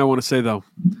 Here's the thing I want to say though,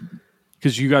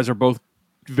 because you guys are both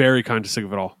very kind to Sick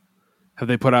of It All. Have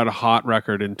they put out a hot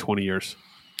record in 20 years?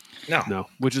 No,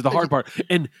 which is the hard part.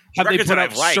 And have they put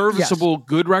out serviceable,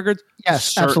 good records? Yes,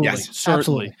 certainly, absolutely. certainly.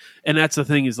 Absolutely. And that's the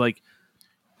thing is like,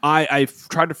 I've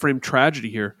tried to frame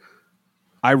tragedy here.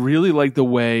 I really like the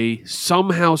way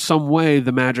somehow, some way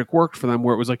the magic worked for them,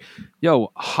 where it was like,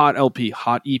 yo, hot LP,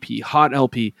 hot EP, hot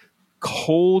LP,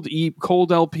 cold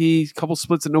LP, couple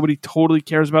splits that nobody totally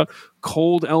cares about,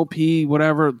 cold LP,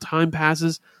 whatever, time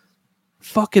passes,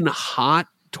 fucking hot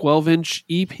 12-inch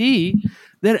EP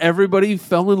that everybody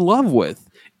fell in love with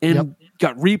and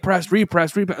got repressed,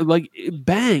 like it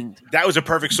banged. That was a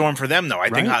perfect storm for them, though. I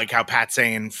think like how Pat's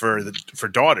saying for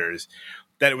Daughters,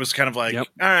 that it was kind of like, all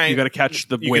right, you got to catch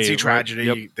the you wave. can see tragedy.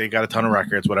 Right? They got a ton of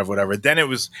records, whatever. Then it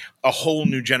was a whole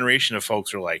new generation of folks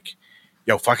who were like,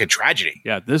 yo, fucking tragedy.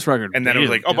 Yeah, this record. And then it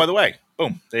was like, by the way,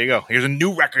 boom, there you go. Here's a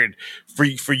new record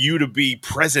for you to be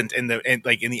present in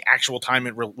the actual time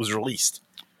it was released.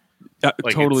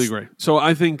 Totally agree. So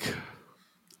I think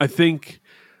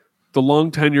the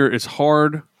long tenure is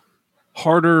harder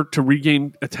to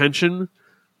regain attention,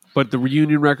 but the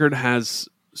reunion record has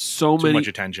so Too many much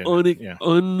attention.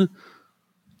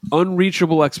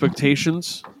 Unreachable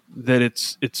expectations that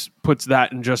it's puts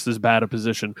that in just as bad a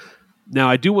position. Now,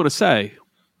 I do want to say,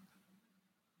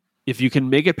 if you can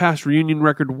make it past reunion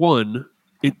record 1,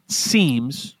 it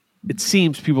seems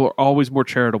people are always more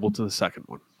charitable to the second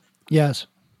one. Yes.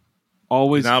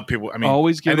 Always. Now people,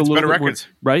 always give a little better bit records,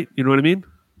 more, right? You know what I mean?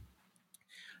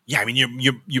 Yeah, I mean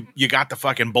you got the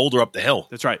fucking boulder up the hill.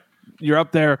 That's right. You're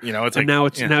up there. It's and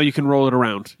like, now you can roll it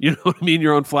around. You know what I mean?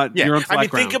 You're on flat. Yeah. You're on flat I mean,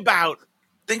 ground.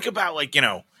 think about like,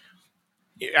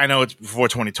 I know it's before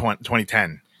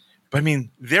 2010, but I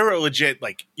mean, there are legit,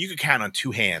 like, you could count on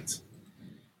two hands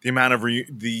the amount of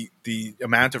the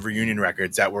amount of reunion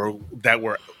records that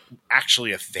were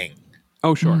actually a thing.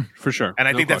 Oh, sure, for sure. And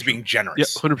I think that's being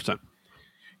generous. Yeah, 100%.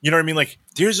 You know what I mean? Like,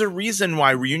 there's a reason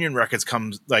why reunion records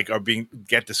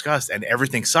get discussed, and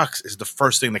Everything Sucks is the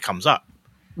first thing that comes up.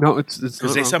 No, it's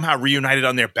because they somehow reunited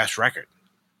on their best record.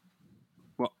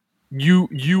 Well, you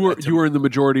are in the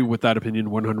majority with that opinion,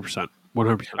 100%.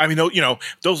 100%. I mean,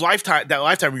 those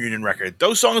Lifetime reunion record,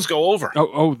 those songs go over.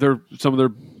 Oh, they're some of their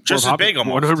just as big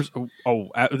almost. 100%.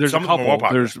 There's some a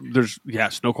couple. There's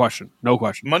yes, no question.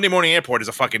 Monday Morning Airport is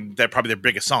they're probably their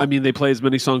biggest song. I mean, they play as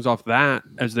many songs off that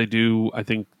as they do. I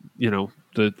think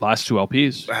the last two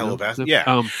LPs. Hello, Beth.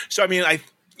 Yeah. So I mean,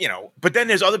 but then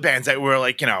there's other bands that were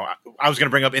like, I was going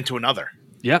to bring up Into Another.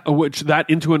 Yeah, which that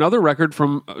Into Another record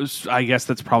from, I guess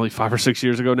that's probably 5 or 6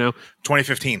 years ago now.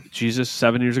 2015. Jesus,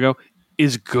 7 years ago,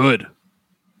 is good.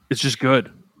 It's just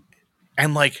good.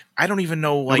 And like, I don't even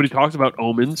know. Nobody talks about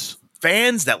Omens.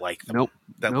 Fans that like them. Nope.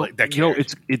 That care.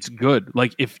 It's good.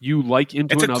 Like, if you like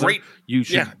Into Another, you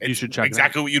should check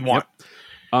exactly it out. what you'd want.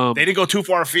 Yep. They didn't go too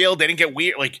far afield. They didn't get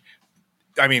weird. Like,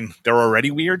 I mean, they're already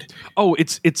weird. Oh,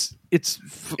 it's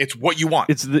what you want.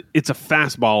 It's a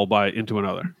fastball by Into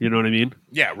Another. You know what I mean?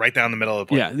 Yeah, right down the middle of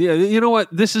the plate. Yeah. You know what?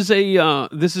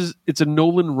 It's a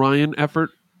Nolan Ryan effort.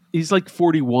 He's like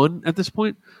 41 at this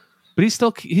point, but he's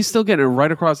still getting it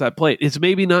right across that plate. It's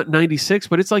maybe not 96,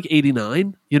 but it's like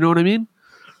 89. You know what I mean?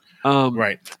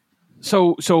 Right.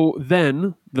 So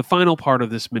then the final part of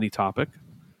this mini topic.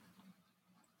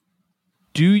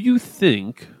 Do you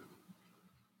think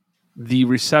the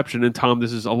reception, and Tom,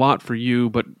 this is a lot for you,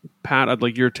 but Pat, I'd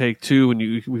like your take too, and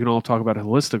we can all talk about it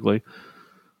holistically.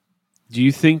 Do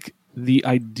you think the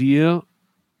idea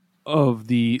of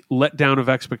the letdown of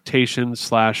expectations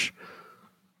 /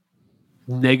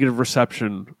 negative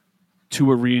reception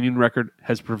to a reunion record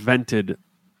has prevented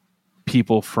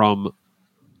people from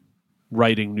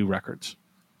writing new records.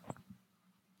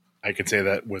 I could say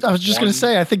that with. I was just going to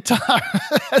say, I think Tom.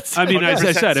 I mean, as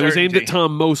I said, it was aimed at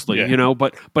Tom mostly, Yeah.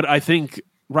 but I think,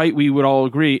 right, we would all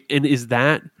agree. And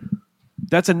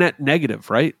that's a net negative,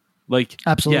 right? Like,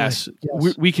 Absolutely. yes.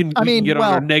 We can get on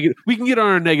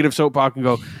our negative soapbox and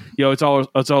go, it's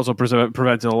also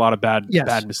prevented a lot of bad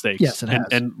mistakes. Yes, it has.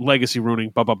 And legacy ruining,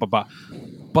 blah, blah, blah, blah.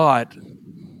 But,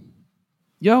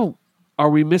 are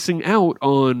we missing out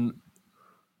on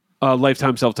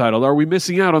Lifetime self-titled? Are we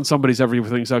missing out on somebody's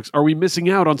Everything Sucks? Are we missing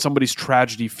out on somebody's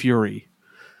Tragedy Fury?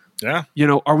 Yeah.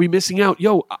 Are we missing out?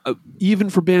 Even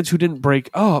for bands who didn't break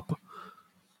up,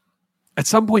 at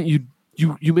some point you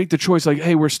make the choice like,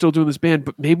 hey, we're still doing this band,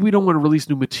 but maybe we don't want to release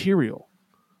new material.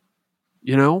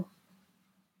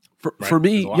 For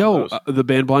me, the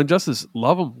band Blind Justice,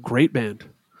 love them, great band.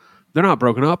 They're not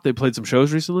broken up. They played some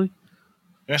shows recently.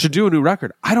 Yeah. Should do a new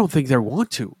record. I don't think they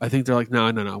want to. I think they're like,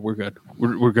 no, we're good.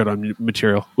 We're good on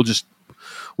material.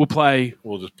 We'll play.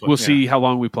 We'll see how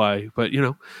long we play. But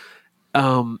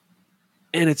and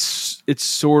it's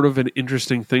sort of an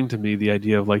interesting thing to me. The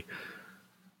idea of like,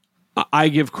 I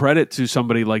give credit to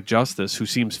somebody like Justice who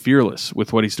seems fearless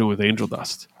with what he's doing with Angel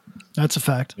Dust. That's a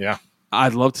fact. Yeah,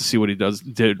 I'd love to see what he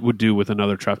would do with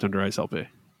another Trapped Under Ice LP.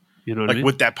 You know what I mean?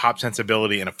 With that pop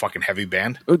sensibility in a fucking heavy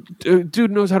band.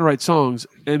 Dude knows how to write songs.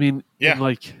 I mean, yeah. And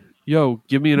like,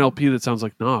 give me an LP that sounds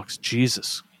like Knox.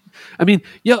 Jesus. I mean,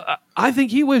 I think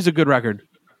Heat Wave's a good record.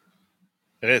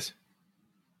 It is.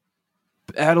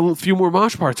 Add a few more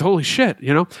mosh parts. Holy shit,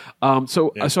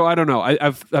 So I don't know.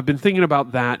 I've been thinking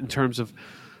about that in terms of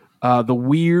the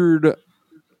weird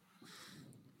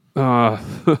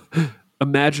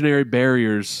imaginary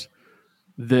barriers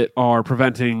that are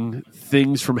preventing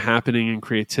things from happening in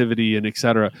creativity and et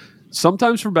cetera.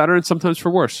 Sometimes for better and sometimes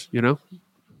for worse,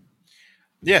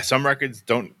 Yeah, some records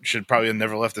should probably have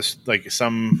never left this. Like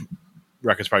some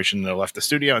records probably shouldn't have left the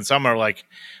studio, and some are like,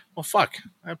 well, fuck,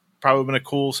 that probably been a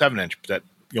cool 7-inch that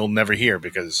you'll never hear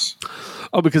because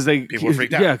people were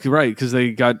freaked out. Yeah, right. Because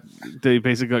they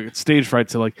basically got stage fright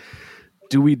to like,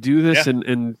 do we do this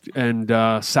and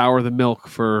sour the milk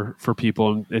for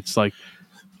people? And it's like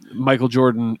Michael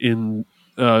Jordan in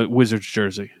Wizards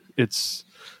jersey. It's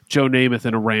Joe Namath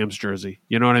in a Rams jersey.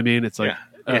 You know what I mean? It's like,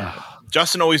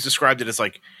 Justin always described it as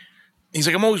like, he's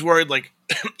like, I'm always worried. Like,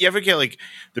 you ever get like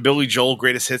the Billy Joel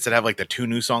greatest hits that have like the 2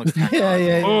 new songs?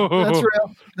 Yeah.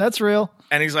 That's real.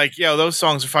 And he's like, those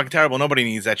songs are fucking terrible. Nobody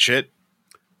needs that shit.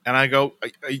 And I go,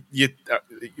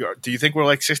 do you think we're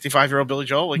like 65-year-old Billy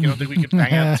Joel? Like, you don't think we could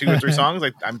hang out 2 or 3 songs?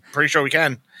 Like, I'm pretty sure we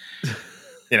can.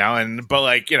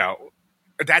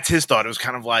 That's his thought. It was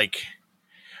kind of like,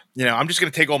 I'm just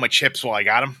going to take all my chips while I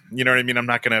got them. You know what I mean? I'm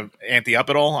not going to ante up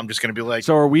at all. I'm just going to be like.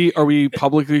 So are we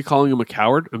publicly calling him a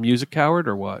coward, a music coward,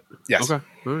 or what? Yes. Okay.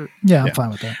 All right. Yeah, I'm fine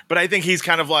with that. But I think he's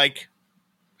kind of like,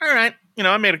 all right,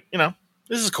 I made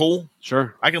this is cool.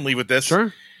 Sure. I can leave with this.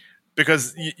 Sure.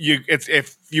 Because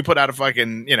if you put out a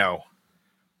fucking,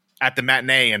 at the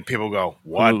matinee and people go,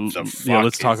 what the fuck? Yeah,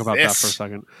 let's talk about this? that for a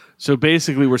second. So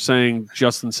basically we're saying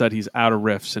Justin said he's out of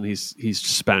riffs and he's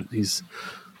spent. He's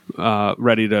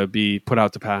ready to be put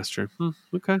out to pasture.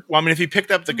 Okay. Well, I mean, if he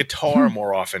picked up the guitar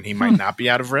more often, he might not be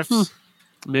out of riffs.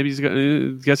 Maybe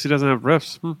guess he doesn't have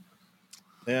riffs.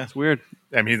 Yeah. It's weird.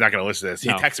 I mean, he's not going to listen to this.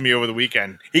 No. He texted me over the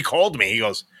weekend. He called me. He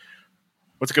goes,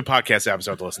 what's a good podcast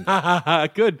episode to listen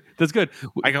to? Good. That's good.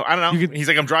 I go, I don't know. He's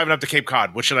like, I'm driving up to Cape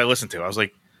Cod. What should I listen to? I was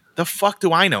like, the fuck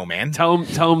do I know, man? Tell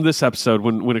him this episode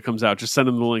when it comes out. Just send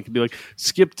him the link and be like,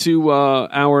 skip to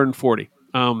hour and 40.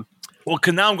 Well,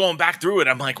 because now I'm going back through it.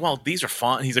 I'm like, well, these are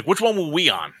fun. He's like, which one were we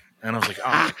on? And I was like,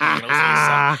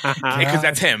 because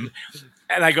that's him.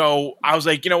 And I was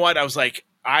like, you know what? I was like,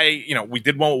 we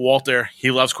did one with Walter. He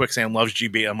loves Quicksand, loves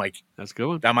GB. I'm like, that's a good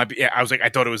one. That might be. Yeah, I was like, I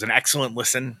thought it was an excellent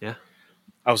listen. Yeah.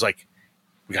 I was like,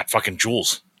 we got fucking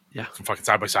Jules. Yeah. From fucking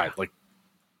Side by Side.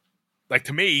 Like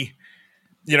to me,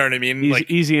 you know what I mean?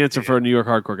 Easy answer for a New York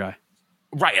hardcore guy.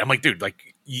 Right. I'm like, dude,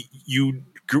 like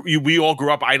we all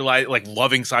grew up idolizing, like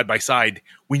loving Side by Side.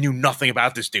 We knew nothing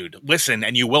about this dude. Listen,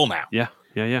 and you will now. Yeah.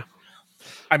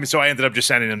 I mean, so I ended up just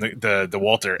sending him the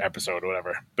Walter episode or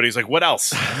whatever. But he's like, "What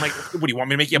else?" I'm like, "What do you want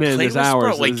me to make you a playlist, there's hours.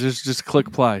 bro?" Like, just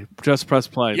click play. Just press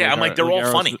play. Yeah, I'm like, they're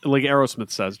all funny. Like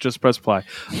Aerosmith says, just press play.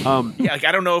 Yeah, like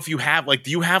I don't know if you have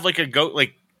do you have like a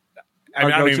I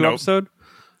don't even know. Episode?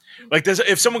 Like,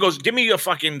 if someone goes, "Give me a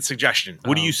fucking suggestion,"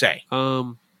 what do you say?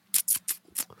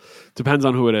 Depends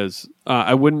on who it is.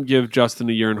 I wouldn't give Justin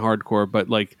a year in hardcore, but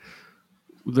like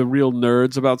the real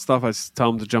nerds about stuff, I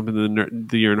tell them to jump into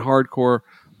the year in hardcore.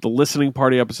 The listening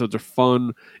party episodes are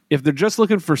fun. If they're just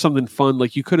looking for something fun,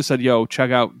 like you could have said, yo,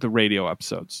 check out the radio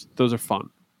episodes. Those are fun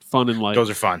and light. Those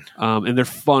are fun. And they're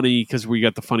funny because we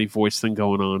got the funny voice thing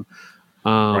going on.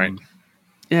 Right.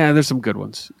 Yeah, there's some good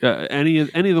ones. Any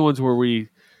of the ones where we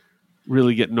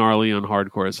really get gnarly on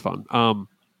hardcore is fun.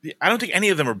 I don't think any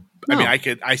of them are. No. I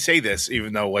mean, I say this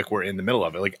even though like we're in the middle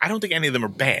of it. Like, I don't think any of them are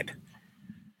bad.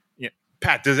 Yeah,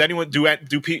 Pat. Does anyone do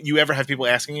you ever have people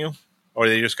asking you, or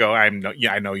they just go, I know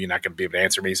you're not going to be able to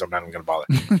answer me, so I'm not even going to bother.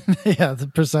 Yeah, the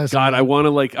precise. God, I want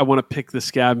to pick the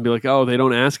scab and be like, oh, they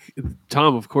don't ask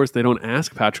Tom. Of course, they don't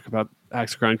ask Patrick about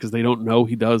Axe Grind because they don't know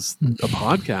he does a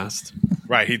podcast.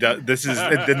 Right, he does. This is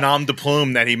the nom de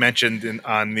plume that he mentioned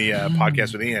on the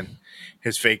podcast with Ian.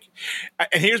 His fake.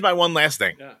 And here's my one last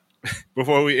thing. Yeah.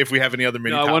 Before if we have any other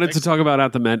mini I wanted to talk about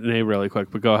At the Matinee really quick,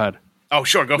 but go ahead. Oh,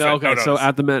 sure. Go for it. Okay, so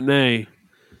At the Matinee,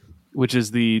 which is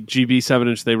the GB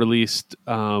 7-inch they released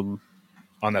on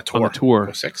the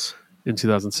tour 06? In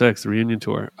 2006, the reunion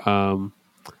tour.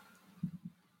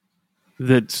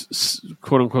 That's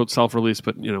quote unquote self-released,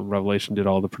 but Revelation did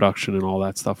all the production and all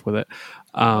that stuff with it.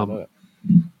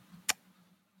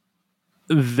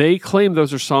 They claim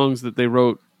those are songs that they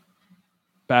wrote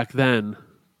back then.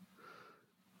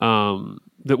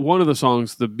 That one of the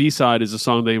songs, the B-side, is a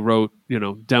song they wrote,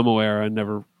 demo era and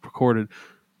never recorded.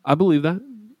 I believe that.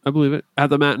 I believe it. At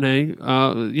the Matinee,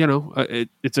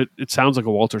 it sounds like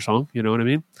a Walter song. You know what I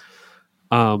mean?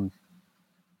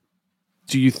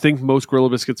 Do you think most Gorilla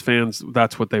Biscuits fans,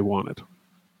 that's what they wanted?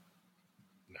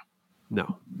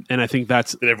 No. And I think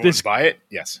that's... Did everyone buy it?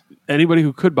 Yes. Anybody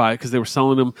who could buy it, because they were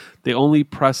selling them, they only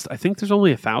pressed... I think there's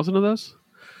only 1,000 of those.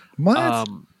 What?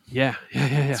 Yeah.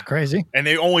 It's crazy. And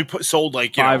they only sold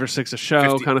like 5 or 6 a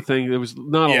show 50, kind of thing. There was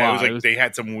not a lot. It was they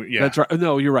had some. Yeah, that's right.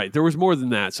 No, you're right. There was more than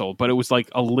that sold, but it was like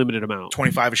a limited amount.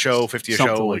 25 a show, 50 a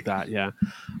something show, like that. Yeah.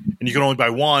 And you could only buy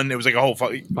one. It was like a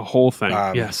whole thing.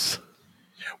 Yes.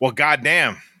 Well,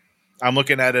 goddamn, I'm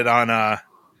looking at it on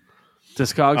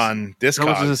Discogs. On Discogs. How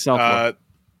much does it sell for?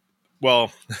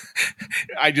 Well,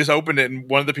 I just opened it, and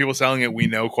one of the people selling it we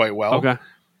know quite well. Okay.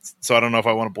 So I don't know if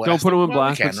I want to blast. Don't put him in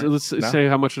blast. Right? Let's say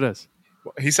how much it is.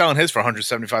 He's selling his for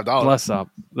 $175. Bless up.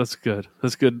 That's good.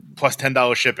 That's good. Plus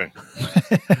 $10 shipping.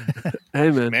 Hey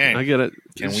man, I get it.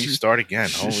 Can we start again?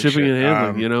 Holy shipping shit. and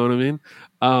handling. You know what I mean?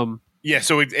 Yeah.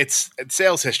 So it's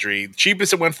sales history.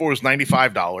 Cheapest it went for was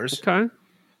 $95. Okay.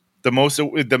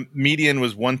 The median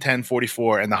was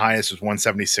 $110.44, and the highest was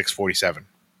 $176.47.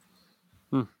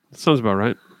 Sounds about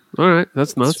right. All right,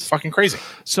 that's nuts. It's fucking crazy.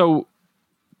 So,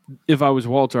 if I was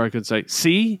Walter, I could say,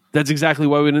 "See, that's exactly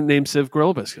why we didn't name Civ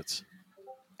Gorilla Biscuits."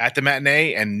 At the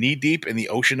Matinee and Knee Deep in the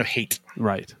Ocean of Hate.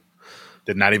 Right.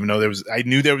 Did not even know there was. I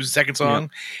knew there was a second song. Yeah.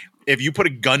 If you put a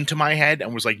gun to my head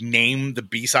and was like, name the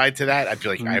B-side to that, I'd be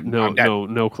like,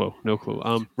 no clue.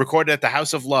 Recorded at the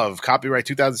House of Love, copyright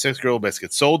 2006 Gorilla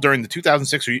Biscuits. Sold during the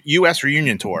 2006 U.S.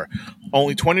 reunion tour.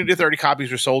 Only 20 to 30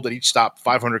 copies were sold at each stop,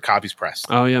 500 copies pressed.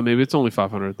 Oh, yeah, maybe it's only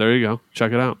 500. There you go.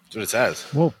 Check it out. That's what it says.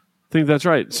 Whoa. I think that's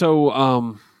right.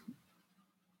 So,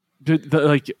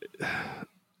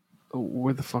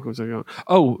 where the fuck was I going?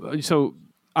 Oh, so...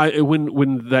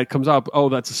 when that comes up,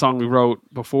 that's a song we wrote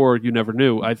before you never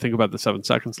knew. I think about the 7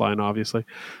 seconds line, obviously,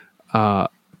 where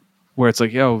it's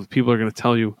like, people are going to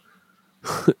tell you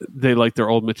they like their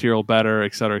old material better,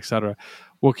 et cetera, et cetera.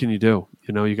 What can you do?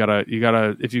 You gotta,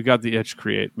 if you got the itch,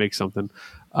 make something.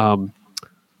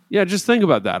 Just think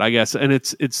about that, I guess. And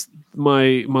it's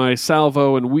my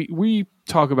salvo, and we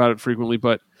talk about it frequently,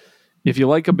 but if you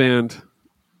like a band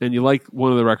and you like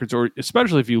one of the records, or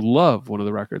especially if you love one of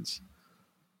the records,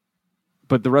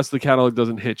 but the rest of the catalog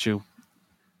doesn't hit you,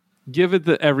 give it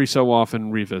the every so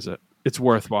often revisit. It's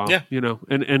worthwhile,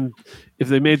 and if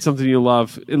they made something you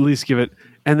love, at least give it,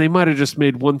 and they might have just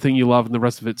made one thing you love and the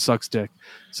rest of it sucks dick.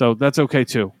 So that's okay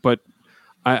too. But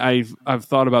I've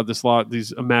thought about this a lot,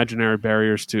 these imaginary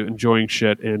barriers to enjoying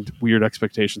shit and weird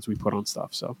expectations we put on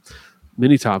stuff. So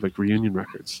mini topic, reunion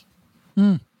records.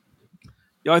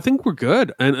 I think we're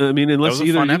good. And I mean, unless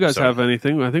either of you guys have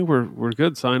anything, I think we're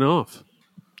good. Sign off.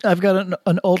 I've got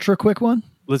an ultra quick one.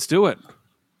 Let's do it.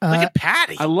 Look at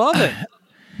Patty. I love it.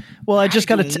 Well, I just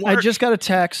got a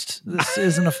text. This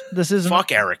isn't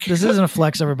fuck Eric. This isn't a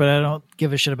flex ever, but I don't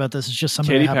give a shit about this. It's just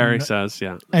somebody. Katy Perry says,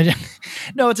 yeah.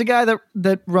 No, it's a guy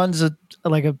that runs a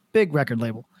big record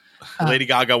label. Lady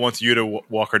Gaga wants you to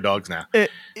walk her dogs now.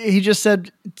 He just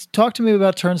said, "Talk to me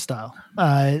about Turnstile.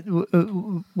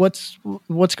 What's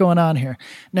going on here?"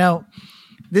 Now,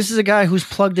 this is a guy who's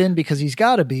plugged in because he's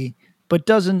got to be, but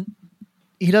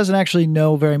he doesn't actually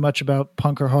know very much about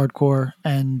punk or hardcore,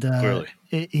 and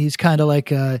he's kind of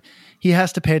like he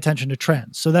has to pay attention to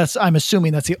trends. So I'm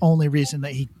assuming that's the only reason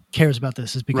that he cares about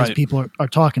this is because people are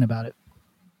talking about it.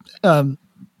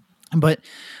 But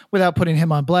without putting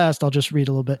him on blast, I'll just read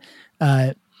a little bit.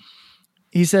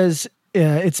 He says,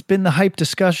 it's been the hype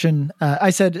discussion. I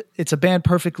said, it's a band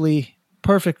perfect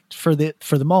for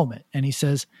the moment. And he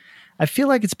says, I feel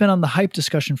like it's been on the hype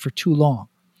discussion for too long.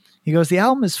 He goes, the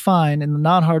album is fine. In the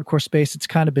non-hardcore space, it's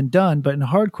kind of been done. But in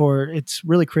hardcore, it's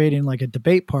really creating like a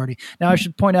debate party. Now, I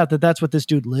should point out that that's what this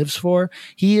dude lives for.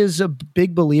 He is a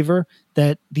big believer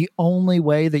that the only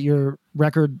way that your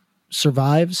record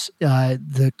survives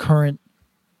the current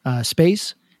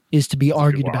space is to be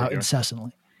argued about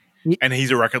incessantly. And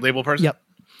he's a record label person? Yep.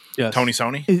 Yes. Tony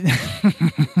Sony?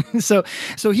 So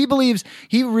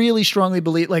he really strongly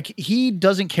believes, like, he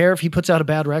doesn't care if he puts out a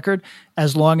bad record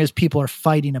as long as people are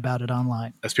fighting about it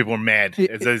online. As people are mad.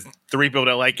 There's 3 people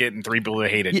that like it and 3 people that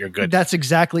hate it. You're good. That's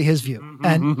exactly his view.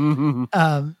 And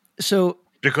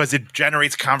because it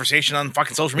generates conversation on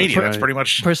fucking social media. That's pretty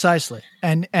much precisely.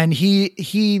 And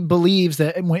he believes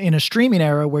that in a streaming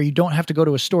era where you don't have to go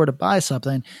to a store to buy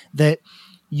something, that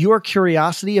your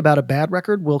curiosity about a bad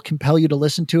record will compel you to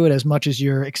listen to it as much as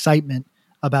your excitement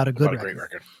about a good record. Great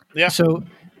record. Yeah. So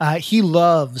he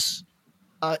loves,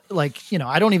 I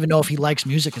don't even know if he likes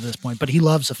music at this point, but he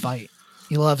loves a fight.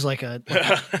 He loves an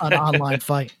online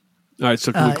fight. All right.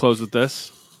 So can we close with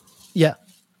this? Yeah.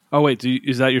 Oh wait,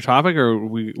 is that your topic, or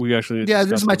we actually? Yeah,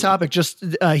 this is my topic. Just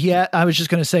I was just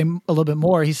going to say a little bit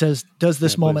more. He says, "Does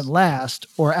this moment last,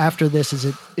 or after this is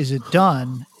it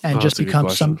done and just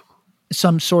becomes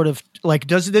some sort of like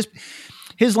does this?"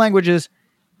 His language is,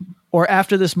 or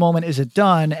after this moment is it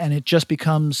done and it just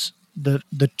becomes the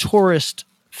tourist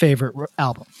favorite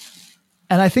album.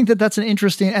 And I think that's an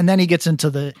interesting. And then he gets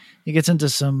into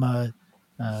some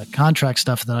contract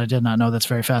stuff that I did not know. That's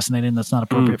very fascinating. That's not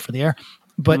appropriate for the air.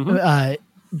 But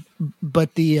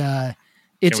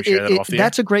it's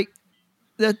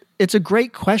a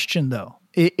great question though.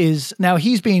 It is now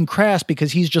he's being crass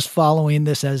because he's just following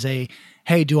this as a,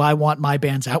 hey, do I want my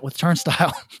bands out with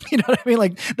Turnstile? You know what I mean?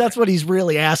 Like that's what he's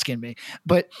really asking me.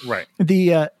 But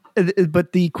the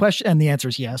question and the answer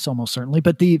is yes, almost certainly.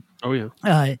 But the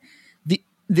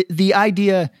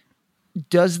idea,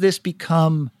 does this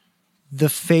become the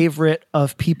favorite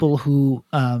of people who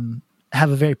have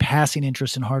a very passing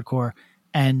interest in hardcore,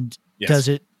 and does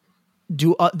it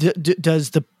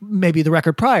does maybe the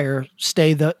record prior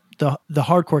stay the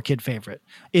hardcore kid favorite?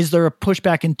 Is there a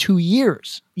pushback in 2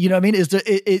 years? You know what I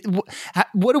mean?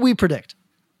 What do we predict?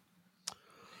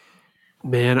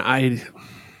 Man, I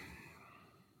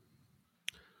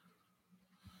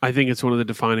think it's one of the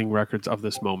defining records of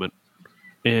this moment,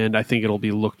 and I think it'll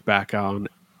be looked back on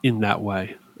in that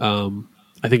way. I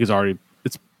think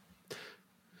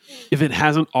if it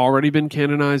hasn't already been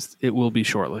canonized, it will be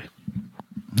shortly.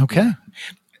 Okay.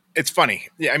 It's funny.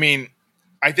 Yeah, I mean,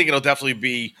 I think it'll definitely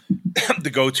be the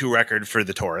go-to record for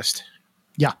the tourist.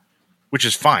 Yeah. Which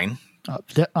is fine.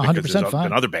 100% fine.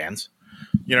 Than other bands.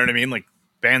 You know what I mean? Like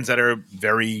bands that are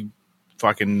very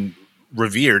fucking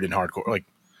revered in hardcore. Like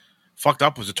Fucked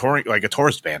Up was a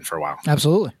tourist band for a while.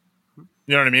 Absolutely. You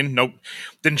know what I mean? Nope.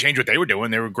 Didn't change what they were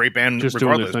doing. They were a great band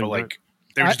regardless, but like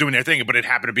they were just doing their thing, but it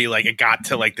happened to be like it got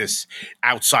to like this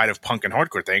outside of punk and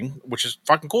hardcore thing, which is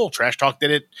fucking cool. Trash Talk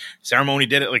did it, Ceremony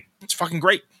did it. Like it's fucking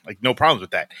great. Like no problems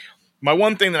with that. My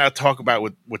one thing that I'll talk about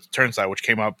with Turnstile, which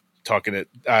came up talking to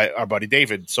our buddy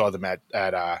David, saw them at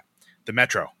the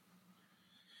Metro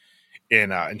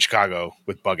in Chicago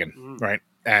with Buggin', right?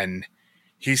 And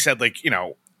he said like,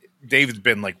 David's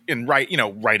been like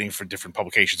writing for different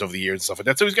publications over the years and stuff like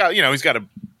that. So he's got a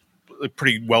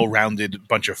pretty well-rounded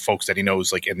bunch of folks that he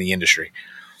knows like in the industry.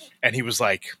 And he was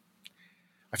like,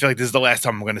 I feel like this is the last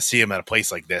time I'm going to see him at a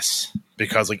place like this,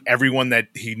 because like everyone that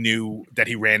he knew that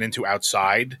he ran into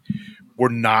outside were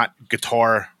not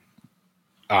guitar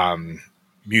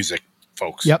music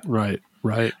folks. Yep. Right.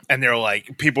 And they're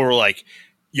like, people were like,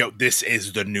 yo, this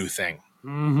is the new thing.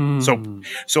 Mm-hmm.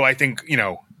 So I think,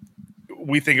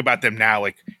 we think about them now,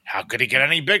 like, how could he get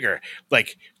any bigger?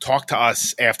 Like, talk to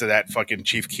us after that fucking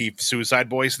Chief Keef Suicide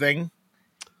Boys thing.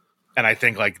 And I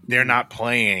think, like, they're not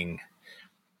playing,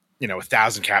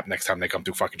 1,000 Cap next time they come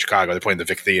to fucking Chicago. They're playing the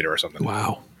Vic Theater or something.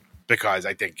 Wow. Because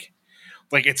I think,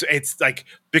 like, it's like,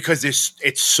 because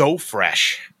it's so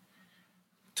fresh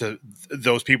to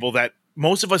those people that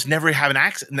most of us never have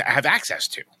access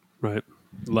to. Right.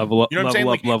 Level up. You know what I'm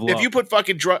saying? Level if up. you put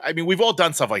fucking I mean, we've all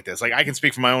done stuff like this. Like, I can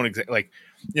speak from my own example. Like,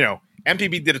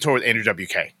 MTV did a tour with Andrew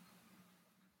WK,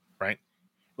 right?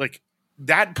 Like,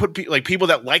 that put people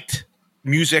that liked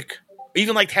music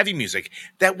even liked heavy music,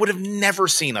 that would have never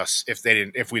seen us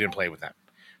if we didn't play with them.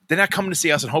 They're not coming to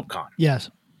see us in HopeCon. Yes.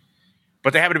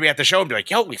 But they happen to be at the show and be like,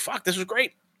 holy fuck, this was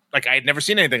great. Like, I had never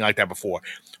seen anything like that before.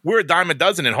 We're a dime a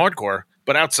dozen in hardcore,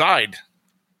 but outside,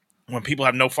 when people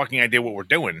have no fucking idea what we're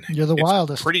doing, you're the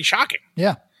wildest. Pretty shocking.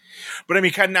 Yeah. But I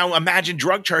mean, kind of now imagine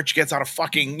Drug Church gets out a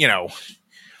fucking,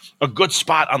 a good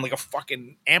spot on like a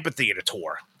fucking amphitheater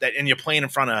tour and you're playing in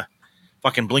front of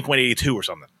fucking Blink-182 or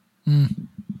something.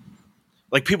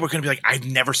 Like, people are going to be like, I've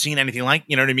never seen anything like,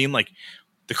 you know what I mean? Like,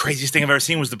 the craziest thing I've ever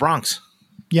seen was the Bronx.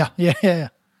 Yeah.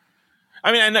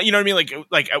 I mean, you know what I mean?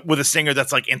 Like with a singer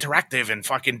that's like interactive and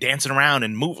fucking dancing around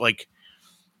and move. Like,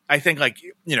 I think like,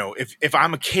 if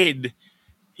I'm a kid,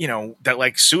 that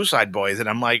likes Suicide Boys and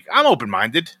I'm like, I'm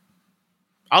open-minded.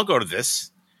 I'll go to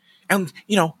this. And,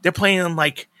 they're playing in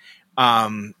like,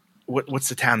 what's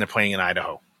the town they're playing in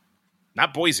Idaho?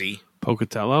 Not Boise.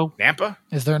 Pocatello? Nampa?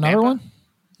 Is there another one?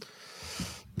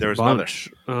 There was Bunch.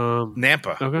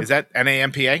 Nampa. Okay. Is that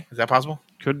NAMPA? Is that possible?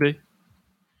 Could be.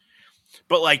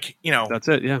 But like, that's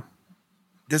it. Yeah.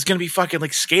 There's going to be fucking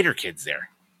like skater kids there.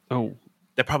 Oh,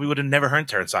 that probably would have never heard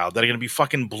Turnstile. That are going to be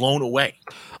fucking blown away.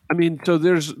 I mean, so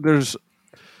there's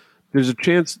a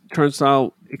chance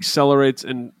Turnstile accelerates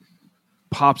and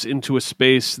pops into a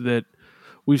space that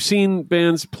we've seen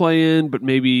bands play in, but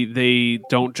maybe they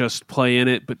don't just play in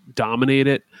it, but dominate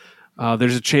it.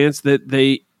 There's a chance that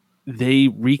they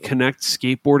reconnect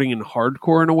skateboarding and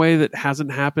hardcore in a way that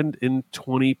hasn't happened in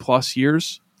 20 plus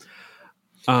years.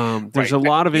 There's a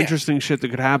lot of interesting shit that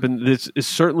could happen. This is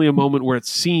certainly a moment where it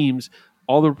seems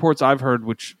all the reports I've heard,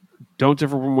 which don't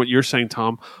differ from what you're saying,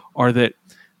 Tom, are that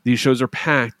these shows are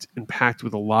packed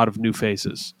with a lot of new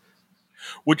faces.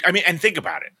 Which, I mean, and think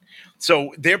about it.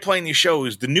 So they're playing these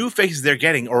shows. The new faces they're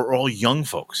getting are all young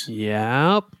folks.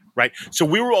 Yep. Right. So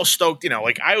we were all stoked.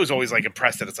 Like I was always like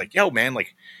impressed that it's like, yo, man,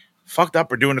 like Fucked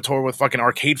Up are doing a tour with fucking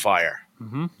Arcade Fire.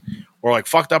 Mm-hmm. Or like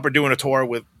Fucked Up are doing a tour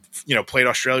with, played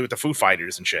Australia with the Foo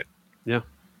Fighters and shit. Yeah.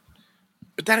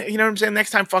 But that, you know what I'm saying?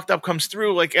 Next time Fucked Up comes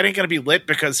through, like, it ain't going to be lit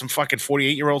because some fucking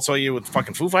 48-year-old saw you with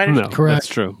fucking Foo Fighters. No, correct. That's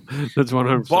true. That's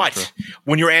 100% But true.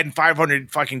 when you're adding 500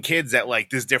 fucking kids that, like,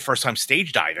 this is their first time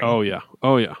stage diving. Oh,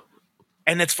 yeah.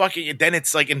 And it's fucking, then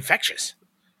it's, like, infectious.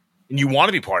 And you want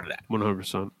to be part of that.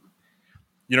 100%.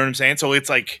 You know what I'm saying? So it's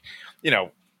like,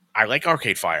 I like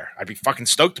Arcade Fire. I'd be fucking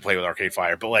stoked to play with Arcade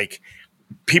Fire. But, like,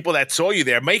 people that saw you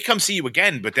there may come see you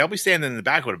again, but they'll be standing in the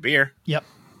back with a beer. Yep.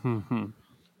 Mm-hmm.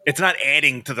 It's not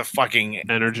adding to the fucking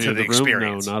energy to of the the room?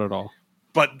 experience. No, not at all.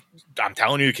 But I'm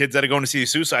telling you, the kids that are going to see the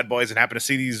Suicide Boys and happen to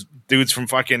see these dudes from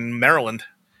fucking Maryland,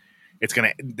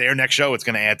 their next show, it's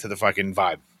gonna add to the fucking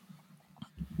vibe.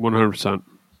 100%.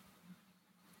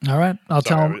 All right, I'll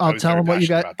tell them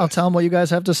what you guys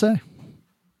have to say.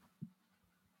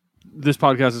 This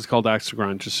podcast is called Axe to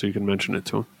Grind, just so you can mention it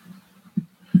to them.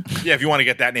 Yeah, if you want to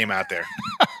get that name out there.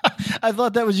 I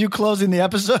thought that was you closing the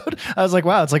episode. I was like,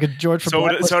 wow, it's like a George from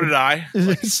Blacklist. So did I.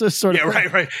 It's sort of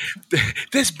right.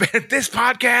 This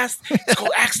podcast is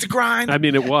called Axe to Grind. I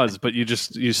mean, it was, but you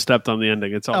stepped on the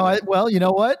ending. It's all. Well, you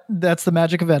know what? That's the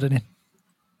magic of editing.